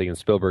triggered something in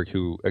Spielberg,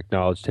 who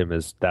acknowledged him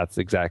as, that's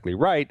exactly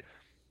right,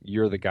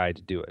 you're the guy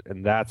to do it.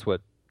 And that's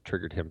what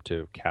triggered him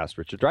to cast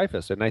Richard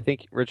Dreyfuss. And I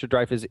think Richard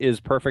Dreyfuss is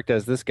perfect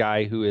as this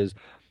guy who is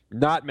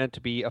not meant to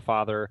be a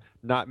father,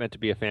 not meant to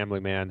be a family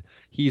man.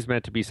 He's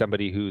meant to be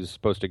somebody who's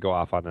supposed to go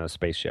off on a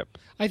spaceship.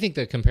 I think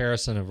the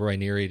comparison of Roy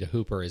Neary to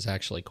Hooper is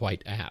actually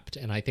quite apt.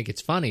 And I think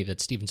it's funny that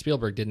Steven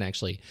Spielberg didn't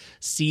actually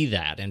see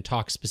that and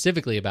talk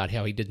specifically about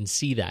how he didn't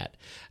see that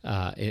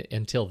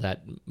until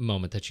that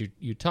moment that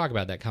you talk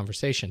about that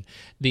conversation.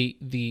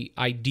 The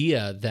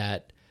idea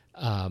that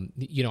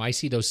I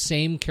see those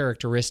same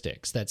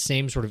characteristics, that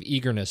same sort of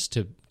eagerness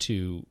to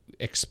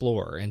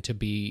explore and to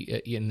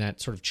be in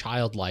that sort of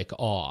childlike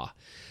awe.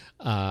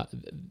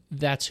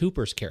 That's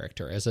Hooper's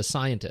character as a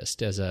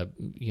scientist, as an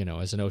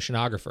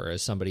oceanographer,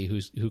 as somebody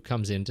who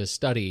comes in to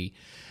study.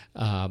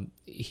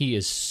 He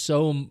is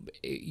so,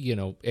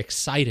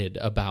 excited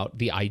about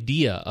the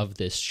idea of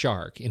this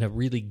shark in a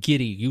really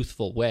giddy,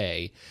 youthful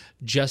way,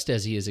 just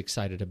as he is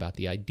excited about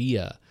the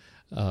idea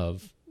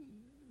of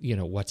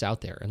what's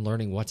out there and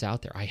learning what's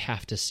out there. I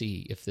have to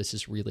see if this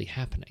is really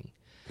happening.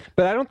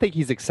 But I don't think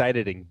he's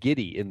excited and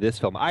giddy in this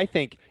film. I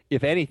think,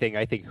 if anything,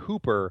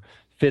 Hooper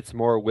fits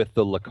more with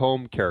the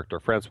Lacombe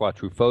character, Francois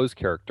Truffaut's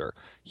character.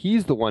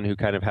 He's the one who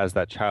kind of has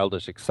that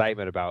childish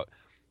excitement about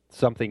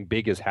something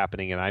big is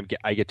happening, and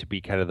I get to be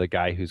kind of the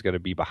guy who's going to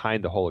be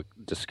behind the whole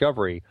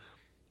discovery.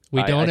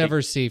 We don't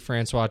ever see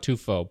Francois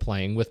Truffaut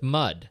playing with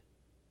mud.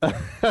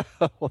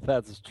 Well,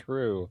 that's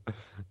true.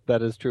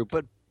 That is true.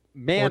 But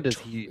man, does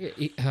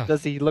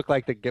he look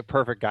like the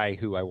perfect guy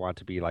who I want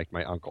to be like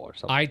my uncle or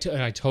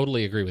something. I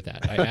totally agree with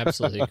that. I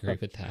absolutely agree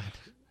with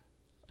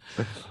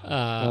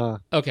that.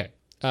 Okay.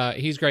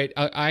 He's great.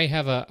 I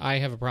have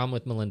a problem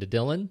with Melinda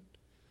Dillon.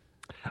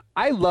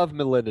 I love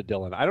Melinda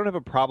Dillon. I don't have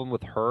a problem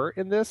with her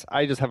in this.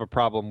 I just have a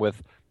problem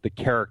with the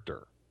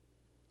character.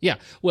 Yeah,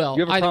 well,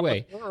 either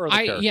way,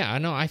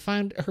 I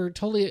find her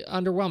totally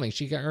underwhelming.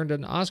 She earned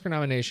an Oscar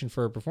nomination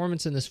for her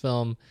performance in this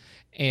film,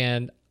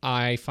 and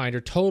I find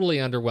her totally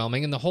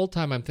underwhelming. And the whole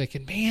time I'm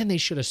thinking, man, they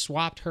should have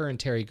swapped her and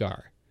Terry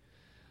Garr.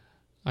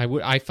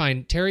 I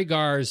find Terry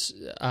Garr's,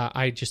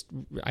 I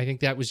think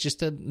that was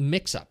just a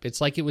mix-up.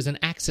 It's like it was an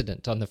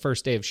accident on the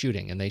first day of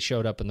shooting, and they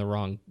showed up in the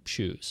wrong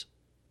shoes.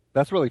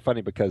 That's really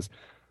funny because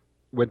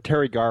when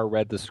Terry Garr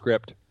read the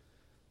script,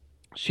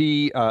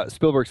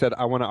 Spielberg said,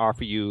 I want to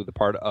offer you the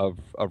part of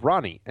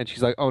Ronnie. And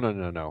she's like, oh,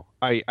 no.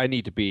 I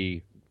need to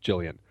be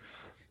Jillian.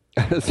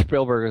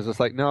 Spielberg is just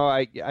like, no,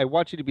 I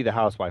want you to be the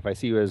housewife. I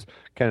see you as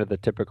kind of the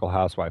typical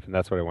housewife, and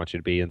that's what I want you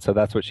to be. And so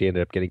that's what she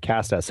ended up getting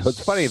cast as. So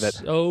it's funny that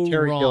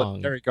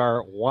Terry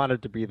Garr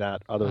wanted to be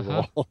that other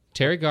role.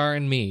 Terry Garr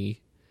and me.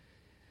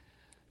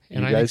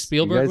 And I think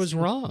Spielberg was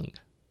wrong.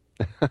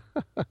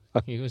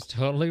 He was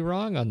totally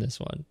wrong on this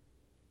one.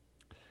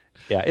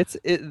 Yeah,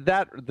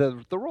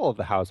 the role of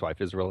the housewife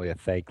is really a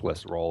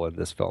thankless role in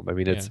this film. I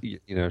mean, it's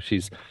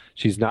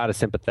she's not a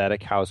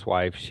sympathetic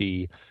housewife.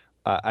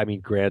 I mean,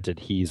 granted,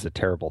 he's a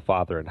terrible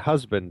father and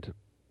husband,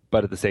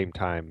 but at the same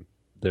time,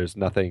 there's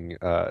nothing.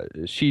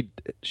 She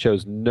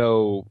shows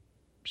no.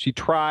 She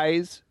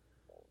tries.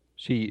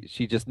 She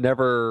just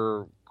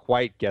never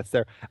quite gets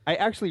there. I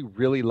actually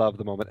really love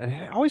the moment, and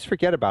I always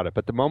forget about it.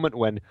 But the moment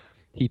when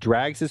he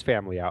drags his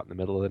family out in the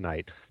middle of the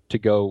night to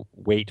go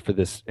wait for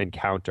this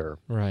encounter.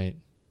 Right.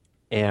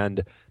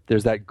 And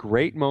there's that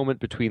great moment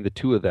between the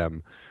two of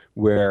them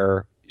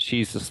where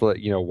she's just,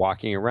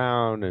 walking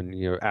around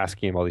and,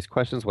 asking him all these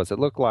questions. What's it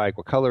look like?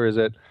 What color is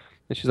it?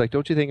 And she's like,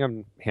 don't you think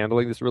I'm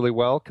handling this really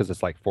well? Because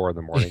it's like 4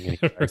 a.m. and he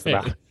drags them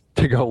out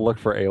to go look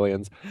for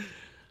aliens.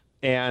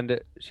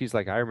 And she's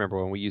like, I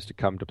remember when we used to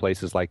come to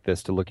places like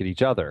this to look at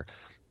each other.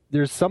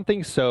 There's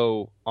something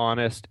so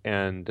honest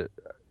and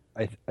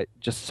I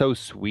just so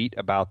sweet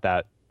about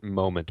that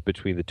moment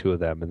between the two of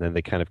them, and then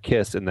they kind of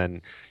kiss, and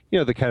then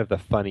the kind of the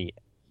funny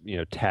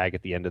tag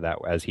at the end of that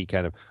as he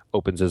kind of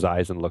opens his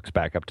eyes and looks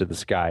back up to the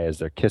sky as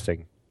they're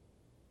kissing.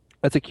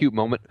 That's a cute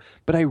moment,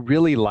 but I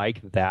really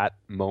like that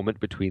moment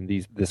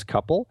between this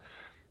couple.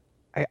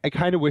 I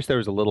kind of wish there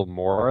was a little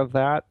more of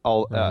that,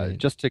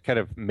 just to kind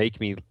of make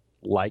me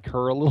like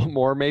her a little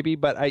more, maybe.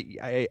 But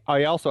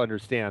I also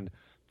understand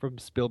from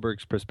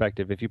Spielberg's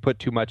perspective, if you put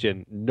too much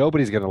in,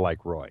 nobody's going to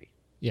like Roy.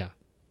 Yeah.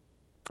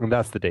 And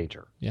that's the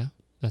danger. Yeah,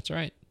 that's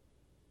right.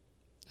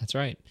 That's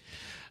right.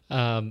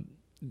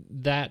 Their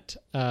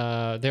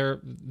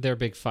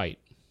big fight.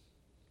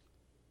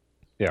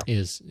 Yeah.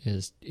 It's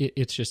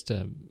just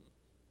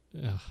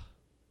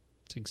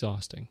it's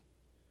exhausting.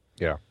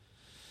 Yeah.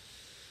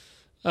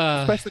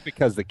 Especially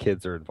because the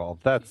kids are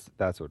involved.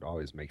 That's what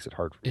always makes it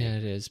hard for me. Yeah,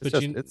 it is.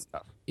 It's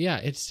tough. Yeah,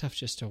 it's tough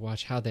just to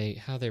watch how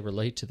they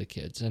relate to the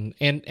kids and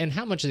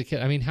how much of the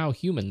kid. I mean, how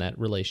human that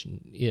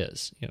relation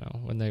is.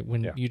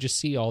 When you just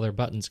see all their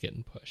buttons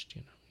getting pushed.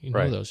 You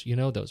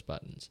know those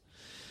buttons.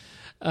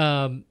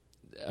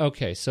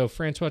 Okay, so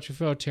Francois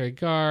Truffaut, Terry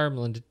Garr,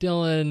 Melinda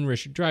Dillon,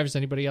 Richard Dreyfuss.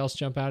 Anybody else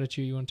jump out at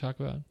you want to talk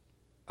about?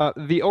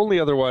 The only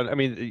other one, I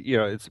mean,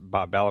 it's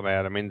Bob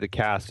Balaban. I mean, the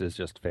cast is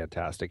just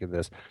fantastic in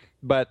this.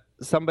 But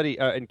somebody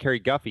and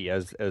Kerry Guffey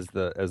as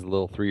the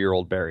little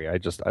 3-year-old Barry. I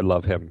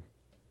love him.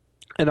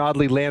 And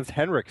oddly, Lance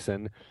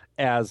Henriksen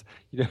as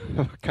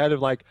kind of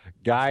like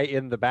guy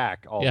in the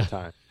back all the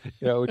time.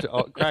 Which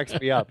cracks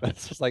me up.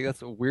 It's just like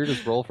that's the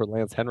weirdest role for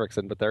Lance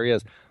Henriksen, but there he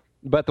is.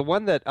 But the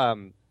one that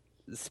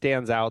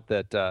stands out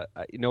that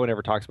no one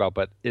ever talks about,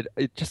 but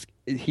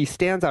he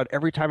stands out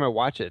every time I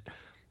watch it,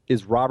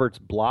 is Roberts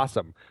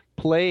Blossom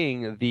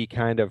playing the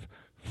kind of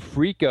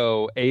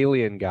freako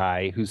alien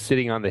guy who's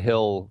sitting on the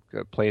hill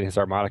playing his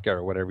harmonica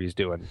or whatever he's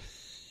doing.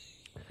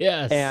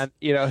 Yes. And,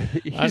 he's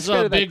I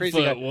saw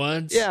Bigfoot guy.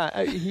 once.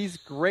 Yeah, he's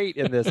great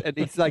in this. And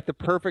he's like the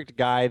perfect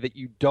guy that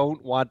you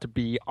don't want to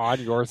be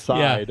on your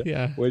side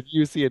when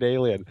you see an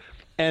alien.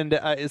 And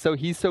so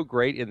he's so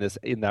great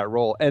in that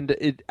role.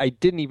 And I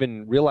didn't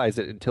even realize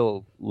it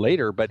until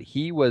later, but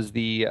he was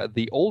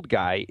the old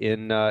guy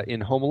in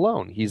Home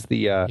Alone. He's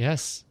the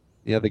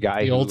the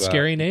guy, the old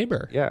scary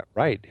neighbor. Yeah,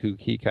 right. Who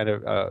he kind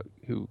of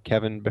who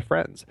Kevin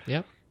befriends.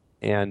 Yep.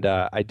 And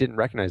I didn't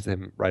recognize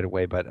him right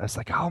away, but I was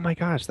like, oh my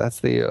gosh, that's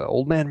the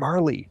old man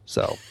Marley.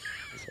 So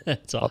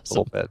that's awesome. A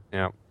little bit,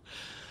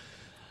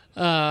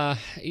 yeah.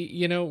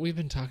 We've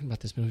been talking about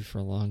this movie for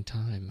a long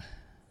time.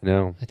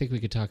 No, I think we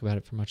could talk about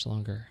it for much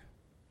longer.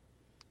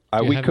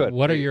 Could.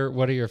 What are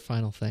your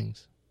final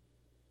things?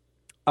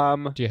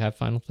 Do you have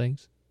final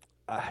things?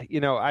 I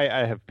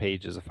have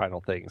pages of final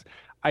things.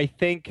 I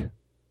think.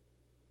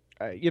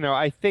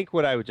 I think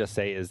what I would just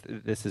say is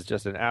this is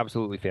just an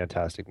absolutely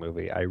fantastic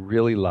movie. I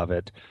really love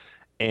it,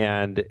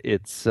 and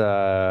it's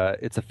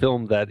a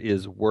film that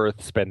is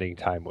worth spending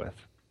time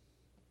with.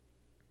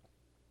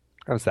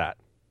 How's that?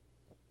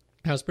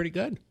 That was pretty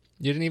good.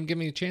 You didn't even give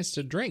me a chance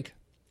to drink.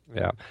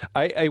 Yeah,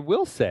 I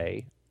will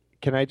say,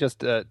 can I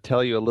just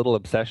tell you a little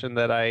obsession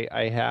that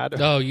I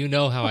had? Oh, you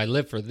know how I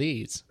live for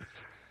these.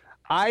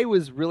 I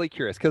was really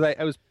curious because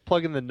I was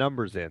plugging the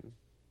numbers in,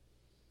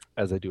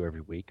 as I do every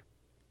week,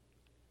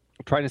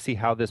 trying to see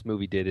how this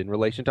movie did in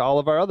relation to all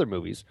of our other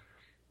movies.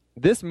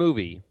 This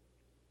movie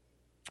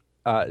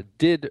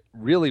did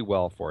really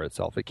well for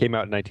itself. It came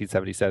out in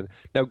 1977.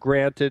 Now,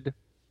 granted,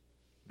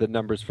 the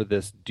numbers for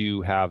this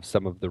do have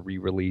some of the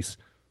re-release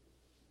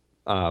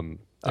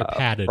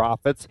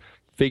profits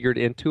figured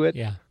into it.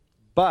 Yeah.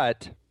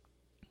 But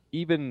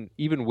even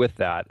with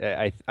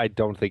that, I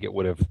don't think it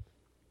would have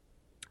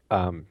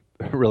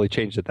really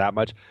changed it that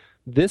much.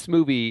 This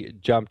movie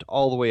jumped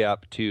all the way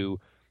up to,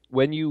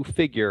 when you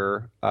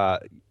figure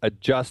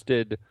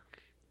adjusted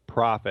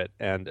profit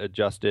and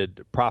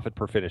adjusted profit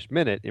per finished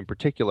minute in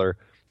particular,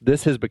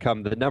 this has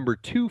become the number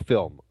 2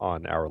 film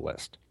on our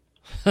list.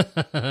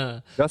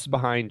 Just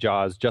behind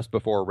Jaws, just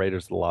before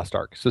Raiders of the Lost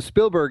Ark. So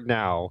Spielberg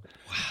now,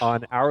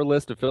 on our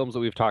list of films that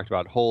we've talked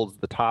about, holds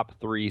the top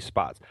 3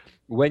 spots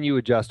when you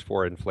adjust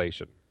for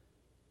inflation.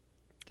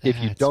 If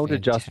you don't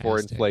adjust for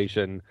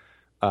inflation,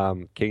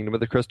 Kingdom of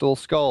the Crystal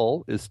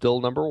Skull is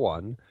still number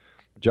 1.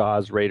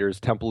 Jaws, Raiders,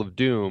 Temple of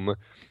Doom,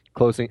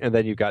 and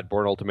then you've got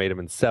Bourne Ultimatum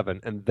in 7,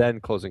 and then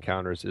Close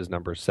Encounters is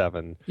number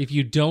 7. If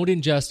you don't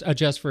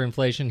adjust for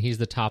inflation, he's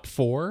the top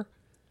 4.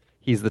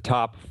 He's the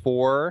top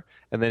 4,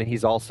 and then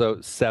he's also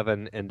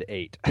 7 and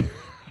 8.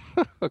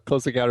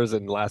 Close Encounters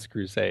and Last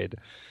Crusade.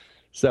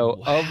 So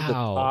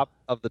Wow.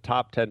 of the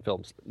top 10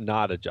 films,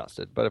 not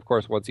adjusted. But of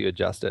course, once you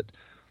adjust it,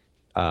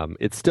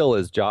 it still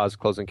is Jaws,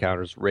 Close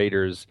Encounters,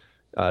 Raiders,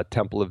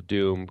 Temple of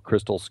Doom,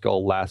 Crystal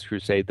Skull, Last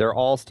Crusade. They're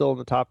all still in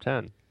the top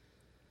 10.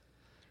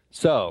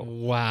 So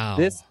Wow.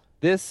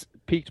 this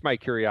piqued my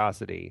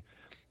curiosity,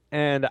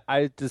 and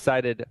I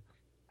decided,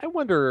 I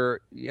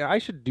wonder, I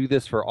should do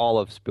this for all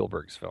of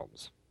Spielberg's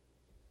films.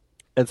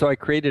 And so I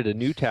created a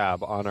new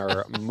tab on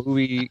our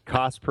movie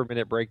cost per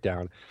minute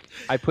breakdown.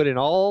 I put in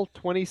all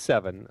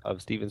 27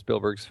 of Steven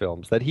Spielberg's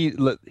films that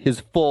his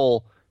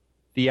full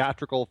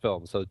theatrical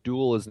film. So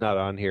Duel is not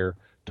on here.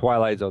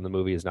 Twilight Zone, the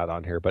movie, is not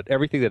on here. But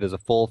everything that is a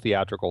full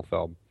theatrical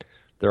film,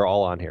 they're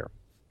all on here.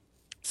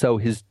 So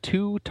his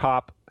 2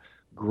 top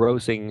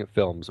grossing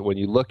films, when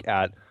you look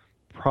at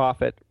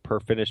profit per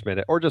finished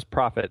minute, or just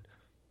profit,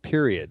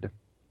 period,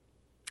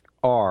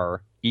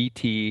 are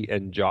E.T.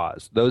 and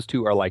Jaws. Those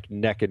 2 are like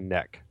neck and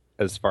neck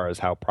as far as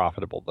how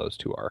profitable those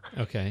 2 are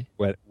Okay.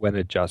 when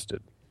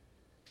adjusted.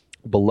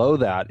 Below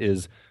that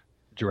is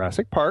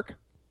Jurassic Park,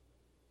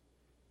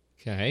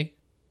 Okay.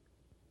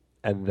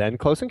 and then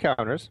Close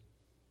Encounters,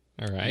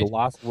 All right. The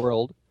Lost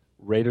World,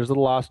 Raiders of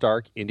the Lost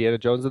Ark, Indiana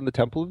Jones and the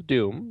Temple of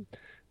Doom,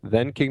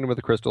 then Kingdom of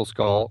the Crystal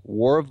Skull,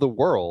 War of the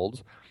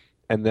Worlds,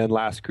 and then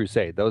Last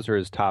Crusade. Those are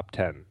his top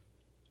 10.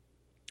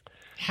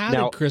 How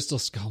Now- did Crystal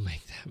Skull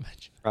make that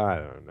much? I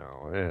don't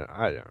know.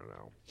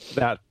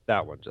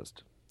 That one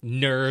just...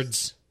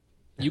 Nerds.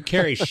 You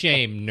carry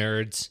shame,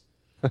 nerds.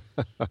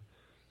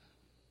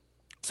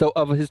 So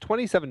of his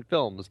 27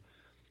 films,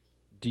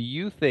 do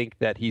you think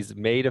that he's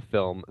made a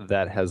film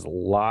that has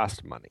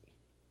lost money?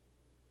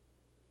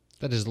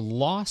 That has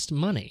lost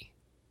money.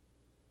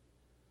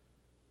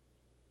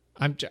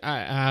 I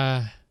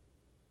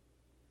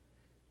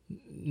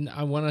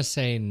want to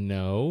say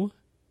no,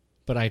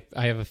 but I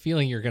have a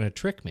feeling you're going to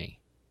trick me.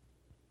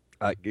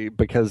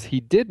 Because he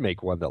did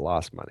make one that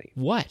lost money.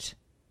 What?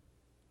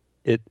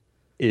 It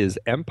is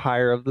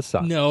Empire of the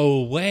Sun.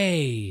 No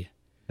way.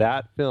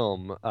 That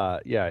film,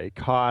 it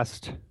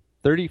cost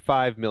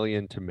 $35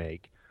 million to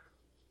make,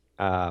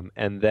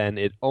 and then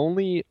it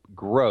only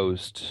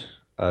grossed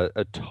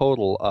a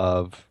total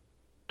of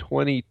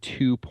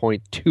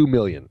 $22.2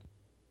 million.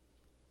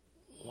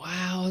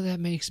 Wow, that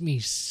makes me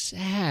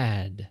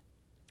sad.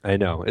 I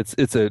know.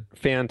 It's a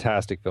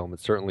fantastic film. It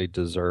certainly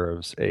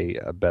deserves a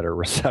better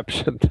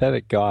reception than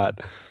it got.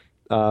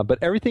 But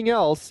everything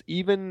else,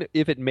 even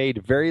if it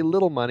made very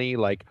little money,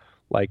 like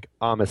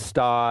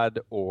Amistad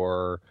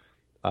or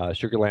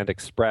Sugarland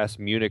Express,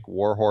 Munich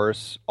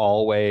Warhorse,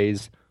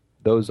 Always,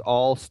 those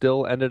all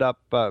still ended up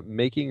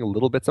making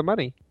little bits of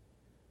money.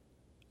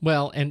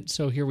 Well, and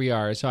so here we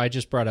are. So I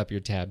just brought up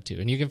your tab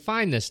too. And you can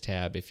find this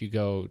tab if you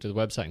go to the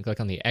website and click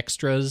on the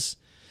extras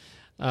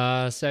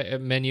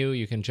menu.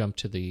 You can jump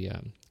to the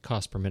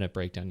cost per minute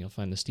breakdown. You'll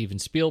find the Steven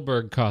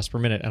Spielberg cost per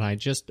minute. And I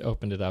just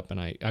opened it up. And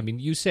I mean,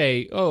 you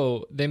say,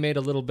 oh, they made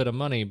a little bit of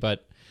money,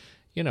 but,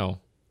 you know,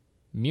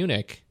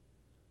 Munich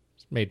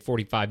made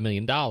 $45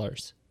 million.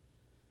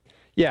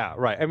 Yeah,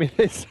 right. I mean,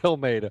 they still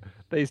made a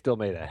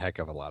heck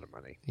of a lot of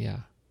money.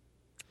 Yeah.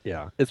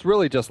 Yeah, it's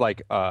really just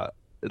like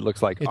it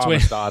looks like It's when-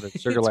 Amistad and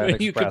It's Sugarland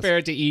when you Express. compare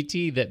it to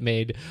E.T. that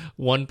made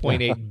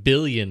 $1.8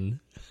 billion.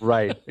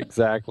 Right,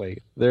 exactly.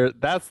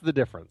 That's the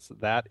difference.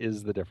 That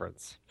is the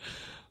difference.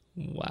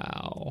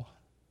 Wow.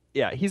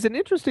 Yeah, he's an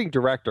interesting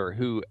director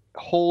who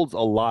holds a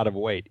lot of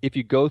weight. If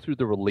you go through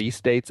the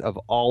release dates of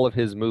all of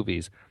his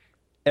movies,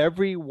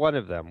 every one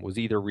of them was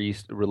either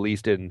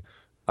released in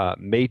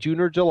May,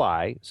 June, or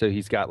July. So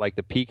he's got like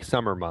the peak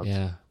summer months,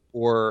 Yeah.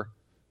 or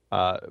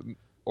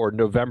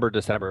November,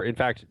 December. In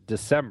fact,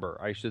 December,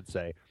 I should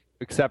say,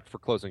 except for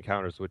Close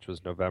Encounters, which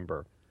was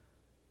November.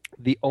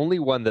 The only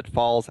one that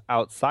falls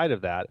outside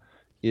of that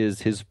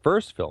is his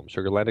first film,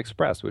 Sugarland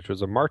Express, which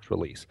was a March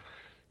release.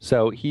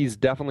 So he's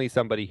definitely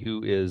somebody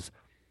who is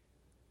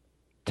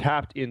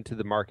tapped into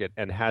the market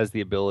and has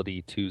the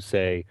ability to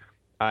say,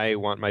 I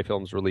want my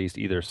films released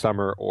either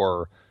summer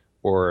or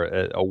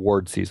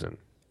award season.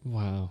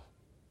 Wow.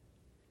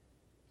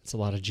 That's a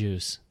lot of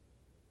juice.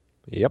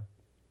 Yep.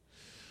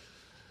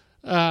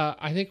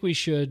 I think we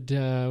should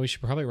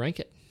probably rank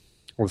it.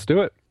 Let's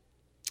do it.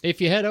 If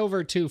you head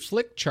over to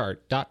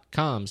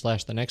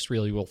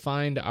flickchart.com/thenextreel, you will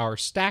find our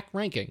stack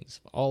rankings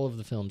of all of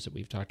the films that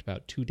we've talked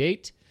about to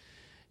date.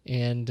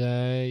 And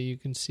you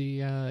can see,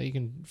 you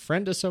can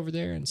friend us over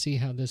there and see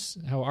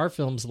how our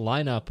films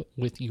line up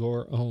with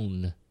your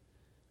own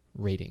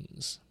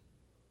ratings.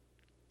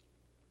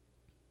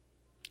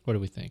 What do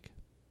we think?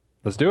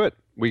 Let's do it.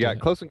 We got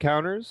it. Close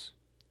Encounters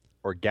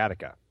or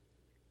Gattaca.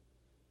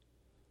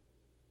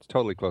 It's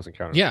totally Close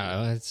Encounters.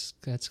 Yeah,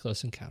 that's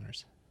Close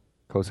Encounters.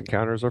 Close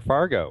Encounters or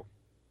Fargo.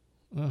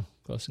 Oh,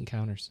 Close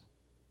Encounters.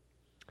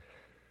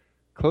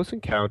 Close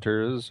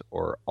Encounters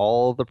or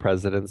All the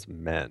President's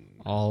Men?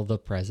 All the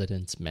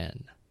President's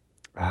Men.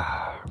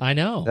 I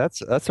know.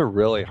 That's a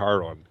really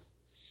hard one.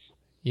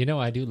 You know,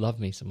 I do love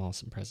me some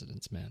Awesome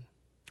President's Men.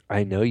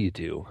 I know you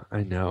do.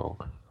 I know.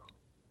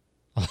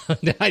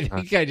 I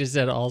think I just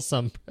said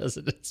Awesome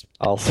Presidents.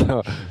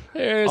 Also,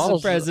 There's some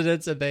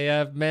presidents and they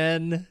have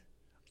men.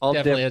 all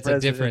Definitely, it's a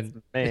President's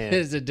different. Men.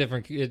 It's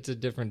a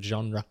different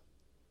genre.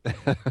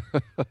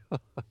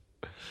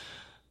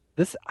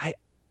 This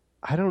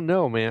I don't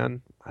know,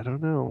 man. I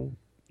don't know.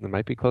 It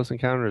might be Close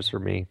Encounters for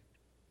me.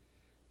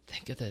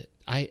 Think of it.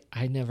 I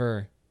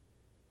never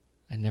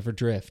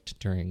drift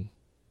during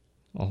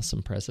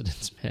Awesome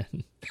President's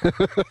Men.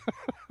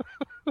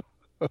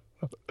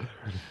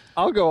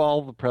 I'll go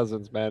All the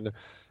President's Men,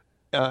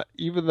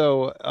 even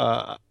though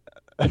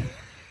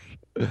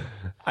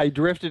I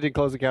drifted in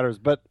Close Encounters,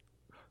 but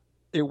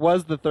it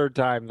was the third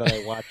time that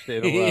I watched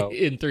it in a row.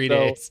 In 3 So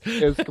days.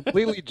 It was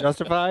completely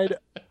justified,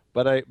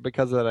 but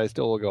because of that, I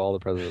still will go All the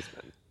President's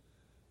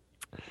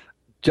Men.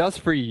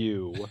 Just for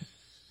you,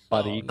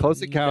 buddy.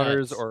 Close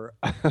Encounters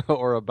nuts.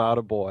 or About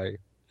a Boy.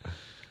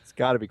 It's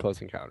got to be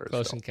Close Encounters.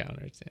 Close still.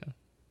 Encounters,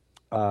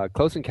 yeah.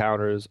 Close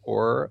Encounters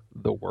or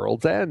The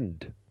World's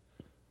End.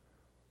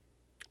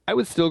 I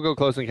would still go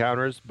Close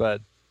Encounters,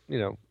 but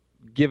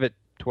give it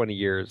 20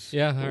 years.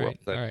 Yeah, The all right. World's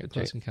All End right, could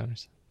Close change.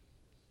 Encounters.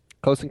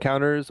 Close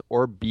Encounters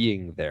or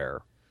Being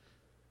There.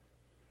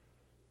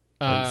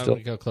 I'm going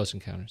to go Close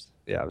Encounters.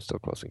 Yeah, I'm still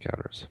Close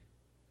Encounters.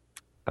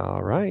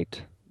 All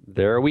right.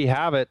 There we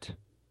have it.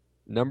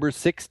 Number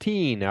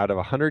 16 out of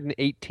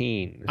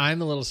 118.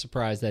 I'm a little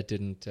surprised that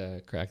didn't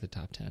crack the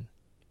top 10.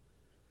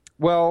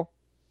 Well,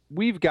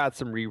 we've got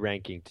some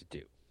re-ranking to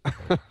do.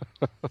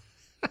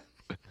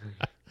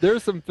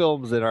 There's some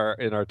films in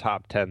our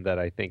top 10 that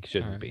I think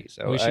shouldn't be.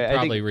 So we should I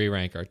probably think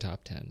re-rank our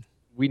top 10.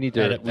 we need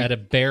to. At a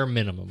bare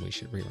minimum, we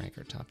should re-rank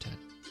our top 10.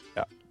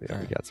 Yeah, All we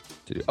right. got some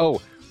to do.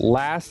 Oh,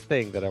 last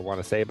thing that I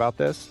want to say about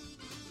this.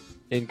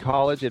 In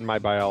college, in my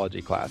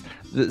biology class,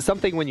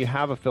 something when you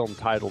have a film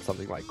titled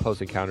something like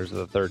Close Encounters of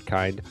the Third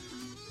Kind,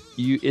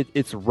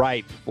 it's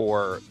ripe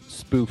for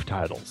spoof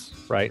titles,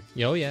 right?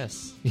 Oh,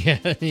 yes.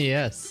 Yeah,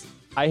 yes.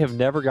 I have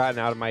never gotten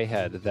out of my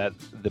head that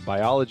the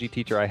biology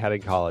teacher I had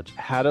in college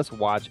had us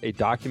watch a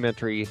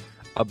documentary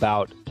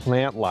about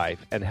plant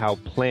life and how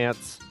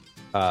plants,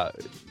 I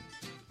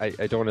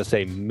don't want to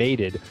say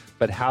mated,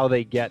 but how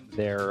they get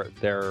their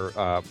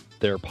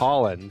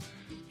pollen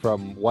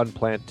from one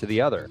plant to the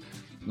other,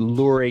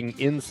 luring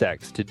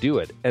insects to do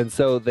it. And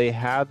so they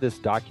had this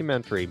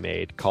documentary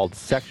made called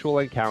Sexual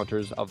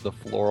Encounters of the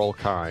Floral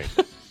Kind.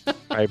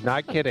 I'm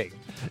not kidding.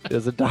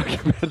 There's a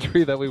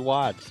documentary that we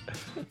watched.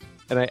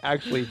 And I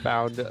actually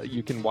found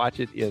you can watch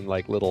it in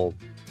like little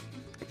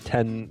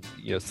 7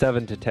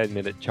 to 10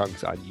 minute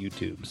chunks on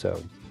YouTube.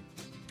 So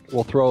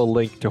we'll throw a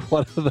link to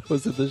one of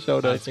those in the show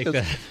I notes. think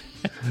that.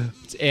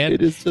 And,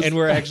 It is just- and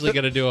we're actually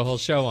going to do a whole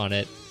show on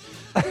it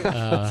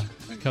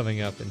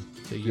coming up in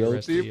the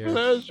rest of the year.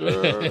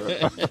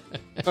 Pleasure.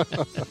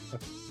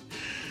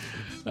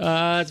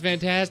 It's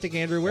fantastic,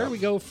 Andrew. Where do we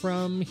go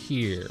from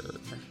here?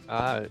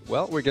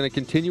 Well, we're going to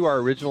continue our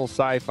original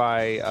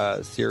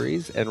sci-fi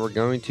series, and we're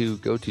going to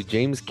go to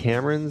James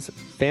Cameron's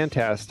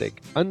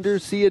fantastic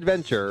undersea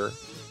adventure,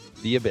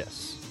 The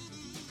Abyss.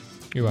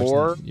 You're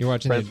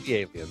watching Friendly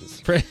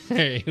Aliens.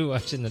 Are you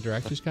watching the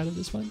director's cut of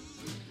this one?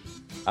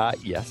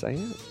 Yes, I am.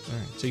 All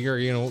right. So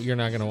you're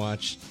not going to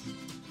watch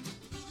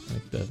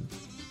like the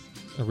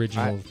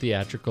original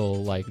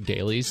theatrical like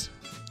dailies.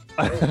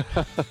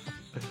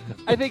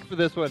 I think for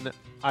this one,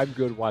 I'm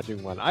good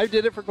watching one. I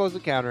did it for Close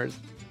Encounters.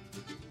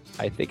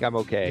 I think I'm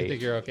okay. I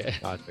think you're okay.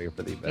 Not doing it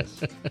for The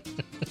Abyss.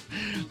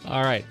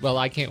 All right. Well,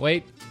 I can't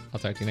wait. I'll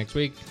talk to you next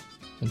week.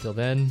 Until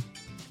then,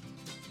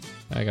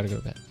 I got to go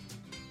to bed.